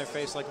look on their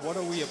face, like, what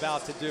are we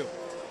about to do?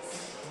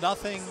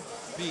 Nothing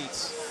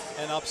beats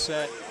an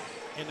upset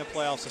in the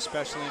playoffs,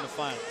 especially in the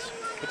finals.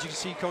 But you can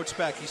see Coach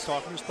Speck, he's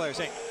talking to his players,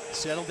 hey,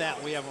 settle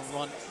down. We haven't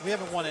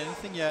won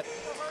anything yet.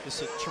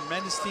 This is a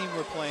tremendous team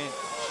we're playing.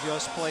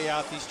 Just play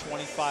out these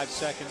 25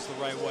 seconds the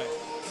right way.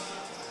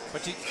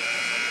 But you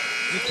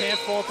can't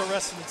fault the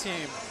rest of the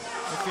team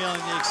for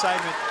feeling the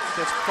excitement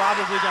that's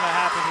probably going to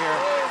happen here.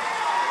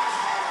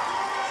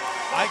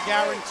 I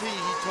guarantee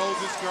he told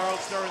his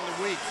girls during the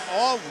week,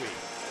 all week,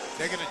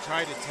 they're going to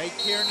try to take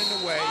Kiernan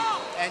away,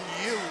 and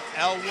you,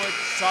 Elwood,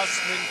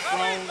 Sussman,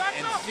 Crone,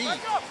 and Feet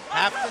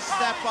have to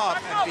step up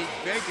and be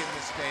big in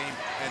this game,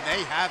 and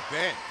they have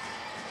been.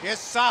 Here's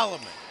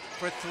Solomon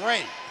for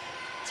 3.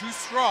 Too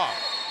strong.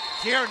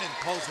 Kiernan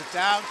pulls it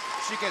down.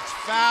 She gets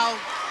fouled,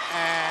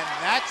 and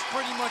that's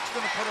pretty much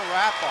going to put a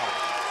wrap on it.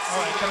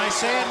 All right, can I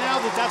say it now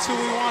that that's who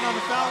we want on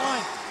the foul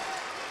line?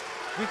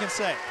 We can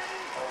say it.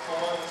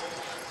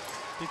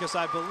 Because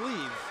I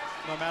believe,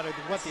 no matter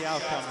what the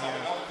outcome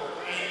here,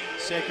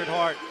 Sacred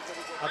Heart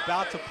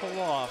about to pull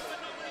off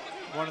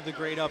one of the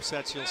great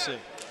upsets you'll see.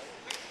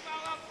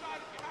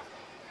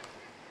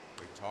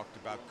 We talked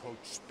about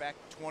Coach Speck,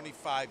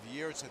 25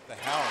 years at the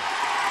helm.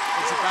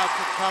 It's about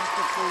to come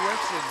to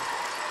fruition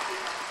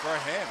for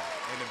him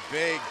in a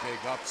big, big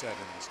upset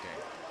in this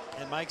game.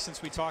 And Mike,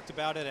 since we talked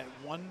about it, at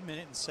 1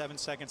 minute and 7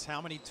 seconds,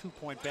 how many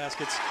 2-point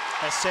baskets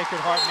has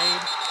Sacred Heart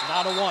made?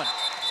 Not a one.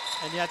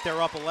 And yet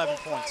they're up 11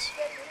 points.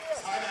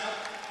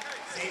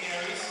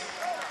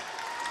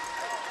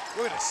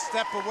 We're going to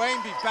step away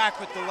and be back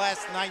with the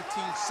last 19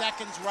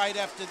 seconds right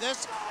after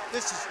this.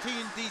 This is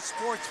T&D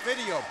Sports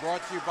Video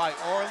brought to you by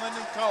Orlin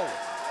and Cohen.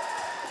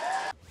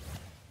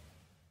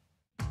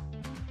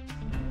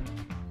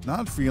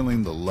 Not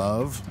feeling the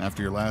love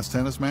after your last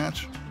tennis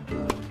match?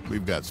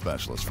 We've got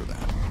specialists for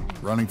that.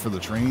 Running for the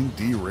train,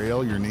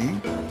 derail your knee?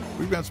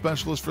 We've got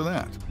specialists for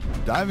that.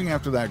 Diving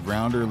after that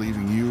grounder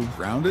leaving you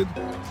grounded?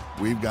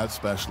 We've got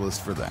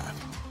specialists for that.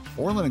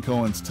 Orlin and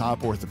Cohen's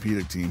top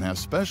orthopedic team has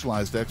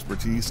specialized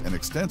expertise and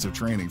extensive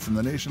training from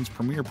the nation's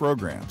premier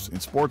programs in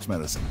sports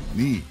medicine,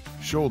 knee,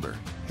 shoulder,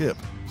 hip,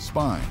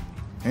 spine,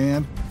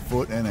 hand,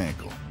 foot, and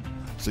ankle.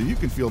 So you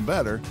can feel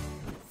better,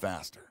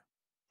 faster.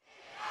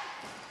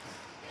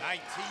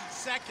 19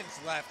 seconds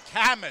left.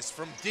 Camus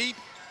from deep.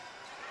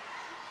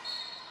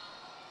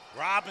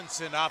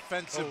 Robinson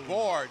offensive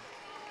board.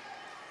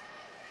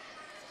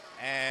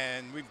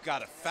 And we've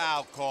got a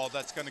foul call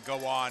that's going to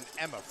go on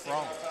Emma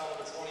Frome.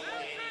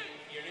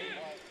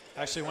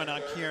 Actually went on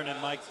Kiernan,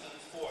 Mike.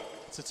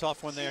 It's a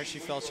tough one there. She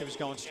felt she was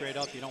going straight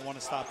up. You don't want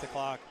to stop the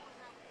clock.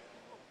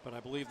 But I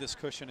believe this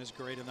cushion is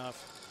great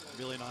enough.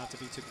 You really don't have to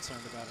be too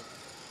concerned about it.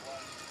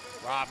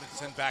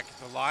 Robinson back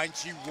at the line.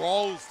 She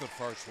rolls the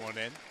first one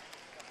in.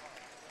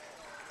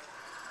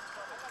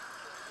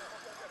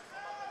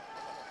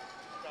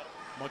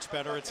 Much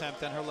better attempt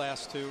than her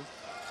last two.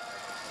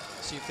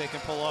 See if they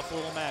can pull off a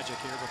little magic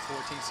here with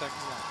 14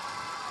 seconds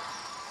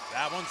left.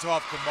 That one's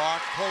off the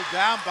mark. Pulled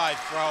down by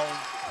Frome.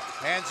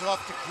 Hands off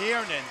to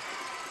Kiernan.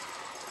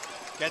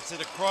 Gets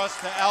it across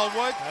to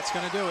Elwood. That's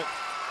going to do it.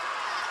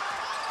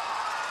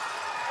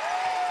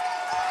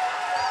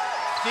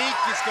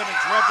 Deke is going to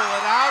dribble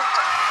it out.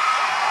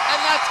 And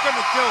that's going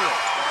to do it.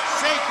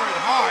 Sacred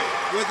Heart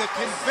with a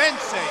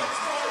convincing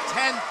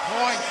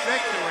 10-point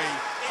victory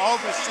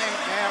over St.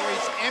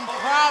 Mary's.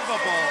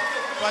 Improbable,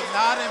 but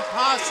not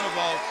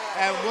impossible.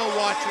 And we'll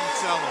watch them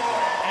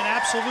celebrate. An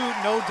absolute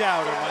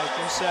no-doubter, Mike.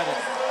 You said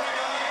it.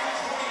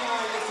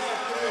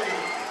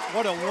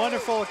 What a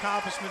wonderful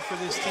accomplishment for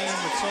this team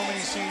with so many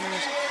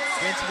seniors.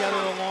 Been together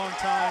a long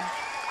time.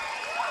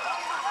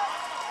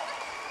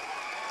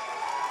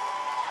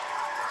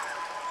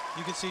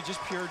 You can see just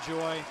pure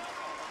joy.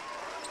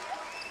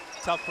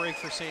 Tough break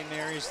for St.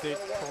 Mary's, the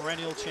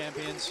perennial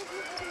champions.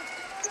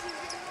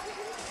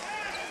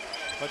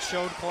 But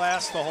showed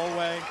class the whole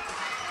way.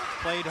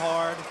 Played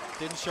hard,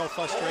 didn't show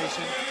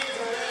frustration.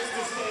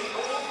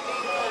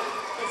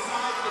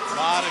 A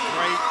lot of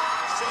great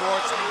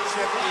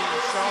sportsmanship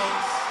being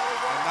shown.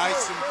 A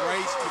nice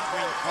embrace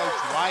between Coach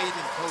White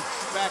and Coach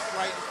Speck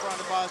right in front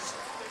of us.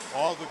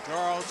 All the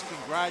girls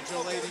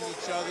congratulating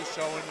each other,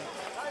 showing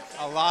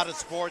a lot of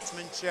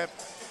sportsmanship,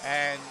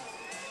 and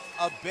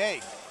a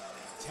big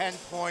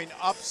 10-point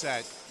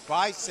upset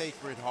by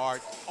Sacred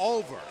Heart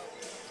over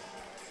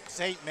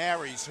St.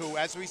 Mary's, who,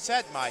 as we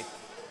said, Mike,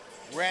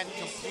 ran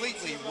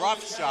completely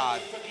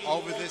roughshod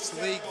over this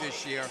league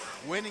this year,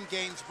 winning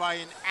games by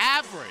an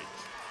average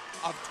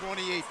of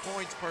 28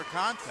 points per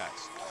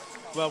contest.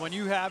 Well, when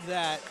you have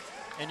that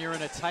and you're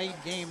in a tight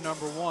game,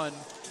 number one,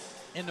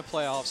 in the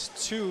playoffs,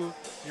 two,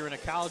 you're in a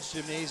college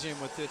gymnasium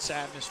with its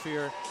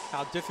atmosphere,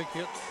 how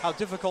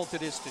difficult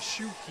it is to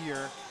shoot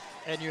here,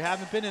 and you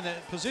haven't been in a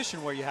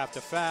position where you have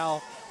to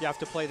foul, you have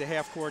to play the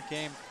half-court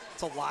game.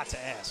 It's a lot to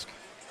ask.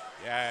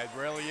 Yeah, it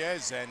really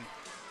is, and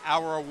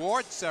our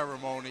award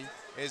ceremony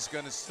is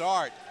going to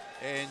start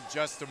in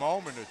just a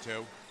moment or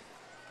two.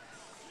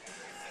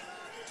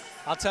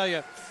 I'll tell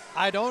you,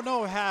 I don't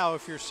know how,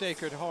 if you're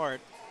Sacred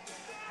Heart,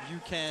 you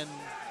can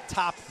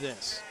top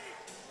this.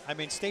 I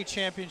mean, state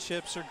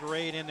championships are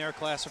great in their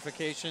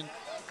classification,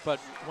 but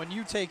when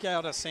you take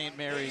out a St.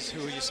 Mary's,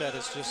 who you said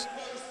has just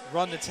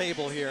run the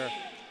table here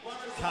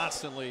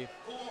constantly,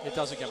 it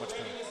doesn't get much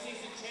better.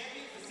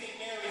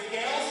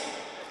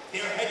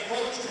 Their head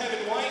coach,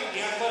 Kevin White,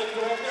 the athletic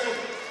director,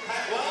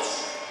 Pat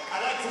Welsh. I'd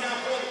like to now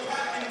throw the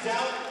captains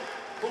out,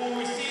 who will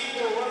receive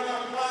their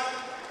runner-up plaque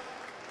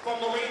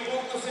from Lorraine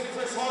Lucas and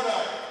Chris Harder.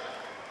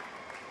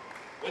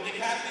 Would the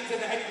captains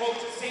and the head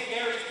coach of St.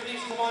 Mary's please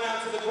come on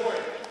out to the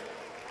court?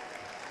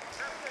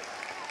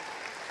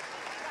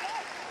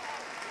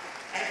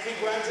 And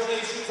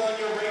congratulations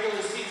on your regular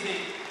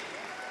season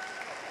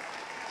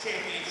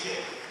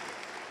championship.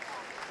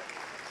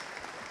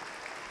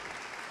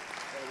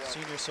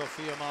 Senior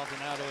Sophia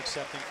Maldonado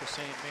accepting for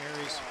St.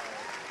 Mary's.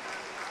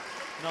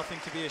 Nothing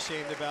to be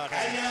ashamed about.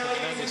 And now,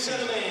 ladies and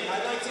gentlemen,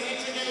 I'd like to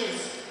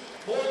introduce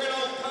Morgan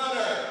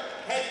O'Connor,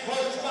 head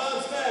coach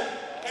Bob Smith,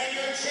 and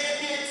your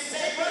champion,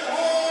 Sacred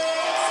Heart.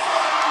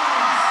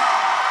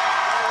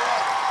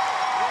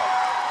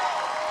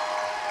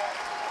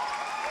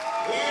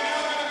 We are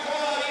now going to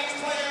call out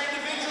each player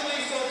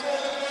individually, so if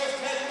all the girls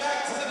head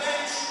back to the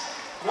bench,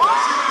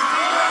 once you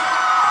receive it.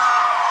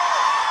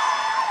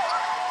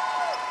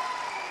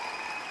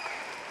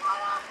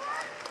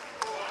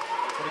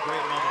 What a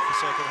great moment for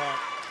Sacred Heart.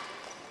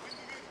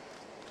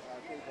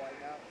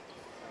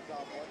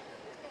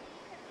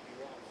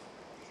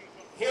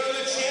 Here are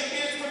the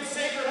champions from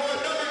Sacred Heart,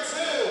 number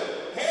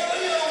 2,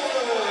 Haley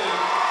Elwood.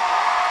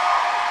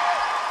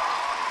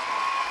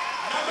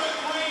 Number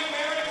 3,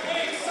 Mary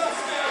Kate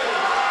Sussman.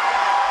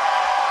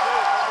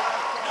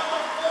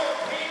 Number 4,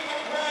 Kate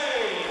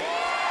McRae.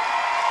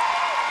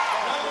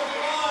 Number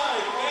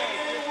 5,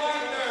 Megan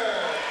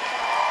Wagner.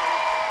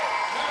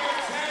 Number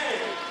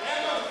 10,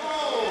 Emma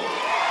Froome.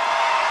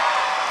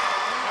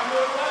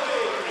 Number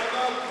 11,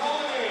 Emma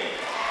Cohen.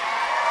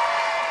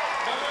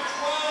 Number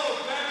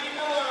 12, Maggie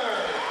Miller.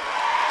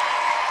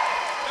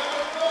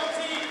 Number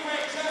 14,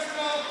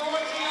 Francesca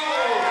Borgio.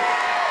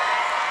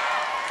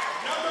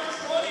 Number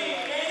 20,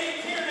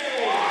 Annie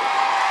Tierney.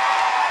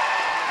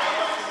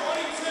 Number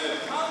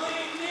 22,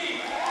 Colleen Neek.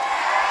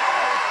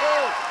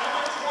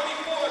 Number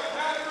 24,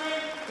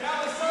 Catherine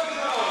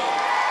D'Alessandro.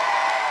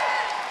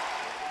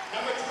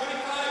 Number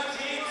 25,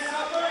 James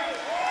Supper.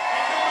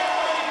 And number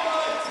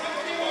 35,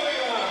 Tiffany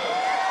Williams.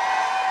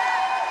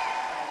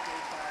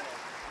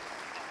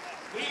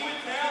 We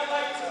would now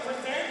like to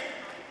present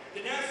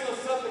the National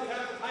Suffolk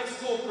Catholic High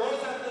School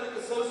Girls Athletic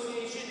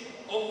Association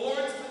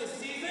Awards for the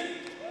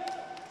season,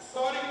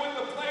 starting with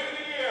the Player of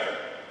the Year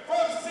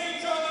from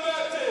St. John the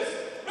Baptist,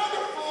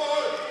 number 4,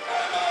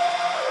 Emma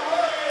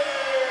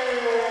Ray.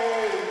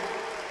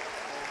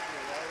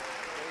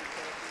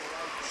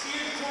 She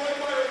is joined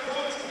by her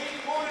coach, Kate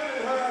Gordon,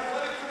 and her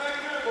athletic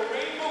director,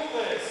 Lorraine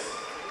Lucas.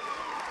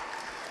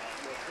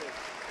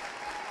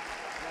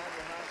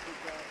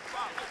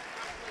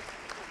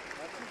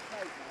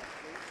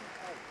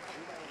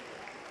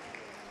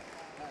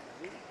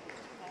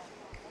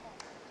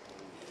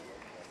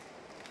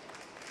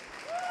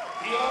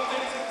 The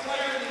Offensive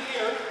Player of the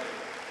Year,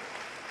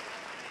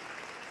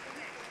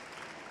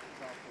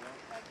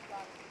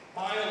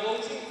 Maya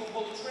Loching from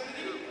Holy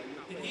Trinity.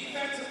 The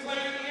Defensive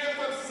Player of the Year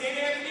from St.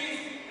 Anthony's,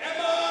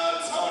 Emma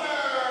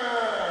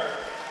Toner.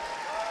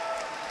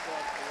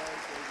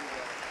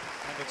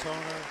 Emma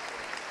Toner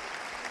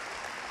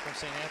from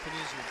St.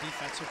 Anthony's, your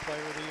Defensive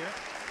Player of the Year.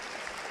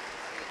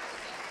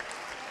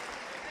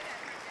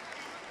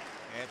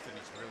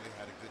 Anthony's really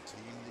had a good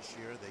team this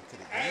year. They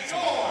could have And easily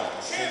your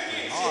beaten Sacred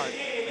championship Heart,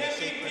 game and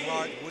Sacred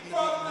Heart MVP wouldn't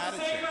have even from had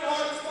a Sacred chance.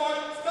 Heart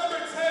Spartans,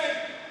 number 10,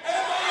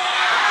 Emma.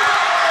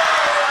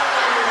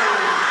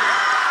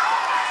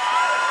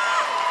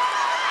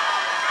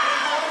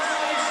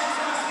 Congratulations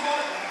to the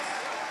Spartans.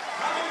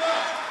 Coming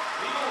up,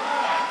 we will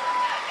have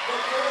the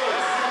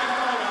girls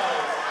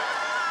semifinals.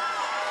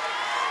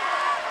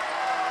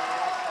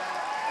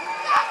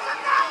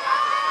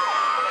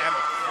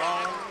 Emma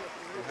Froome,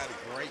 who had a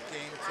great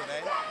game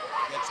today,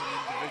 gets an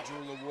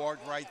individual award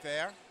right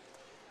there.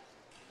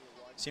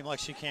 Seemed like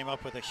she came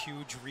up with a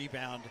huge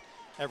rebound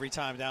every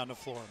time down the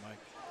floor, Mike.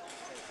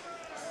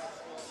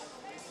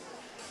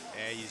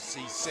 There you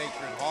see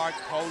Sacred Heart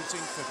posing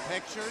for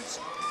pictures.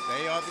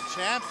 They are the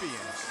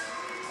champions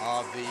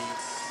of the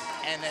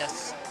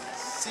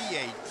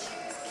NYCHSGAA.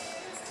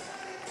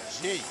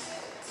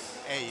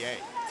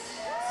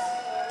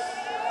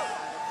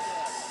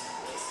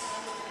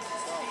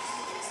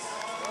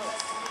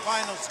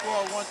 Final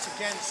score once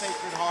again,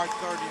 Sacred Heart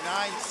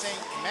 39,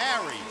 St.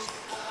 Mary's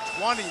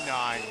 29.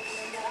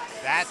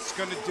 That's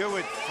going to do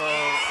it for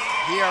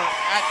here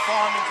at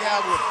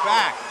Farmingdale. We're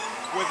back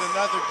with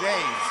another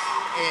game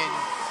in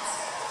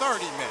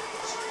 30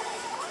 minutes.